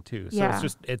happening too. So yeah.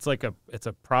 it's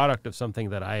a product of something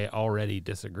that I already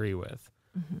disagree with,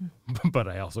 but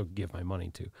I also give my money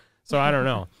to. So I don't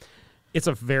know. It's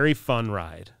a very fun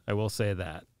ride. I will say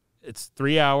that. It's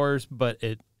 3 hours, but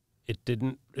it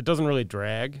doesn't really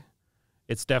drag.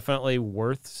 It's definitely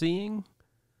worth seeing.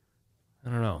 I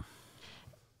don't know.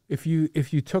 If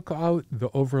you took out the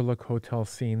Overlook Hotel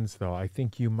scenes, though, I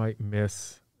think you might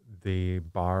miss the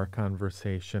bar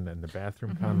conversation and the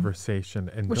bathroom conversation,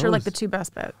 and which are like the two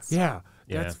best bets. Yeah,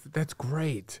 that's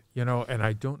great. And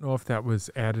I don't know if that was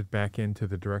added back into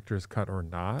the director's cut or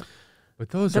not. But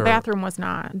the bathroom was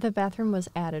not. The bathroom was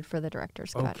added for the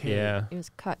director's cut. Okay. Yeah. It was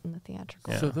cut in the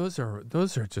theatrical. Yeah. So those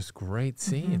are just great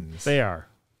scenes. They are.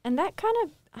 And that kind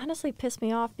of honestly pissed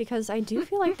me off because I do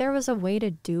feel like there was a way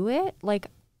to do it.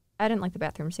 I didn't like the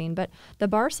bathroom scene, but the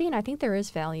bar scene, I think there is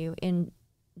value in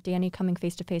Danny coming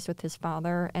face to face with his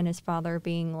father and his father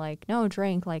being like, no,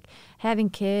 drink, having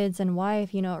kids and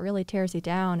wife, it really tears you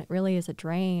down. It really is a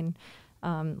drain,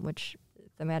 which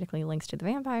thematically links to the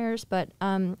vampires. But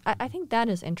I think that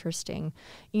is interesting.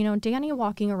 Danny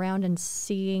walking around and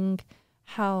seeing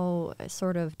how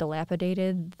sort of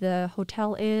dilapidated the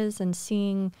hotel is and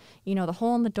seeing, the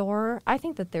hole in the door. I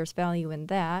think that there's value in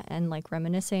that and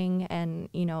reminiscing and,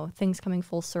 things coming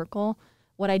full circle.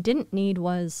 What I didn't need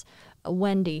was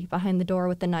Wendy behind the door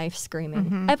with the knife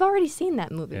screaming. I've already seen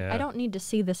that movie. Yeah. I don't need to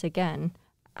see this again.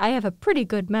 I have a pretty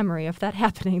good memory of that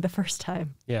happening the first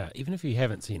time. Yeah, even if you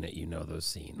haven't seen it, those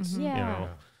scenes. Yeah.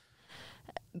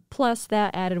 Plus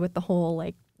that added with the whole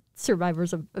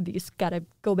survivors of abuse got to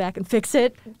go back and fix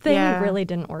it thing really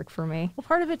didn't work for me. Well,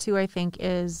 part of it too, I think,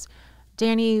 is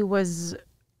Danny was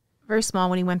very small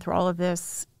when he went through all of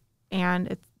this, and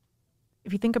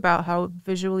if you think about how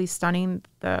visually stunning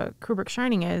the Kubrick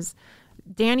Shining is,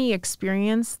 Danny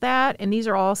experienced that, and these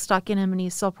are all stuck in him, and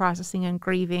he's still processing and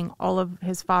grieving all of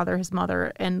his father, his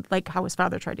mother, and how his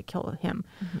father tried to kill him.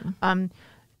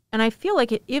 And I feel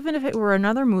like even if it were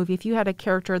another movie, if you had a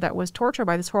character that was tortured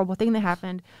by this horrible thing that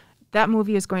happened, that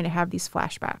movie is going to have these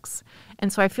flashbacks.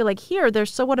 And so I feel like here, there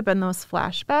still would have been those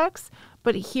flashbacks,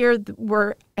 but here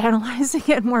we're analyzing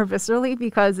it more viscerally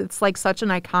because it's such an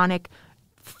iconic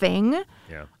thing.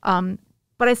 Yeah.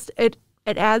 But it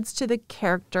adds to the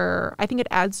character. I think it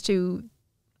adds to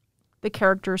the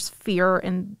character's fear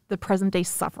and the present day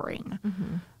suffering.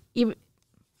 Even,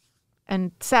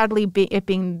 and sadly, it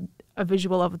being a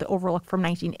visual of the Overlook from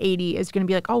 1980 is going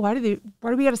to be oh, why do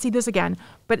we got to see this again?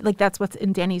 But that's what's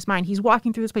in Danny's mind. He's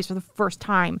walking through this place for the first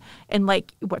time in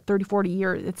 30, 40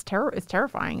 years. It's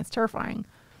terrifying. It's terrifying.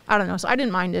 I don't know. So I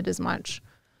didn't mind it as much.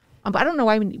 But I don't know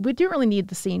why we didn't really need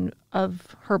the scene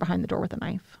of her behind the door with a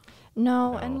knife.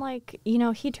 No, and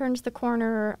he turns the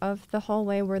corner of the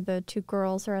hallway where the two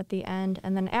girls are at the end,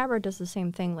 and then Abra does the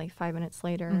same thing 5 minutes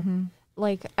later.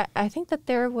 I think that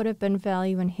there would have been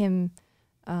value in him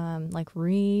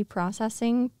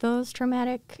reprocessing those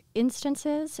traumatic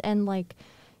instances and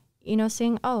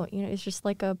seeing, it's just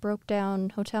a broke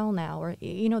down hotel now, or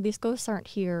these ghosts aren't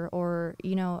here, or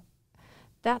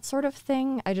that sort of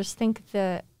thing. I just think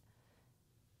the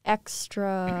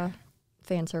extra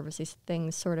fan services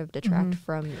things sort of detract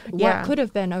from what could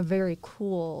have been a very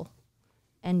cool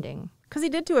ending. Because he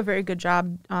did do a very good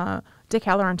job. Dick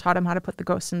Halloran taught him how to put the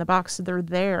ghosts in the box, so they're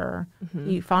there.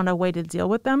 He found a way to deal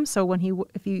with them. So when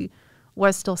if he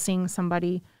was still seeing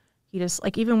somebody, he just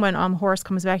even when Horace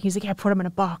comes back, he's yeah, put him in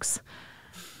a box.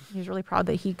 He's really proud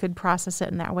that he could process it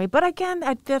in that way. But again,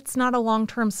 that's not a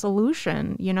long-term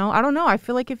solution. I don't know. I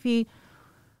feel like if he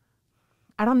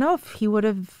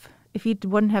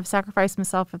wouldn't have sacrificed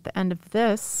himself at the end of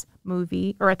this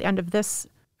movie or at the end of this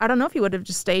I don't know if he would have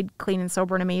just stayed clean and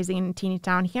sober and amazing in Teeny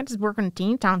Town. He can't just work in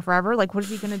Teeny Town forever. Like, what is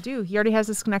he going to do? He already has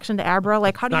this connection to Abra.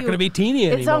 Like, how do Not going to be teeny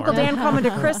Is anymore. Uncle Dan coming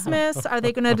to Christmas? Are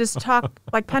they going to just talk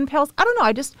like pen pals? I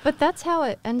don't know. But that's how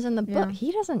it ends in the book. Yeah.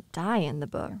 He doesn't die in the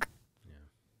book.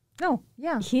 No,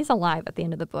 yeah. He's alive at the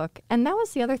end of the book. And that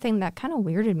was the other thing that kind of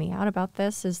weirded me out about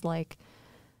this is like,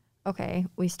 okay,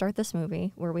 we start this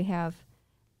movie where we have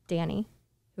Danny,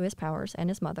 who has powers, and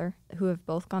his mother, who have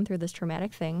both gone through this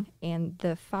traumatic thing, and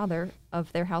the father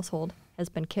of their household has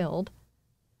been killed.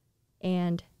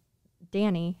 And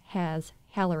Danny has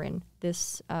Halloran.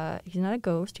 This he's not a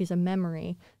ghost, he's a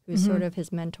memory who's sort of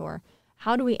his mentor.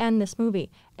 How do we end this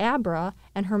movie? Abra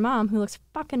and her mom, who looks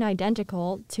fucking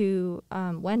identical to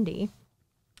Wendy,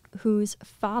 whose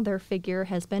father figure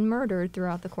has been murdered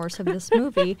throughout the course of this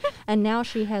movie, and now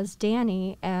she has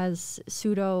Danny as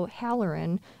pseudo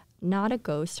Halloran, not a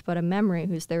ghost, but a memory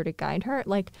who's there to guide her.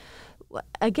 Like,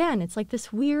 again, it's like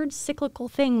this weird cyclical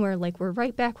thing where, like, we're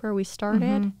right back where we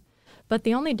started. But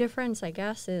the only difference, I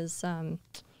guess, is, the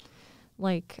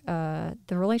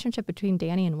relationship between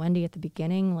Danny and Wendy at the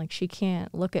beginning. Like, she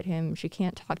can't look at him. She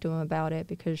can't talk to him about it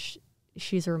because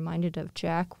she's reminded of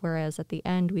Jack. Whereas at the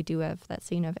end, we do have that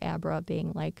scene of Abra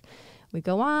being like, we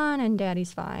go on and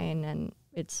Daddy's fine and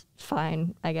it's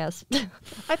fine, I guess.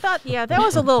 I thought, yeah, that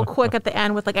was a little quick at the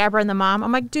end with like Abra and the mom.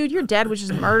 I'm like, dude, your dad was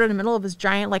just murdered in the middle of his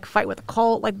giant like fight with a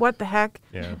cult. Like, what the heck?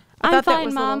 Yeah. I I'm thought that fine,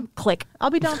 was a Mom. little- Click.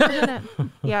 I'll be down for a minute.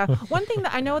 Yeah. One thing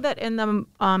that I know that in the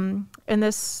in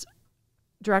this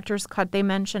director's cut, they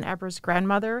mention Abra's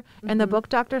grandmother. In the book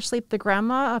Dr. Sleep, the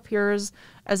grandma appears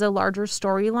as a larger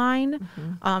storyline.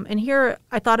 And here,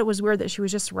 I thought it was weird that she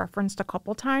was just referenced a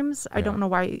couple times. I don't know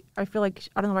why. I feel like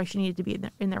I don't know why she needed to be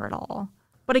in there at all.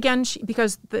 But again,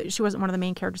 because she wasn't one of the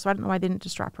main characters, so I don't know why they didn't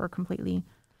just drop her completely.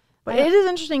 But it is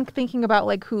interesting thinking about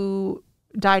like who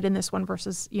died in this one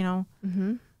versus, you know.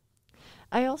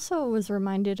 I also was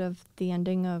reminded of the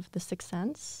ending of The Sixth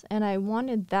Sense, and I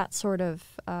wanted that sort of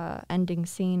ending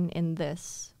scene in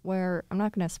this, where, I'm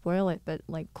not going to spoil it, but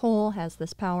like Cole has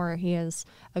this power. He has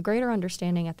a greater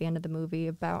understanding at the end of the movie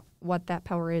about what that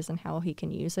power is and how he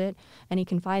can use it, and he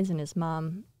confides in his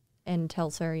mom and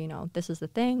tells her, you know, this is the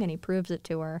thing, and he proves it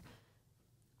to her.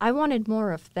 I wanted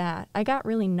more of that. I got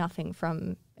really nothing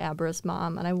from Abra's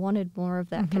mom, and I wanted more of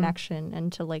that connection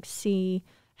and to like see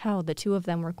how the two of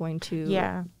them were going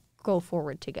to go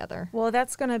forward together. Well,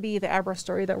 that's going to be the Abra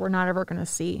story that we're not ever going to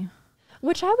see.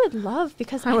 Which I would love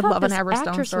because I would thought love an this Abra Stone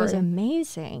actress was story.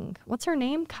 amazing. What's her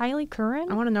name? Kylie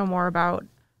Curran? I want to know more about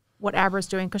what Abra's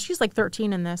doing because she's like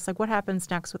 13 in this. Like, what happens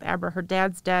next with Abra? Her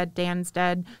dad's dead. Dan's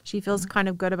dead. She feels kind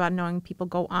of good about knowing people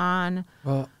go on.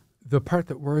 Well, the part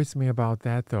that worries me about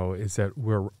that, though, is that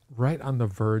we're right on the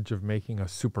verge of making a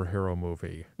superhero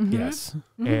movie. Yes.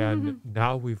 And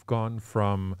now we've gone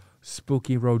from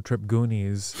spooky road trip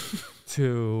Goonies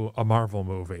to a Marvel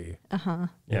movie. You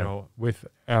know, with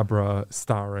Abra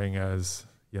starring as,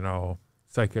 you know,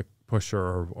 psychic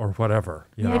pusher or whatever.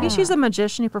 You know? Maybe she's a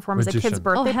magician who performs a kid's Magician.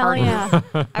 birthday Oh, hell party.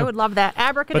 yeah. I would love that. But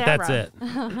Abracadabra. that's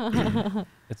it.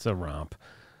 It's a romp.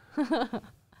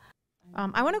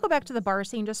 I want to go back to the bar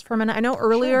scene just for a minute. I know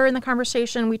earlier in the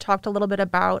conversation we talked a little bit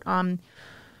about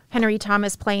Henry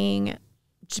Thomas playing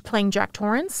Jack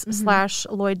Torrance /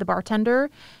 Lloyd the bartender.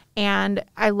 And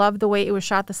I love the way it was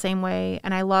shot the same way.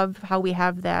 And I love how we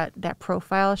have that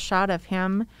profile shot of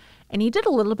him. And he did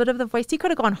a little bit of the voice. He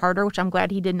could have gone harder, which I'm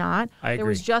glad he did not. I There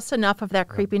was agree. just enough of that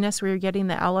creepiness where you're getting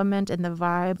the element and the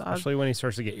vibe Especially when he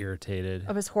starts to get irritated.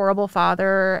 of his horrible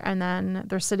father. And then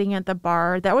they're sitting at the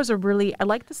bar. That was I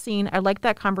like the scene. I like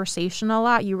that conversation a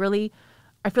lot.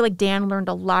 I feel like Dan learned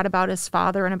a lot about his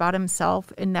father and about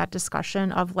himself in that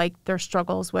discussion of like their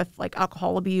struggles with like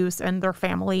alcohol abuse and their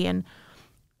family and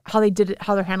how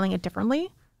they're handling it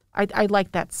differently. I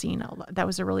like that scene a lot. That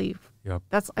was a really,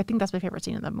 I think that's my favorite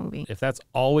scene in the movie. If that's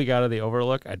all we got of the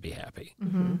Overlook, I'd be happy.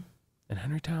 And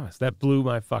Henry Thomas, that blew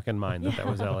my fucking mind that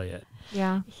was Elliot.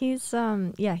 Yeah. He's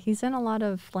he's in a lot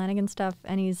of Flanagan stuff,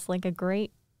 and he's like a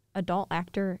great adult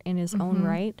actor in his own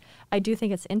right. I do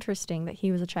think it's interesting that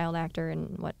he was a child actor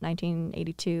in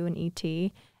 1982 in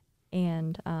E.T.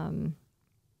 and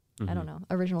I don't know,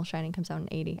 original Shining comes out in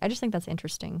 80. I just think that's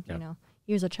interesting. You know,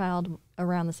 he was a child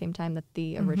around the same time that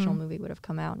the original movie would have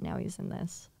come out. And now he's in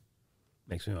this.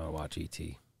 Makes me want to watch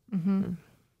E.T. I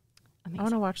want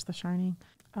to watch The Shining.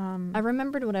 I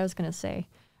remembered what I was going to say.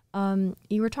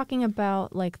 You were talking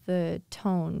about like the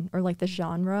tone or like the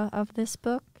genre of this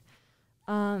book.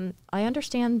 I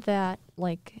understand that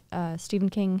like Stephen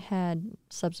King had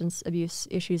substance abuse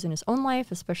issues in his own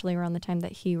life, especially around the time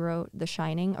that he wrote The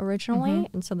Shining originally.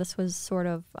 And so this was sort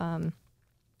of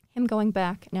him going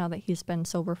back now that he's been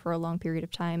sober for a long period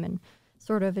of time and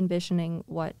sort of envisioning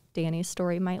what Danny's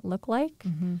story might look like.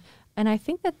 Mm-hmm. And I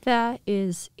think that that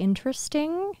is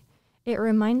interesting. It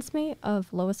reminds me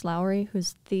of Lois Lowry,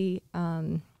 who's the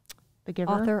Giver?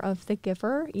 author of The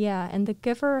Giver. Yeah, and The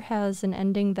Giver has an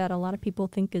ending that a lot of people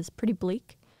think is pretty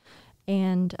bleak.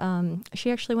 And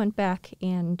she actually went back,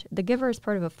 and The Giver is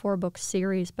part of a 4-book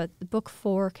series, but book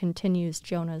 4 continues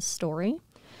Jonah's story,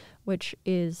 which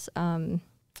is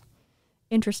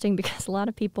interesting because a lot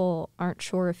of people aren't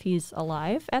sure if he's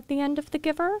alive at the end of The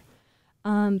Giver.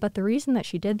 But the reason that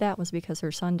she did that was because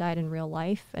her son died in real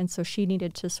life, and so she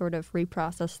needed to sort of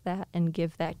reprocess that and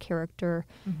give that character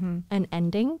an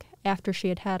ending after she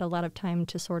had had a lot of time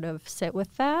to sort of sit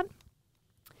with that.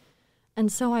 And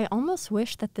so I almost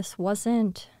wish that this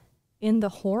wasn't in the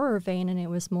horror vein and it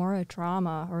was more a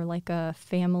drama or like a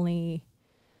family.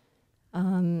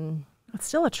 It's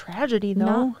still a tragedy,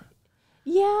 though.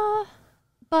 Yeah,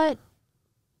 but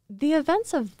the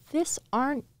events of this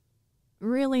aren't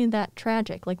really that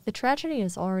tragic. Like, the tragedy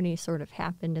has already sort of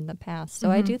happened in the past. So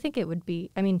I do think it would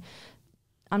be, I mean,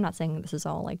 I'm not saying this is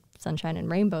all like sunshine and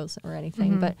rainbows or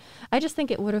anything, but I just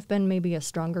think it would have been maybe a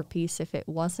stronger piece if it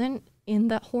wasn't in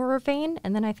that horror vein.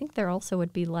 And then I think there also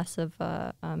would be less of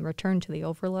a return to the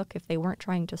Overlook if they weren't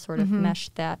trying to sort of mesh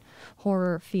that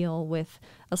horror feel with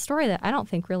a story that I don't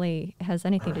think really has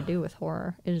anything to do with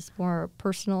horror. It is more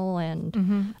personal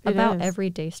and about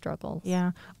everyday struggles.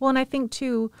 Yeah. Well, and I think,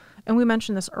 too, and we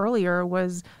mentioned this earlier,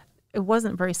 it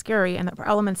wasn't very scary, and the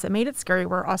elements that made it scary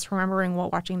were us remembering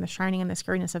what watching The Shining and the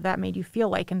scariness of that made you feel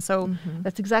like. And so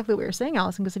that's exactly what you're saying,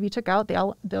 Allison, because if you took out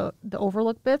the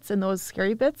Overlook bits and those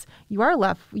scary bits, you're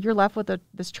left with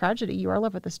this tragedy. You are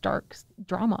left with this dark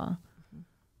drama.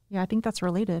 Yeah, I think that's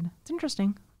related. It's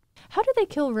interesting. How did they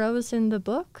kill Rose in the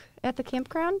book at the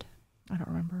campground? I don't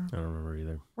remember. I don't remember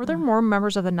either. Were there more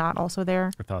members of the Knot also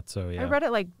there? I thought so, yeah. I read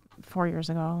it like 4 years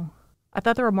ago. I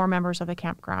thought there were more members of the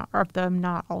campground, or of the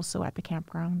Knot also at the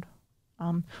campground.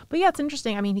 But yeah, it's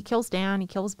interesting. I mean, he kills Dan, he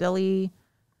kills Billy.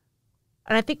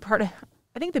 And I think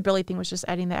the Billy thing was just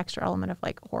adding the extra element of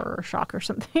like horror or shock or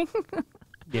something.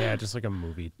 Yeah, just like a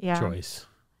movie choice.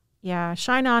 Yeah,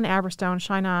 shine on, Aberstone,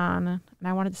 shine on. And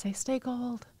I wanted to say, stay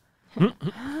gold.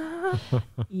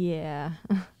 Yeah.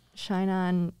 Shine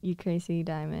on, you crazy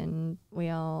diamond. We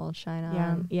all shine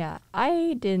on. Yeah.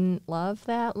 I didn't love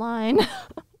that line.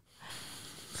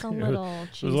 It's a little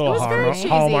cheesy. It was a little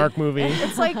Hallmark movie.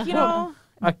 It's like,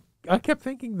 I kept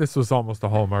thinking this was almost a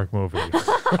Hallmark movie.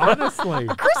 Honestly.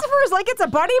 Christopher's like, it's a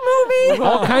buddy movie.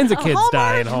 All kinds of kids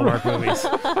die in Hallmark movies.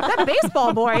 That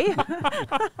baseball boy.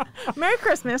 Merry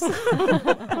Christmas.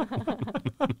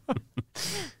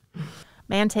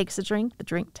 Man takes the drink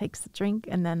takes the drink,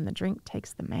 and then the drink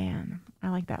takes the man. I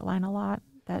like that line a lot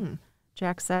that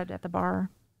Jack said at the bar.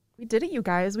 We did it, you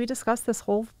guys. We discussed this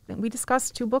whole thing. We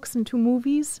discussed 2 books and 2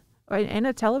 movies and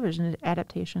a television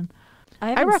adaptation.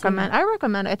 I recommend.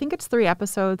 I think it's 3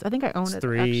 episodes. I think I own it.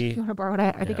 3. Actually, if you want to borrow it,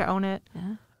 I think I own it.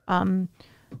 Yeah.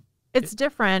 It's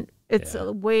different. It's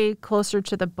way closer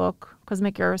to the book because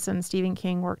Mick Garris and Stephen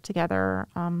King worked together.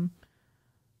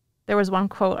 There was one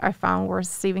quote I found where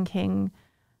Stephen King,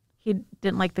 he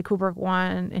didn't like the Kubrick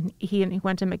one, and he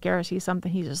went to Mick Garris. He's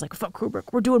just like, fuck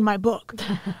Kubrick, we're doing my book.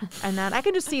 And then I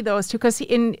can just see those two because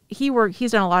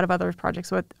he's done a lot of other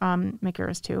projects with Mick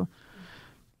Garris too.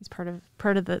 He's part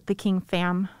of the King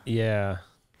fam. Yeah.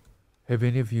 Have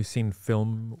any of you seen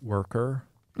Film Worker?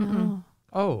 No.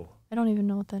 Oh. I don't even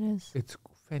know what that is. It's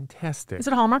fantastic. Is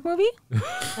it a Hallmark movie?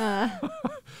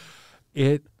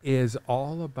 It is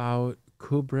all about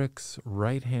Kubrick's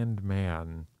right-hand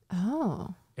man.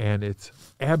 Oh. And it's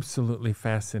absolutely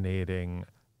fascinating.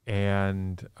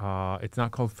 And it's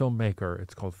not called Filmmaker.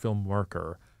 It's called Film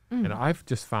Worker. And I've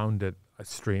just found it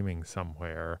streaming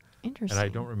somewhere. Interesting. And I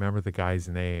don't remember the guy's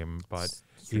name, but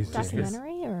he's just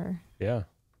documentary or? Yeah.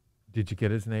 Did you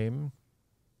get his name?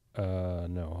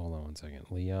 No, hold on one second.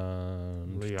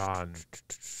 Leon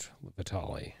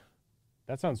Vitali.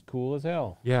 That sounds cool as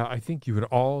hell. Yeah, I think you would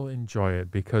all enjoy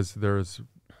it because there's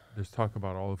talk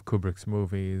about all of Kubrick's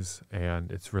movies,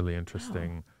 and it's really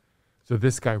interesting. So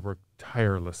this guy worked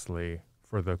tirelessly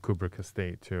for the Kubrick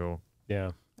estate too.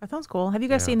 Yeah. That sounds cool. Have you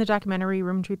guys seen the documentary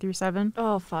Room 237?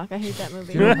 Oh, fuck. I hate that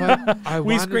movie. You know what?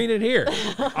 We screened it here.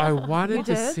 I wanted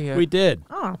to see it. We did.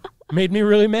 Oh. Made me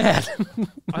really mad.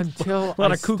 Until a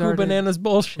lot of cuckoo bananas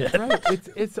bullshit. Right.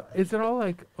 Is it all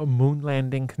like a moon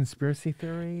landing conspiracy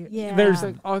theory? Yeah. There's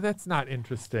like, oh, that's not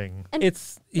interesting. And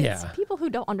it's people who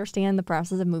don't understand the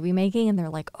process of movie making, and they're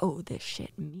like, oh, this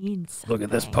shit means something. Look at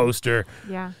this poster.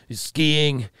 Yeah. He's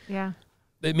skiing. Yeah.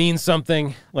 It means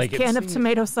something. Like can of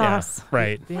tomato sauce. Yeah,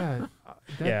 right. Yeah.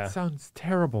 That sounds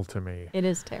terrible to me. It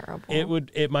is terrible.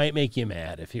 It might make you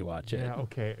mad if you watch it. Yeah,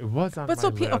 okay. It was on But my so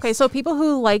list. okay, so people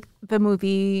who like the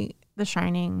movie The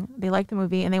Shining, they like the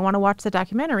movie and they want to watch the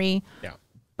documentary. Yeah.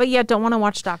 But yet don't want to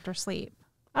watch Doctor Sleep.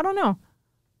 I don't know.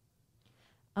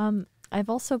 I've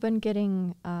also been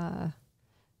getting now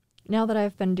that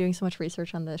I've been doing so much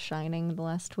research on The Shining the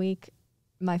last week,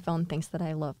 my phone thinks that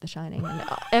I love The Shining, and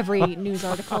every news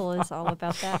article is all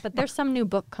about that. But there's some new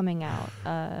book coming out,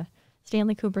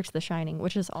 Stanley Kubrick's The Shining,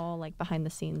 which is all like behind the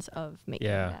scenes of making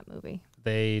that movie.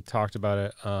 They talked about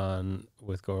it on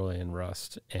with Gorley and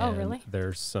Rust, and really?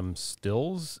 there's some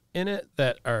stills in it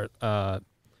that are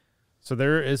so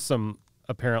there is some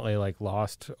apparently like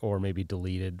lost or maybe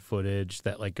deleted footage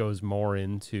that like goes more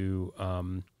into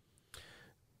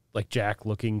like Jack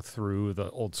looking through the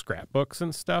old scrapbooks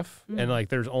and stuff. And like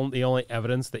there's the only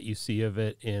evidence that you see of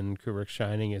it in Kubrick's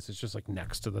Shining is it's just like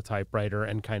next to the typewriter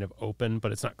and kind of open,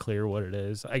 but it's not clear what it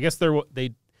is. I guess there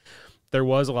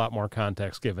was a lot more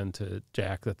context given to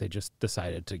Jack that they just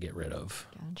decided to get rid of.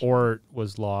 Gotcha. Or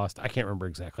was lost. I can't remember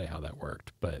exactly how that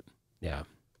worked, but yeah.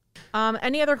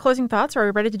 Any other closing thoughts, or are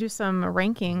we ready to do some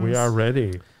rankings? We are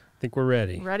ready. I think we're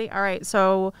ready. Ready? All right.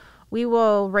 So we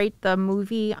will rate the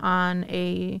movie on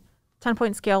a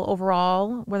 10-point scale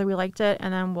overall, whether we liked it,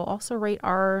 and then we'll also rate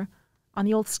on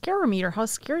the old scarometer, how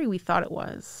scary we thought it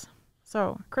was.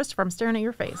 So, Christopher, I'm staring at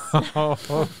your face. Oh,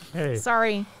 okay.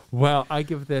 Sorry. Well, I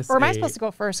give this Or am I supposed to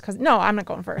go first? No, I'm not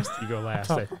going first. You go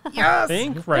last. I Yes!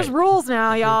 think, right. There's rules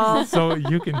now, y'all. So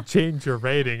you can change your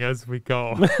rating as we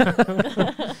go.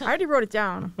 I already wrote it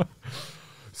down.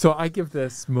 So I give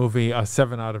this movie a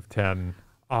 7 out of 10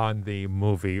 on the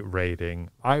movie rating.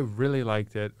 I really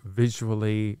liked it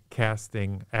visually,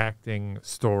 casting, acting,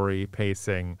 story,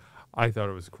 pacing. I thought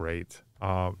it was great.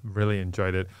 Really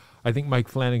enjoyed it. I think Mike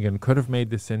Flanagan could have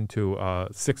made this into a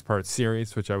 6-part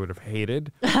series, which I would have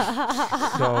hated.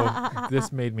 So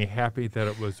this made me happy that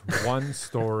it was one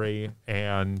story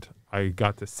and I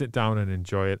got to sit down and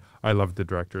enjoy it. I loved the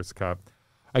director's cut.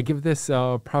 I give this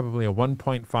probably a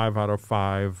 1.5 out of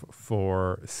 5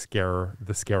 for the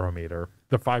scarometer,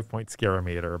 the 5-point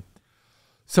scarometer.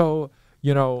 So,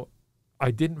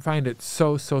 I didn't find it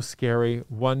so scary.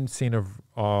 One scene of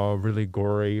really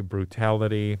gory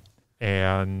brutality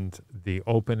and the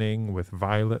opening with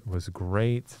Violet was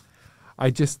great.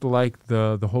 I just liked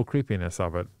the whole creepiness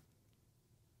of it.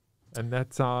 And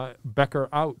that's Becker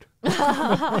out. He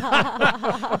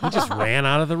just ran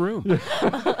out of the room.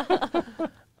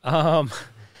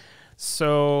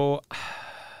 So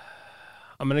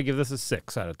I'm going to give this a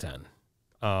 6 out of 10.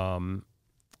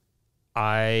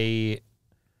 I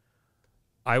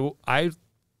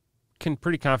can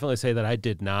pretty confidently say that I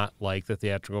did not like the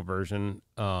theatrical version.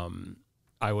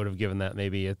 I would have given that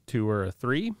maybe a 2 or a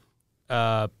 3.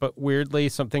 But weirdly,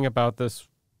 something about this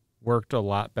worked a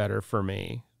lot better for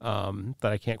me that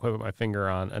I can't quite put my finger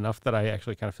on, enough that I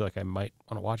actually kind of feel like I might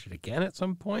want to watch it again at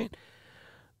some point.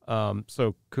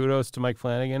 So kudos to Mike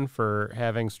Flanagan for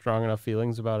having strong enough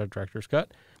feelings about a director's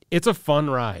cut. It's a fun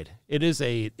ride. It is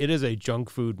a junk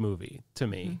food movie to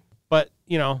me. But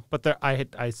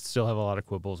I still have a lot of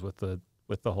quibbles with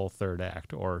the whole third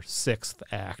act or sixth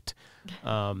act.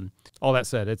 All that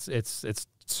said, it's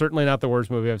certainly not the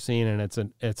worst movie I've seen, and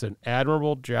it's an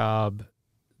admirable job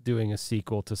doing a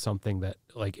sequel to something that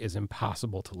like is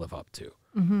impossible to live up to.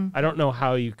 Mm-hmm. I don't know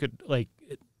how you could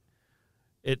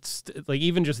it's like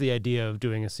even just the idea of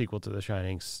doing a sequel to The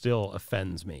Shining still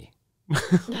offends me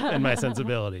and my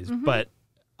sensibilities. Mm-hmm. But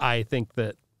I think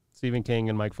that Stephen King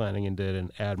and Mike Flanagan did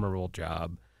an admirable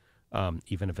job,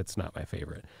 even if it's not my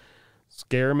favorite.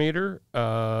 Scaremeter,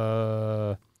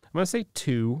 I'm going to say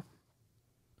 2.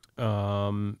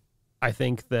 I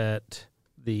think that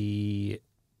the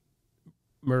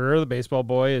Murder of the Baseball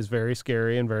Boy is very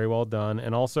scary and very well done.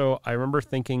 And also, I remember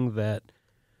thinking that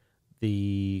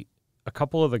a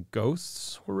couple of the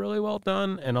ghosts were really well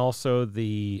done, and also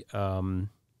the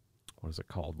what is it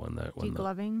called when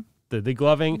Degloving. The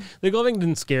gloving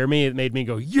didn't scare me. It made me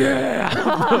go, yeah.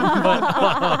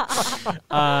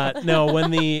 But, no,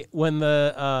 when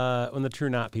the True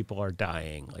Knot people are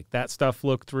dying, like that stuff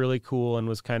looked really cool and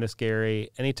was kind of scary.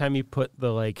 Anytime you put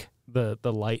the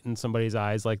light in somebody's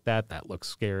eyes like that looks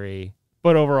scary.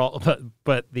 But overall,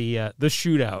 but the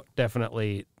shootout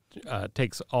definitely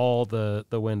takes all the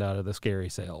wind out of the scary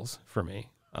sails for me.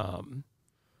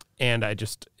 And I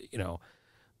just,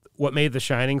 what made The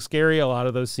Shining scary, a lot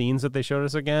of those scenes that they showed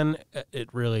us again, it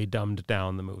really dumbed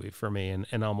down the movie for me,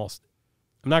 and almost,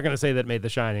 I'm not going to say that made The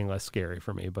Shining less scary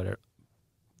for me, but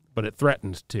it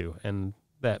threatened to, and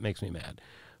that makes me mad.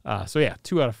 So yeah,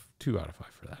 2 out of 5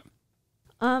 for that.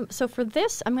 So for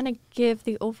this, I'm going to give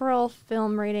the overall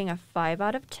film rating a 5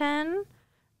 out of 10.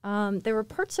 There were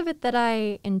parts of it that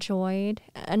I enjoyed,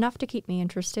 enough to keep me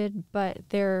interested, but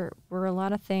there were a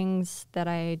lot of things that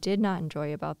I did not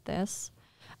enjoy about this.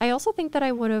 I also think that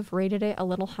I would have rated it a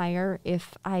little higher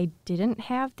if I didn't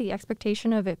have the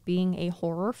expectation of it being a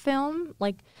horror film.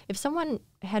 Like, if someone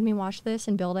had me watch this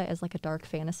and build it as like a dark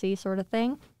fantasy sort of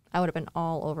thing, I would have been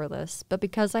all over this. But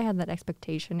because I had that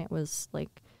expectation, it was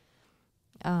like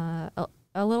a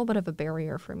little bit of a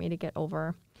barrier for me to get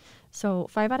over. So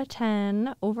 5 out of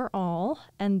 10 overall.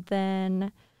 And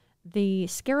then the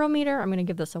Scarometer, I'm going to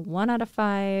give this a 1 out of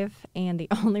 5. And the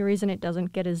only reason it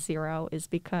doesn't get a 0 is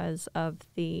because of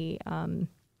the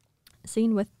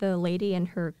scene with the lady and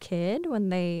her kid when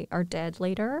they are dead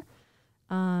later.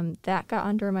 That got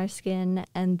under my skin.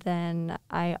 And then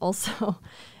I also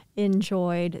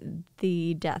enjoyed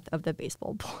the death of the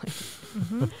baseball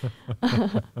boy.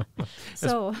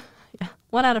 So, yeah,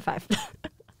 1 out of 5.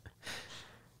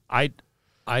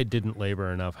 I didn't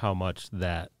labor enough how much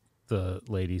that the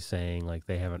lady saying like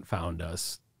they haven't found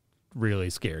us really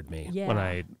scared me when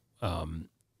I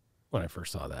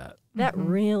first saw that. That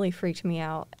really freaked me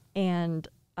out. And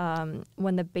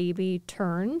when the baby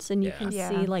turns and you can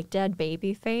see like dead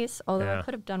baby face, although I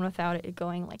could have done without it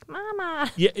going like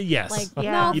mama. Yes. Like,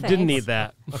 no, you didn't need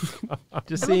that.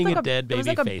 Just seeing a dead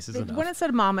baby face is enough. When it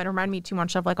said mama, it reminded me too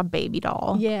much of like a baby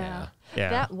doll. Yeah.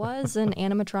 That was an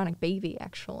animatronic baby,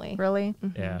 actually. Really?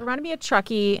 Mm-hmm. Yeah. It reminded me of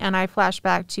Chucky, and I flashed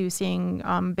back to seeing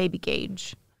Baby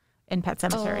Gage in Pet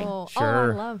Sematary.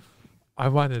 Sure. I love. I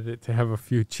wanted it to have a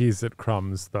few Cheez-It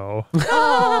crumbs, though.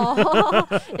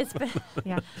 It's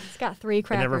got 3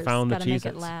 crackers. never found the Gotta make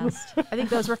Cheez-Its. it last. I think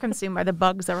those were consumed by the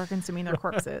bugs that were consuming their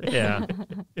corpses. Yeah.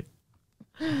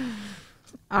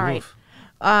 All right.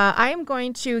 I am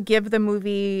going to give the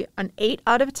movie an 8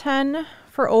 out of 10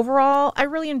 for overall. I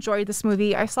really enjoyed this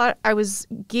movie. I saw it. I was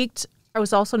geeked. I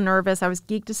was also nervous. I was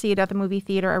geeked to see it at the movie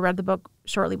theater. I read the book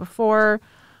shortly before.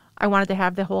 I wanted to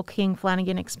have the whole King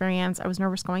Flanagan experience. I was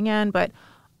nervous going in, but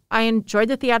I enjoyed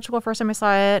the theatrical first time I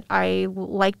saw it. I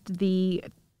liked the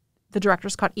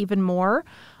director's cut even more.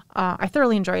 I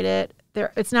thoroughly enjoyed it.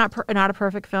 It's not a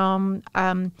perfect film.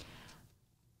 And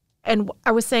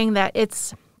I was saying that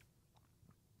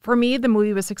for me, the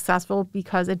movie was successful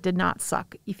because it did not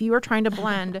suck. If you were trying to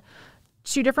blend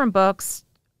 2 different books,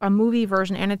 a movie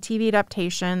version and a TV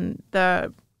adaptation,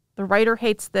 the writer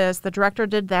hates this, the director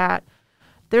did that.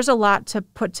 There's a lot to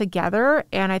put together,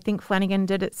 and I think Flanagan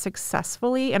did it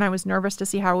successfully, and I was nervous to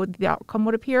see how the outcome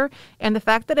would appear. And the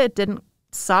fact that it didn't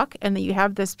suck and that you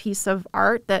have this piece of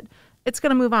art that it's going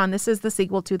to move on. This is the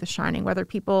sequel to The Shining, whether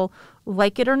people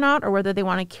like it or not, or whether they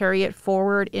want to carry it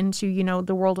forward into,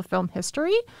 the world of film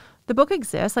history. The book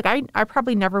exists. Like I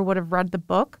probably never would have read the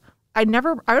book. I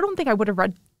don't think I would have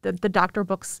read the Doctor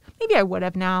books. Maybe I would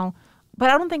have now, but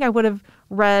I don't think I would have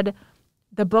read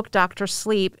the book Dr.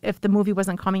 Sleep if the movie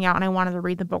wasn't coming out and I wanted to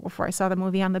read the book before I saw the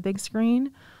movie on the big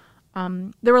screen.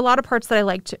 There were a lot of parts that I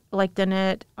liked in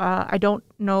it. I don't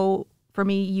know, for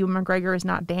me, Ewan McGregor is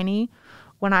not Danny.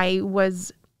 When I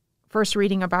was first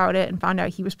reading about it and found out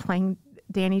he was playing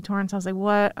Danny Torrance, I was like,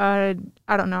 what? I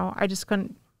don't know. I just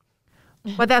couldn't.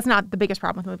 But that's not the biggest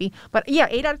problem with the movie. But yeah,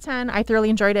 8 out of 10. I thoroughly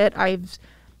enjoyed it. I've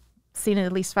seen it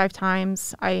at least 5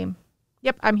 times. I'm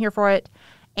here for it.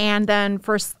 And then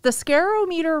for the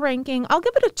Scarometer ranking, I'll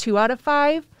give it a 2 out of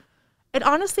 5. It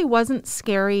honestly wasn't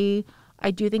scary.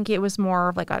 I do think it was more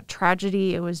of like a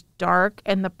tragedy. It was dark.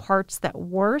 And the parts that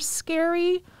were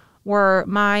scary were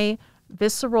my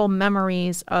visceral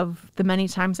memories of the many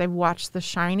times I've watched The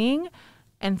Shining.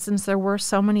 And since there were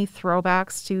so many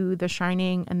throwbacks to The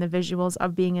Shining and the visuals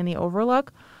of being in the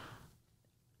Overlook,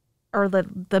 or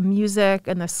the music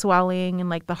and the swelling and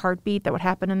like the heartbeat that would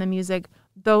happen in the music,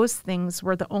 those things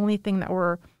were the only thing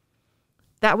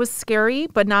that was scary,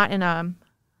 but not in a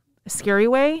scary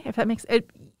way, if that makes it.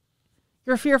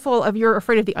 You're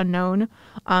afraid of the unknown.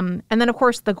 And then of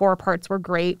course the gore parts were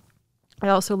great. I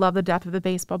also love the death of the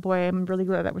baseball boy. I'm really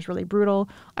glad that was really brutal.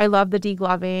 I love the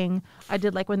degloving. I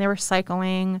did like when they were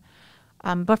cycling.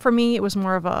 But for me, it was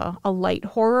more of a light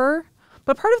horror.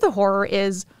 But part of the horror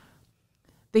is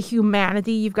the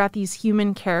humanity. You've got these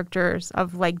human characters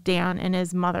of like Dan and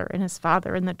his mother and his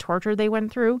father and the torture they went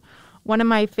through. One of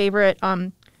my favorite,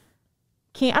 King,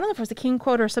 I don't know if it was a King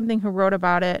quote or something who wrote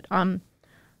about it. I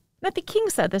think King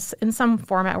said this in some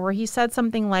format where he said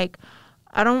something like,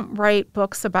 I don't write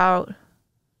books about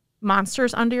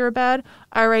monsters under your bed.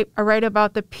 I write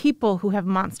about the people who have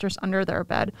monsters under their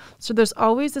bed. So there's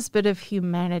always this bit of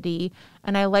humanity.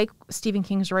 And I like Stephen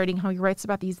King's writing, how he writes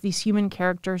about these human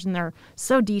characters and they're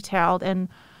so detailed. And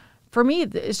for me,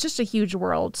 it's just a huge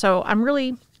world. So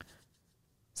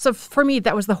for me,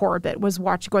 that was the horror bit, was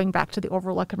going back to the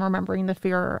Overlook and remembering the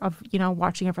fear of,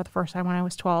 watching it for the first time when I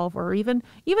was 12, or even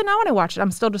now when I watch it, I'm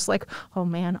still just like, oh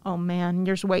man,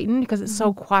 you're just waiting because it's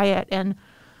so quiet.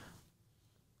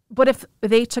 But if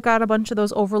they took out a bunch of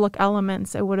those Overlook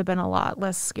elements, it would have been a lot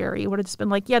less scary. It would have just been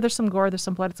like, yeah, there's some gore, there's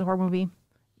some blood, it's a horror movie.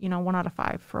 1 out of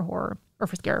 5 for horror or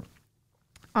for scare.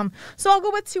 So I'll go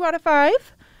with 2 out of 5.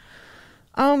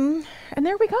 And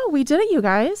there we go. We did it, you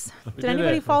guys. Did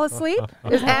anybody fall asleep?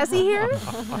 Is Azzy here?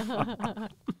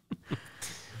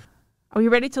 Are you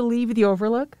ready to leave the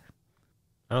Overlook?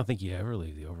 I don't think you ever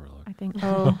leave the Overlook. I think,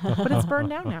 but it's burned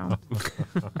down now.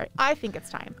 All right, I think it's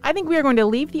time. I think we are going to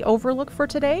leave the Overlook for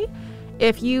today.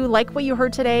 If you like what you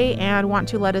heard today and want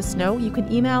to let us know, you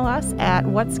can email us at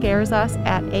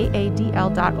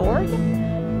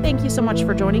whatscaresus@aadl.org. Thank you so much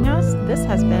for joining us. This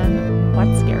has been What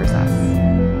Scares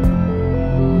Us.